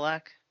man in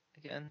black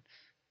again?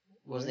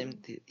 What was his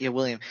name?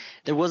 William.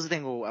 There was a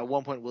thing where at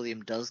one point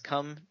William does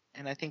come,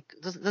 and I think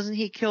doesn't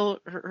he kill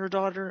her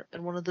daughter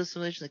in one of the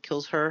simulations that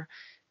kills her?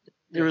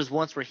 There was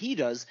once where he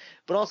does,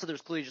 but also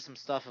there's clearly just some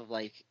stuff of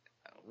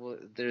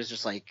there's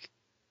just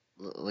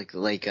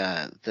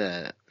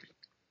the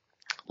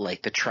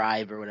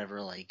tribe or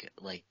whatever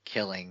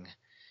killing,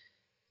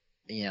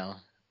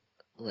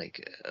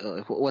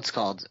 what's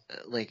called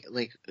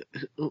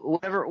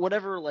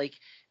whatever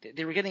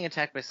they were getting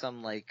attacked by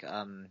some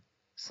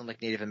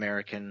Native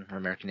American or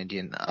American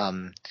Indian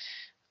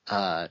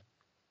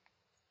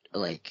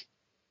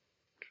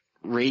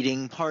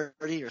raiding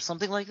party or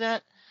something like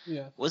that.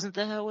 Yeah. Wasn't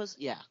that how it was?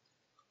 Yeah.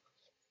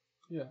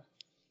 Yeah.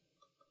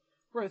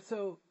 Right.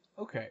 So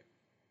okay.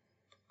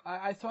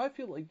 I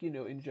feel like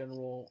in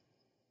general,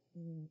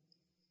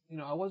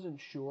 I wasn't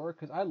sure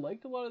because I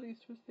liked a lot of these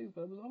twist things,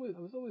 but I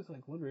was always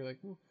wondering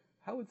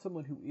how would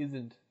someone who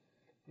isn't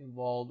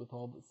involved with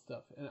all this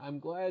stuff, and I'm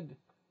glad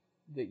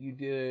that you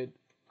did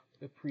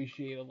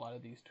appreciate a lot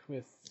of these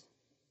twists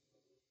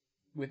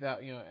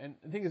without and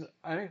the thing is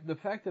the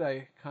fact that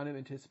I kind of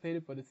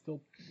anticipated but it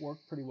still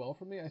worked pretty well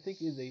for me, I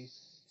think is a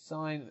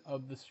sign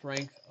of the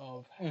strength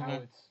of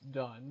how it's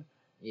done,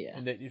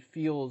 and that it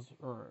feels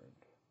earned.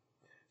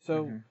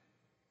 So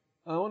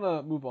I want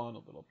to move on a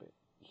little bit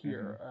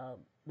here,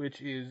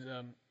 which is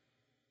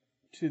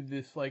to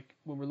this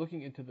when we're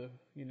looking into the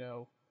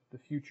the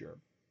future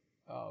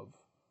of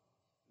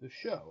the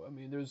show. I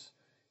mean,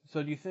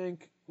 so do you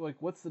think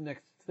what's the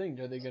next thing?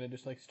 Are they going to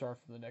just start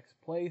from the next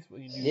place?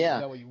 Is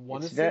that what you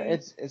want to see?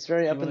 It's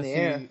very up in the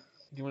air. Do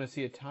you want to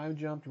see a time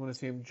jump? Do you want to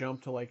see him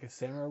jump to a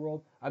samurai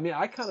world? I mean,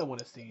 I kind of want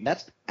to see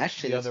that's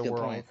actually the that's other a good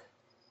world. point.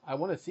 I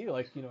want to see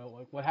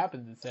what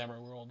happens in samurai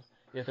world,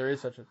 if there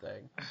is such a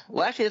thing.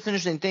 Well, actually, that's an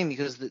interesting thing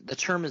because the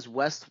term is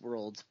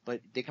Westworld,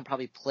 but they can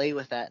probably play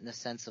with that in the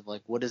sense of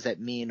what does that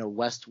mean, a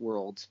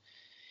Westworld?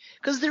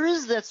 Because there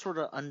is that sort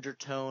of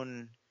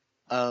undertone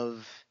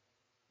of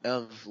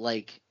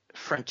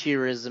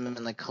frontierism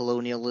and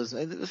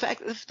colonialism. The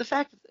fact,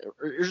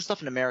 or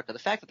stuff in America, the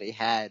fact that they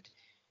had,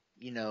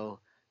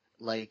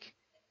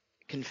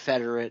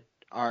 Confederate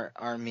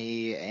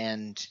army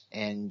and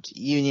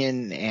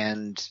Union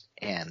and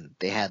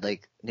they had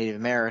Native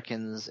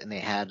Americans and they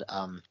had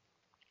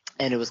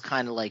and it was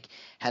kind of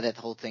had that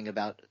whole thing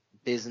about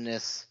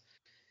business,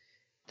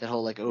 that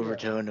whole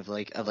overtone of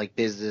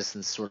business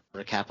and sort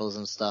of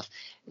capitalism stuff.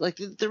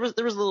 There was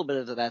a little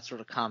bit of that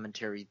sort of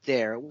commentary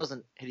there. It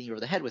wasn't hitting you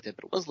over the head with it,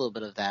 but it was a little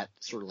bit of that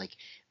sort of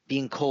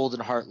being cold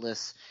and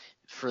heartless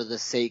for the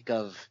sake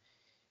of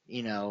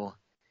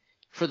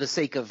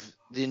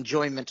the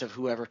enjoyment of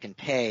whoever can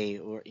pay,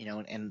 or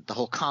and the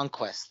whole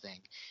conquest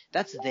thing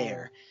that's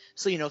there.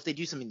 So if they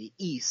do something in the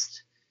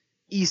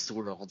East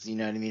worlds, you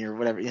know what I mean, or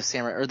whatever,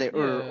 samurai,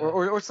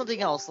 or something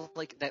else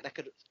that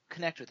could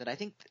connect with it. I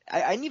think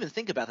I didn't even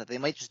think about that. They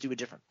might just do a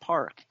different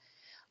park.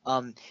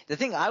 The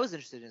thing I was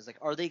interested in is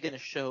are they going to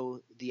show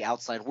the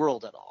outside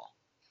world at all?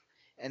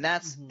 And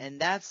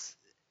that's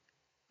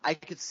I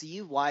could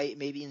see why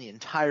maybe in the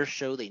entire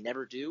show they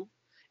never do.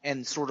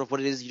 and sort of what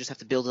it is. You just have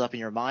to build it up in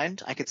your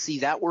mind. I could see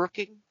that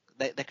working.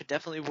 That could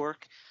definitely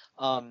work.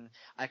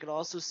 I could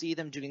also see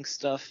them doing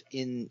stuff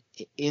in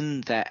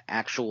that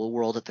actual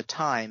world at the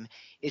time.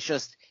 It's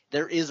just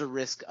there is a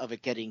risk of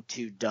it getting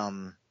too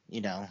dumb,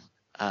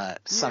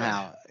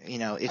 somehow,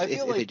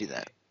 if they do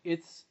that.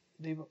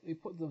 They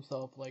put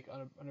themselves like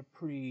on a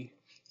pretty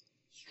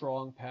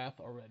strong path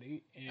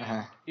already,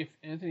 and if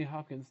Anthony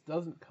Hopkins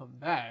doesn't come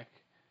back,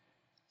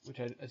 which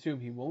I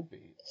assume he won't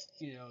be,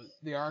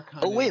 they are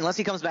kind of... Oh wait, unless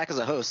he comes back as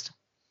a host.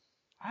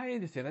 I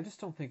understand. I just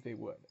don't think they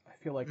would. I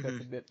feel like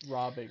that's a bit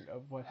robbing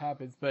of what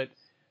happens. But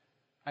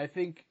I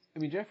think,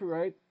 Jeffrey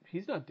Wright,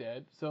 he's not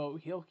dead, so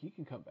he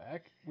can come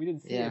back. We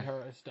didn't see Ed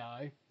Harris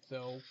die,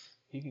 so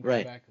he can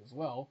come back as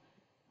well.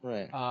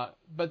 Right.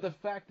 But the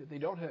fact that they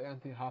don't have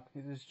Anthony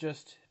Hopkins is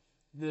just,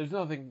 there's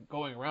nothing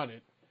going around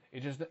it.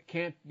 It just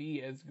can't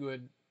be as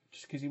good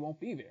just because he won't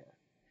be there.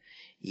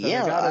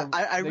 So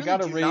I really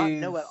do not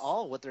know at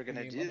all what they're going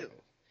to do.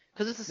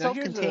 Because it's a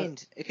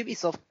self-contained, it could be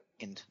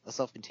a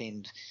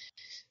self-contained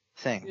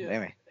thing. Yeah.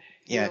 Anyway,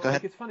 go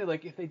ahead. It's funny,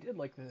 like if they did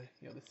like the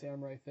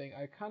samurai thing,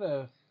 I kind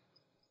of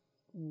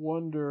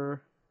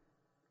wonder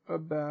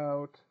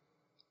about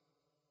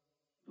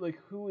like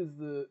who is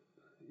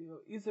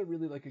is there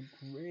really like a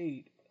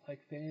great,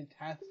 like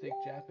fantastic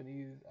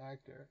Japanese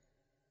actor?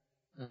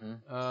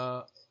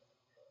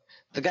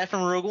 The guy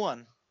from Rogue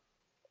One.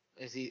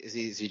 Is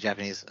he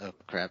Japanese? Oh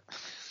crap.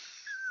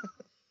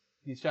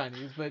 He's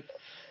Chinese, but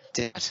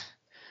damn it.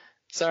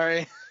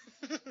 Sorry.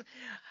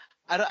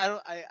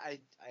 I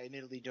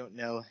admittedly don't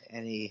know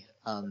any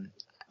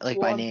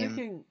by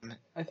name.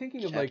 I'm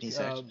thinking of Japanese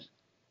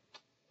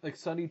like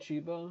Sonny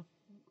Chiba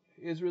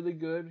is really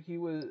good.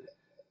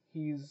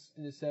 He's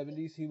in his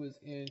 70s. He was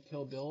in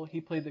Kill Bill. He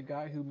played the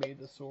guy who made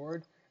the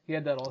sword. He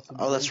had that awesome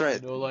voice, that's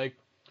right. Like,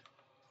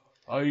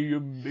 I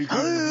am making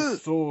the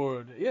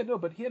sword. Yeah, no,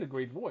 but he had a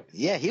great voice.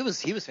 Yeah, he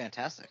was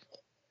fantastic.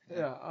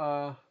 Yeah,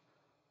 I'm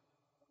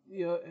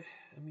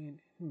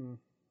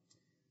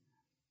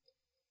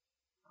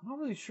not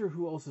really sure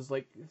who else is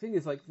like. The thing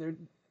is, like, they're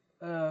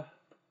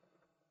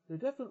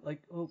definitely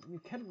like. Well,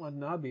 Ken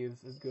Watanabe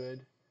is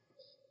good.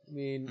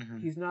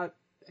 He's not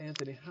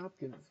Anthony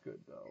Hopkins good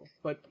though,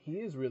 but he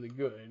is really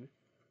good.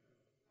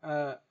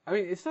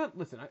 It's not.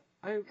 Listen,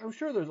 I'm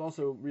sure there's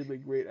also really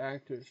great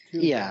actors too.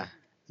 Yeah.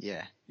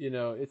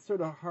 It's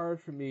sort of hard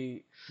for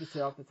me to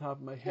say off the top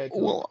of my head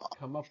to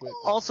come up with.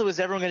 Also, is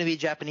everyone going to be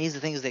Japanese? The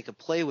thing is, they could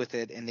play with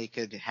it, and they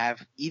could have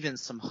even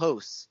some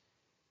hosts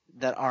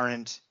that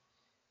aren't.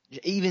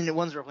 Even the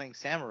ones who are playing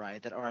samurai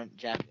that aren't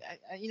Japanese,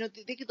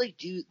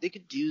 they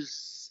could do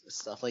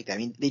stuff like that.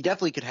 They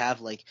definitely could have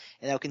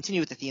and I'll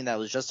continue with the theme that I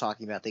was just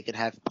talking about. They could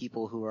have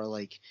people who are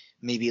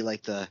maybe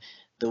the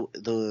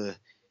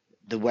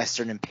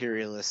Western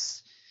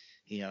imperialists,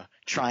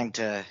 trying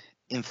to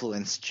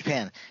influence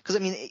Japan. Because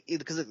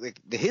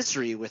the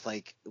history with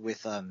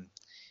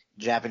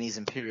Japanese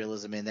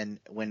imperialism, and then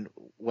when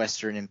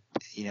Western,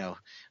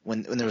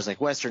 when there was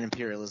Western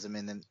imperialism,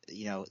 and then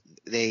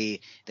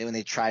when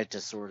they tried to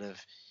sort of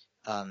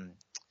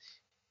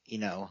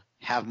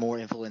have more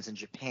influence in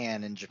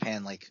Japan, and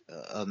Japan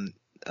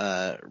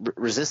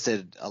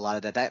resisted a lot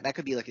of that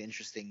could be an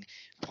interesting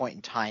point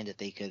in time that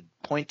they could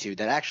point to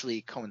that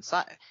actually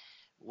coincide.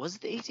 Was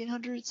it the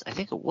 1800s? I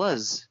think it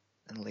was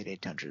in the late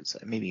 1800s.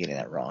 I may be getting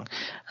that wrong,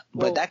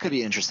 but that could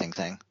be an interesting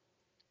thing.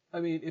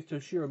 If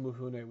Toshiro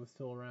Mifune was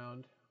still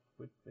around,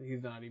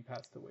 he's not, he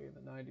passed away in the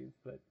 90s,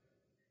 but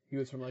he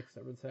was from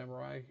Seven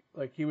Samurai.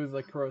 He was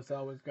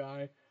Kurosawa's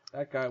guy.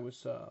 That guy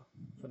was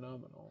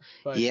phenomenal.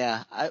 But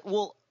yeah,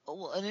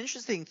 an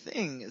interesting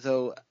thing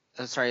though.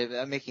 Sorry,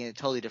 I'm making a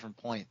totally different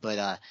point,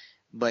 but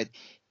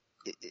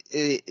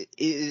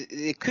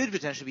it could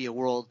potentially be a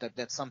world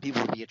that some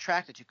people would be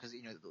attracted to, because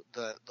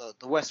the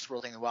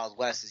Westworld thing, the Wild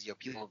West, is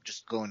people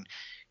just going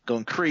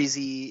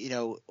crazy,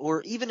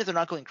 or even if they're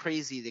not going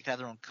crazy, they could have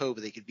their own code,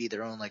 but they could be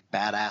their own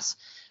badass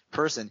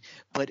person.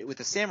 But with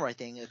the samurai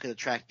thing, it could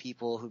attract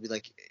people who'd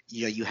be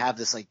you have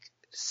this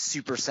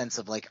super sense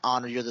of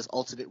honor. You're this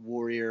ultimate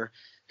warrior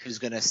who's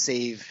gonna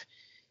save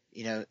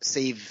the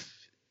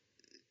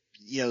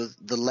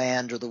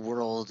land or the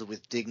world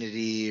with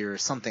dignity or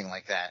something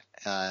like that.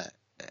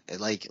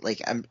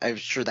 I'm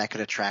sure that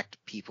could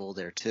attract people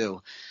there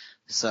too.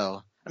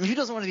 So who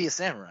doesn't want to be a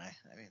samurai?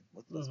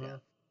 Let's be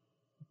honest.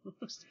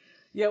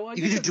 Yeah, well, I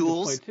you can do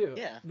duels too.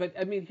 Yeah, but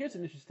here's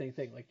an interesting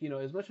thing.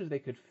 As much as they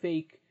could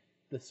fake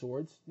the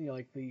swords,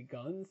 the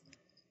guns,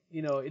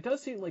 it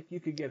does seem like you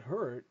could get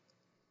hurt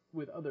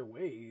with other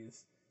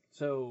ways.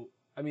 So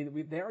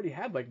they already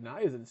had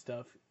knives and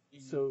stuff.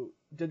 Mm-hmm. So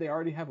did they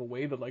already have a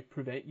way to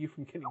prevent you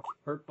from getting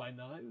hurt by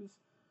knives?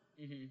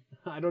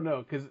 Mm-hmm. I don't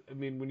know, because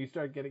when you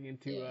start getting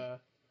into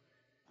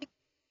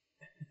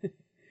when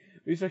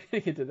you start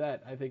getting into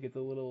that, I think it's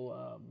a little.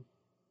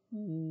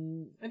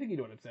 I think you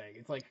know what I'm saying.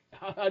 It's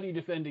how do you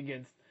defend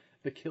against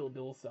the Kill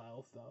Bill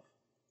style stuff?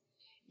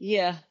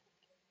 Yeah,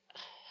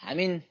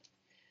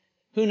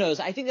 who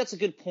knows? I think that's a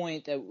good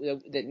point.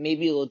 That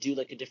maybe it'll do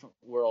a different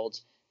world.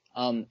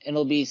 And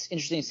it'll be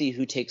interesting to see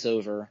who takes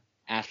over.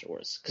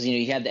 afterwards. Because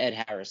you had the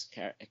Ed Harris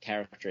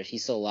character. If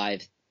he's still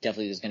alive,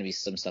 definitely there's going to be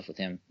some stuff with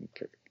him,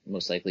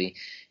 most likely.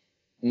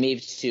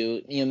 Maybe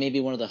too, maybe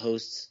one of the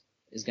hosts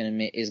is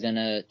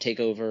gonna take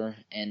over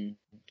and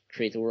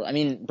create the world. I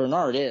mean,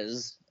 Bernard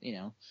is,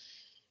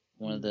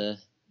 one of the,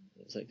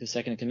 it's like the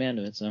second in command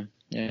of it. So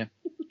yeah.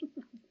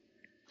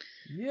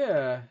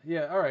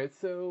 Yeah. All right.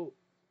 So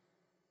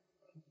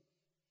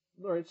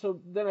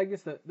then I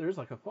guess that there's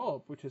like a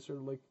follow-up, which is sort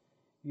of like,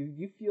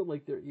 you feel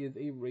like there is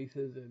a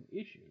racism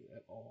issue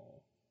at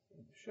all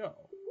in the show.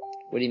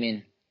 What do you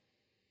mean?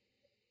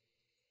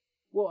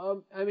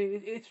 Well, I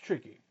mean, it's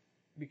tricky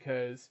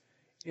because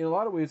in a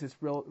lot of ways it's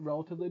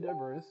relatively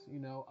diverse.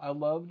 I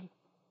loved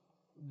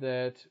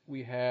that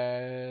we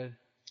had,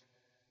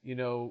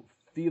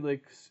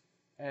 Felix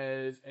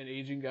as an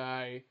Asian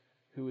guy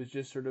who was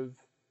just sort of,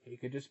 he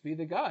could just be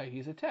the guy.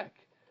 He's a tech.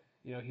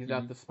 He's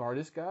not the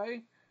smartest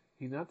guy.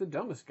 He's not the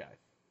dumbest guy.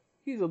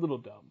 He's a little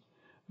dumb.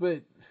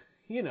 But,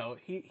 he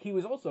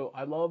was also,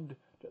 I loved,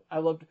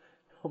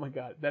 oh my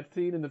God, that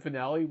scene in the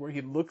finale where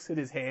he looks at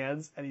his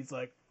hands and he's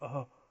like,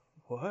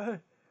 what?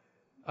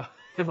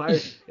 Am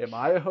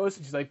I a host?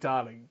 And she's like,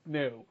 darling,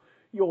 no,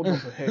 you're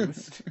not a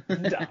host.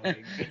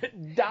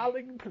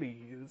 Darling,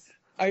 please.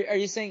 Are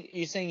you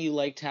saying you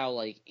liked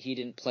how he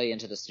didn't play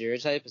into the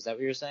stereotype? Is that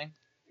what you're saying?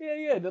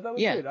 Yeah, no, that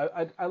was good.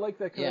 I like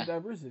that kind of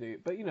diversity,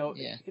 but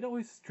it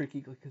always is tricky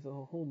because the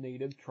whole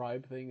native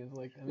tribe thing is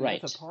like,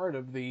 that's a part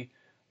of the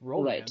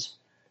romance,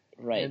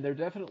 right? And there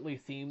definitely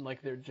seem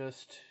like they're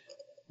just,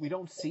 we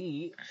don't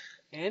see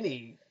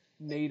any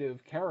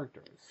native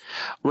characters,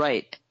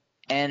 right?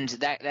 And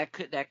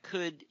that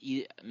could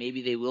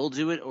maybe they will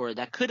do it, or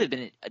that could have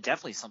been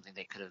definitely something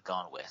they could have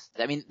gone with.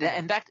 I mean,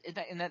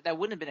 that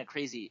wouldn't have been a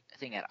crazy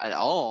thing at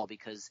all,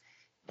 because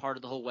part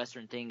of the whole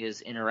Western thing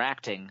is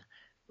interacting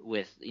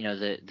with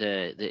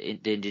the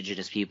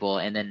indigenous people,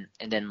 and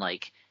then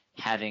like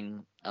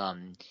having I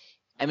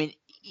mean,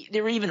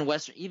 there were even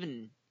Western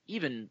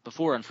even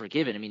before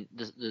Unforgiven. I mean,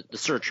 the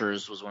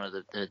Searchers was one of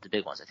the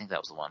big ones. I think that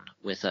was the one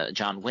with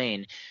John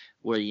Wayne,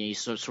 where you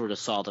sort of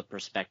saw the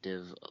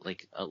perspective,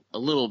 like a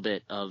little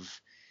bit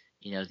of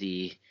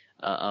the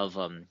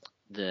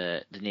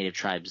native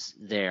tribes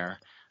there.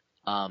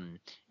 And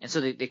so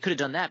they could have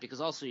done that,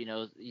 because also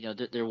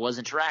there was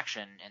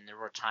interaction, and there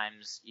were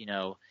times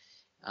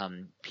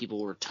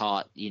people were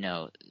taught,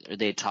 or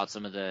they taught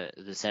some of the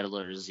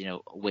settlers,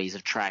 ways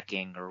of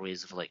tracking or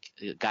ways of like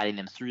guiding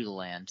them through the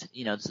land.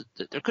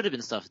 There could have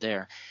been stuff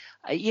there.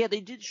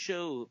 They did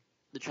show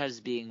the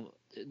tribes being,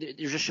 they're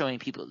just showing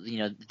people,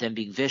 them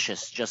being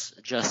vicious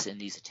just in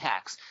these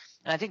attacks.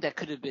 And I think that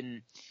could have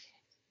been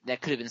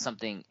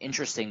something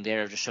interesting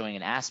there, just showing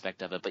an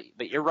aspect of it.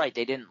 But you're right,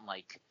 they didn't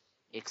like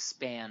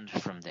expand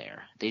from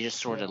there. They just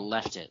sort of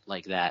left it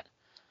like that.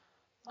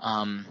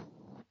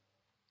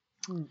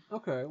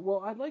 Okay,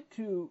 well, I'd like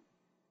to.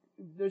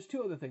 There's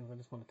two other things I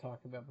just want to talk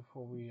about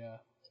before we,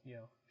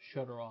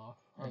 shutter off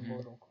our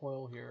mortal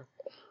coil here.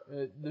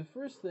 The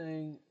first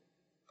thing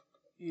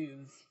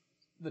is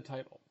the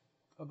title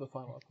of the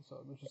final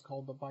episode, which is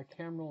called The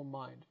Bicameral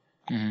Mind.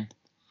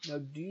 Now,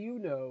 do you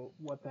know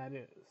what that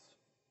is?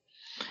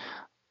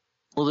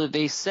 Well,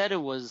 they said it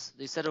was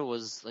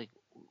like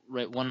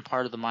one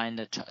part of the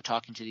mind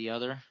talking to the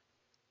other.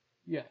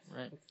 Yes,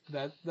 right.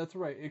 That's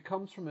right. It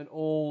comes from an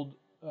old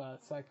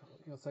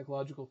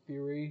psychological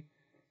theory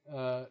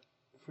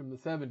from the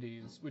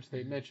 70s, which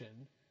they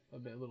mention a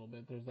little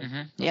bit. There's like,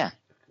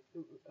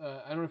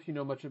 I don't know if you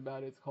know much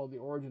about it. It's called The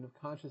Origin of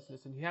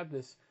Consciousness, and he had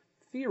this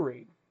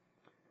theory.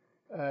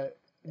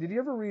 Did you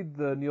ever read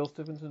the Neil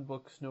Stephenson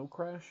book Snow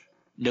Crash?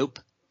 Nope.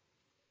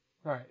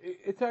 All right,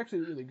 it's actually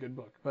a really good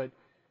book, but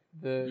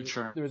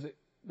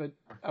but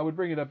I would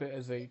bring it up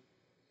as a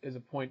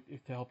point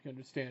to help you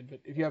understand.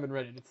 But if you haven't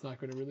read it, it's not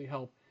going to really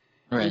help.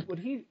 Right. But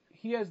he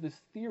has this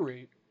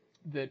theory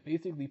that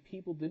basically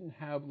people didn't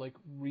have like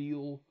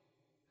real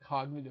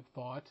cognitive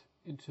thought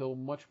until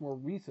much more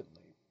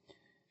recently.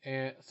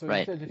 And so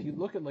he says if you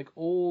look at like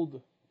old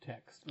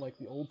text, like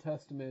the Old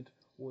Testament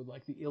or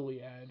like the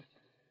Iliad,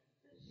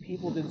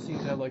 people didn't seem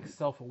to have like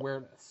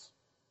self-awareness.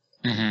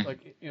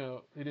 Like,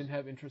 they didn't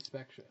have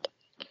introspection.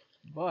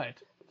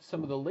 But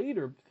some of the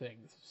later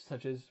things,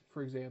 such as,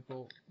 for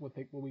example, what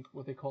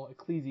they call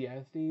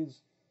Ecclesiastes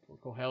or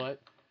Kohelet,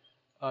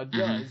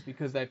 does,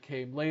 because that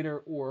came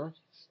later, or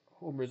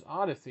Homer's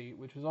Odyssey,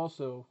 which was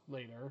also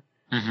later.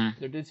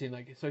 There did seem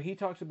like it. So he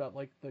talks about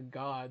like the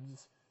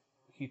gods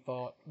he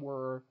thought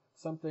were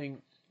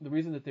something. The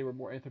reason that they were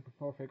more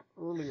anthropomorphic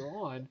earlier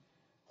on,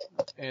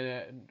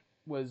 and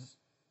was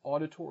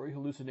auditory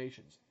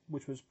hallucinations,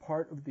 which was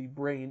part of the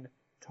brain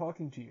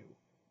talking to you.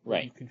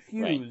 Right. You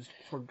confused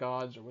for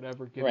gods or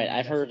whatever. Right.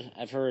 I've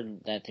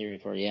heard that theory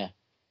before. Yeah.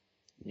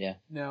 Yeah.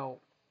 Now,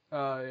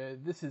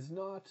 this is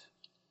not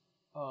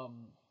a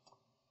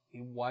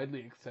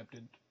widely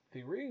accepted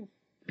theory.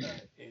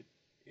 It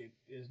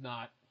is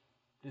not.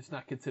 It's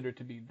not considered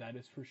to be that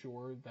is for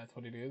sure. That's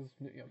what it is.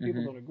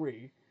 People don't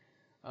agree,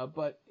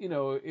 but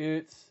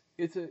it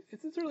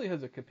certainly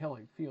has a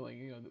compelling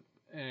feeling.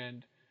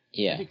 And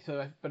I think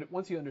so. But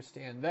once you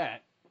understand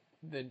that,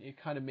 then it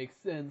kind of makes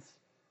sense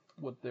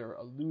what they're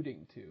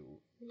alluding to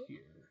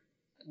here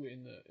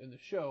in the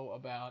show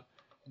about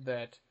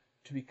that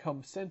to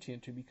become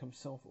sentient, to become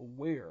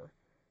self-aware,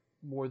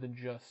 more than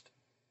just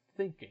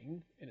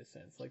thinking, in a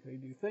sense. Like, they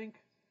do think,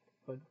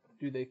 but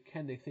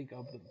can they think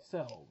of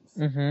themselves?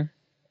 Mm-hmm.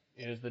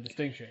 Is the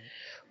distinction.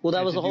 Well,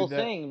 that was the whole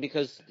thing,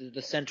 because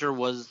the center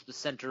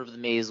of the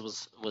maze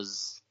was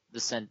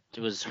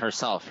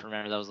herself.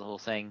 Remember, that was the whole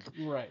thing.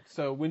 Right.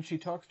 So when she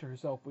talks to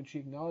herself, when she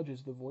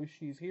acknowledges the voice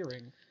she's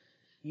hearing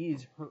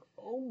is her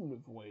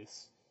own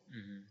voice,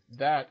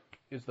 that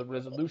is the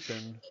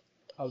resolution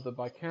of the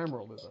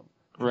bicameralism.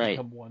 To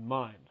become one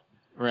mind.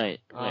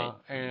 Right.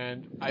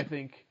 And I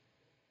think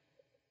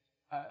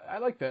I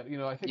like that.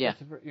 I think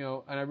that's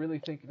and I really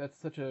think that's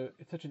such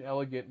an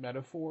elegant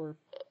metaphor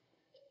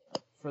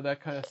for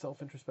that kind of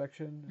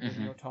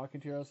self-introspection,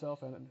 talking to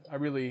yourself, and I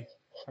really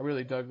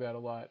dug that a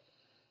lot.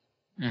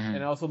 And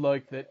I also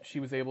liked that she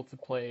was able to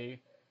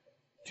play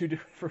two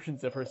different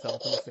versions of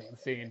herself in the same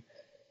scene.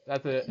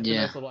 That's a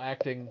nice little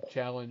acting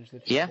challenge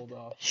that she pulled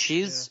off.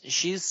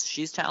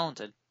 She's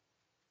talented.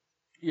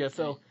 Yeah.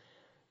 So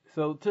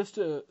just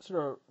to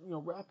sort of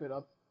wrap it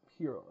up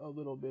here a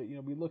little bit,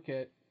 we look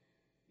at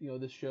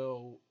this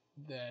show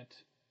that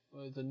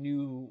is the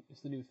new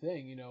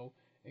thing.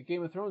 And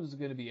Game of Thrones is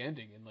going to be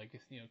ending in like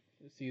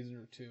a season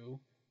or two.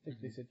 I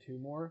think they said 2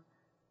 more,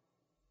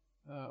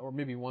 or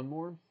maybe 1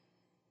 more.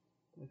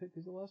 I think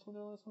is the last one.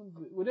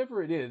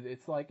 Whatever it is,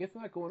 it's like it's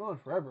not going on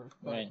forever.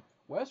 But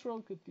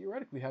Westworld could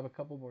theoretically have a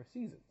couple more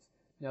seasons.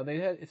 Now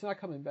it's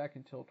not coming back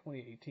until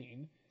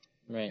 2018.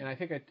 Right. And I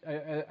think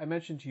I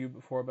mentioned to you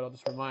before, but I'll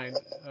just remind,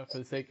 for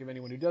the sake of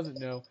anyone who doesn't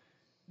know,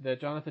 that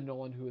Jonathan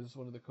Nolan, who is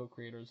one of the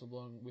co-creators,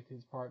 along with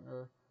his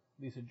partner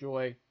Lisa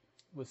Joy,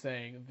 was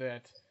saying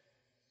that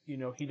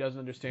he doesn't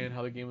understand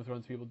how the Game of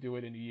Thrones people do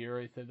it in a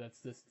year. He said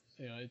that's just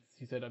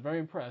he said, I'm very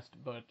impressed,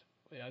 but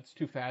it's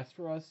too fast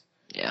for us.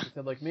 Yeah. He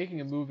said, like, making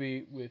a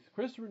movie with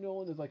Christopher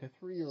Nolan is like a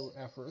 3-year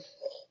effort,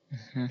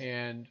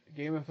 and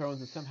Game of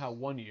Thrones is somehow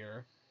 1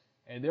 year,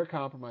 and their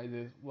compromise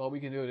is, well, we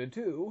can do it in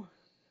 2.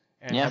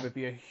 And have it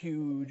be a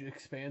huge,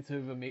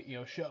 expansive,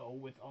 show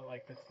with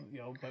like this,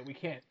 but we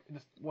can't.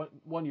 Just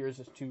 1 year is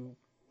just too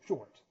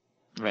short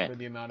for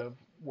the amount of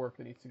work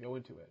that needs to go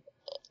into it.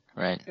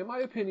 Right. And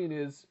my opinion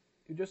is,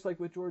 just like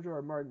with George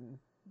R.R. Martin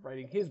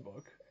writing his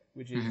book,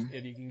 which is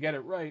if you can get it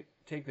right,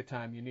 take the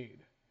time you need.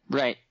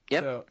 Right.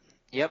 Yep. So,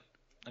 yep.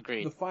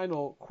 Agreed. The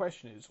final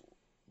question is: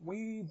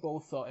 we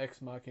both saw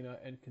Ex Machina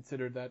and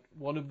considered that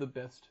one of the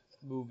best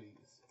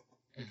movies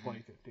in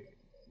 2015.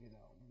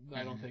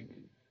 I don't think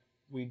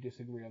we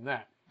disagree on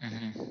that.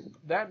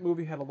 That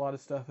movie had a lot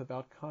of stuff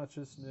about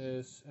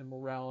consciousness and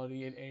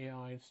morality and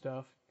AI and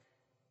stuff,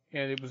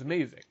 and it was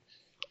amazing.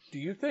 Do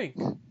you think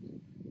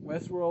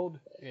Westworld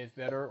is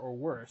better or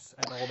worse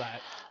at all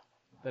that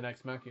than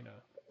Ex Machina?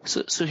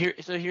 So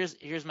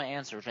here's my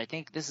answer, which I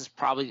think this is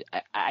probably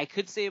I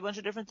could say a bunch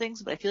of different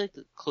things, but I feel like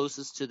the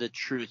closest to the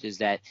truth is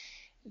that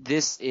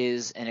this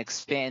is an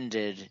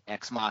expanded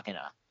Ex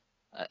Machina,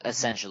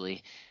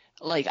 essentially.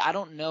 Like, I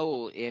don't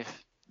know if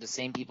the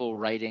same people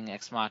writing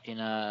Ex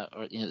Machina,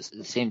 or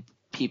the same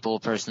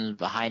person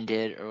behind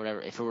it, or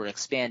whatever, if it were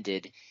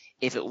expanded,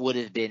 if it would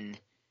have been,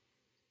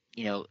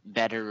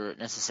 better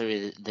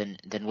necessarily than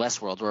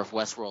Westworld, or if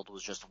Westworld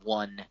was just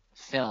one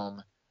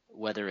film,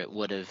 whether it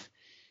would have,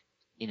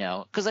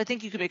 because I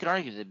think you could make an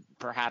argument that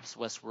perhaps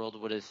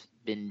Westworld would have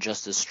been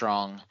just as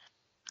strong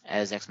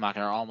as Ex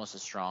Machina, or almost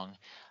as strong.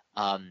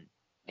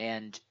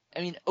 And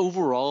I mean,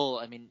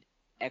 overall,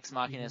 Ex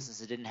Machina,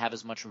 since it didn't have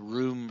as much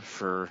room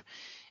for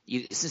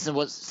since it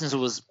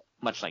was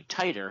much like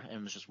tighter and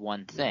it was just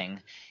one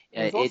thing.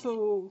 It was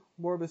also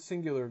more of a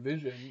singular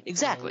vision.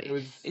 Exactly. It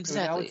was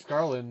Alex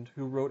Garland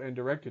who wrote and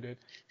directed it.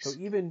 So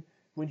even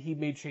when he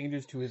made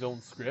changes to his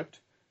own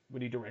script,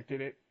 when he directed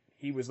it,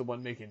 he was the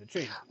one making the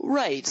change.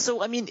 Right.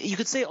 So you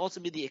could say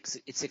ultimately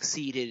it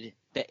succeeded.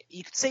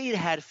 You could say it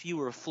had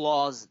fewer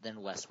flaws than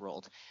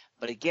Westworld,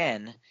 but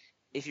again,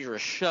 if you're a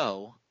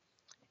show.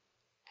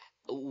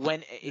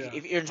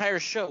 If your entire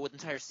show with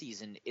entire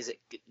season, is it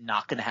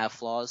not going to have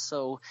flaws?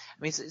 So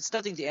it's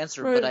nothing to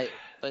answer, right.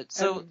 but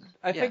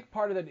I think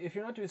part of that, if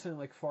you're not doing something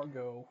like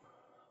Fargo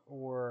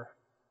or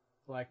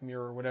Black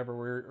Mirror or whatever,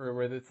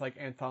 where it's like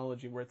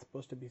anthology, where it's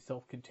supposed to be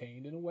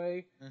self-contained in a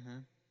way,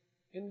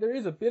 and there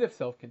is a bit of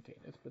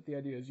self-contained, but the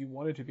idea is you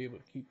wanted to be able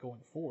to keep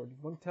going forward. You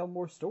want to tell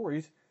more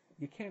stories,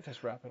 you can't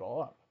just wrap it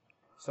all up.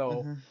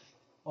 So,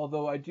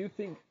 although I do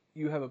think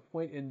you have a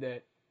point in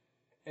that,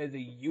 as a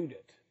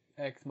unit,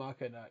 Ex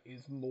Machina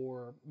is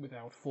more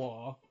without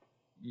flaw.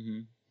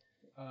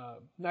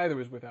 Neither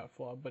is without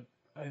flaw, but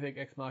I think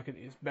Ex Machina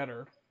is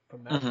better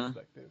from that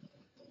perspective.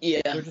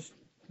 Yeah.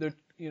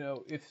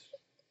 It's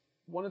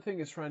one thing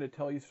is trying to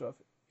tell you stuff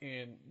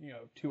in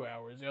 2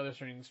 hours. The other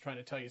thing is trying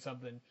to tell you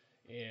something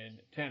in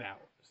 10 hours.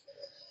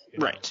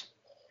 Right.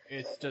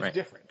 It's just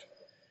different.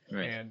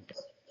 Right. And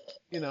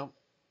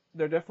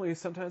there definitely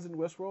sometimes in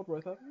Westworld where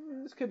I thought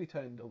this could be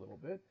tightened a little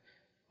bit.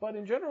 But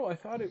in general, I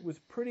thought it was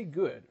pretty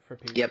good for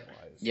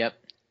pacing-wise. Yep.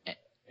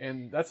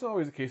 And that's not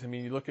always the case. I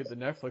mean, you look at the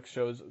Netflix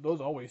shows;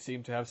 those always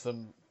seem to have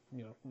some,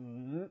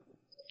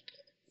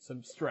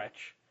 some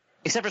stretch.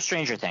 Except for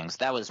Stranger Things,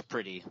 that was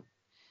pretty.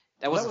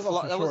 That was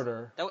also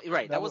shorter.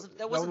 That wasn't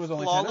was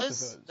only 10 flawless.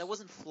 episodes. That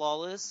wasn't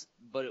flawless,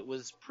 but it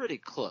was pretty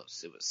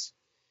close. It was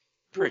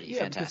pretty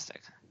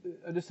fantastic.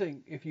 I'm just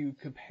saying, if you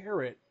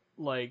compare it,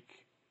 like,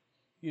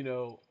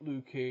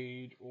 Luke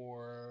Cage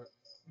or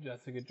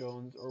Jessica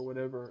Jones or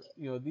whatever,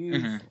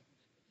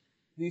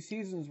 these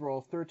seasons were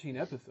all 13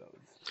 episodes.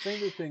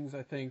 Stranger Things,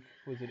 I think,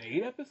 was it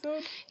 8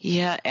 episodes?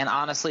 Yeah, and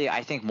honestly,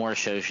 I think more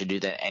shows should do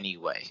that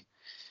anyway.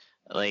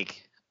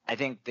 Like, I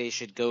think they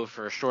should go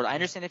for a short. I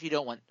understand if you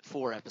don't want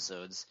 4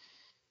 episodes,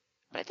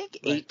 but I think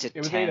 8 to 10. It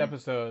was 8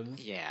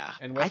 episodes. Yeah,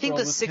 and I think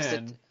the was 6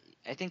 10. to.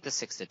 I think the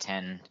 6 to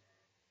 10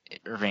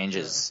 range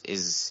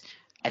is.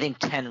 I think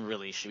 10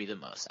 really should be the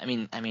most. I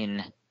mean,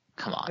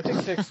 come on. I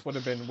think 6 would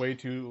have been way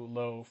too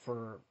low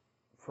for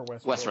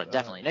Westworld. Westworld,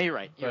 definitely. No, you're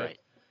right. You're right.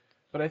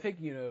 But I think,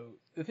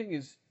 the thing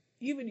is,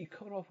 even you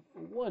cut off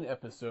 1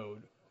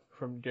 episode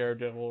from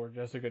Daredevil or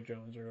Jessica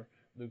Jones or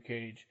Luke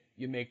Cage,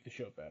 you make the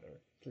show better,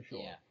 for sure.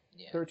 Yeah.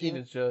 13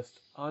 is just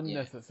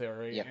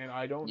unnecessary, and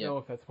I don't know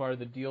if that's part of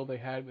the deal they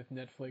had with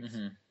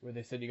Netflix, where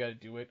they said you got to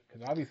do it,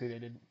 because obviously they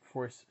didn't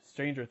force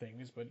Stranger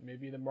Things, but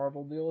maybe the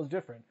Marvel deal is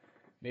different.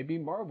 Maybe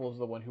Marvel's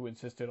the one who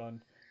insisted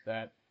on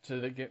that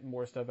to get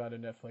more stuff out of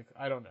Netflix.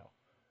 I don't know.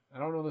 I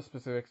don't know the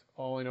specifics.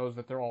 All I know is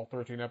that they're all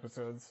 13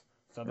 episodes,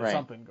 so there's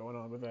something going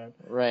on with that.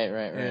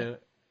 Right.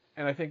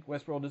 And I think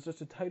Westworld is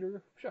just a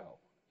tighter show.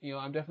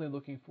 I'm definitely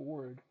looking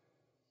forward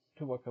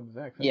to what comes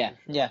next. Yeah,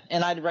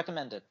 and I'd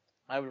recommend it.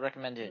 I would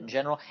recommend it in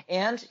general.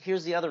 And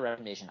here's the other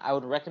recommendation. I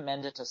would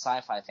recommend it to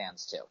sci-fi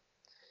fans too.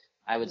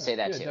 I would say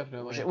that too.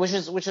 Definitely. Which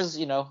is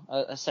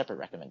a separate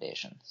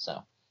recommendation.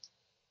 So.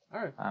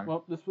 All right.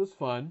 Well, this was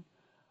fun.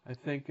 I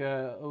think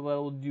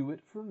that'll do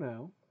it for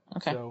now.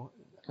 Okay. So,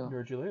 cool.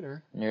 Nerd you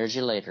later. Nerd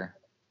you later.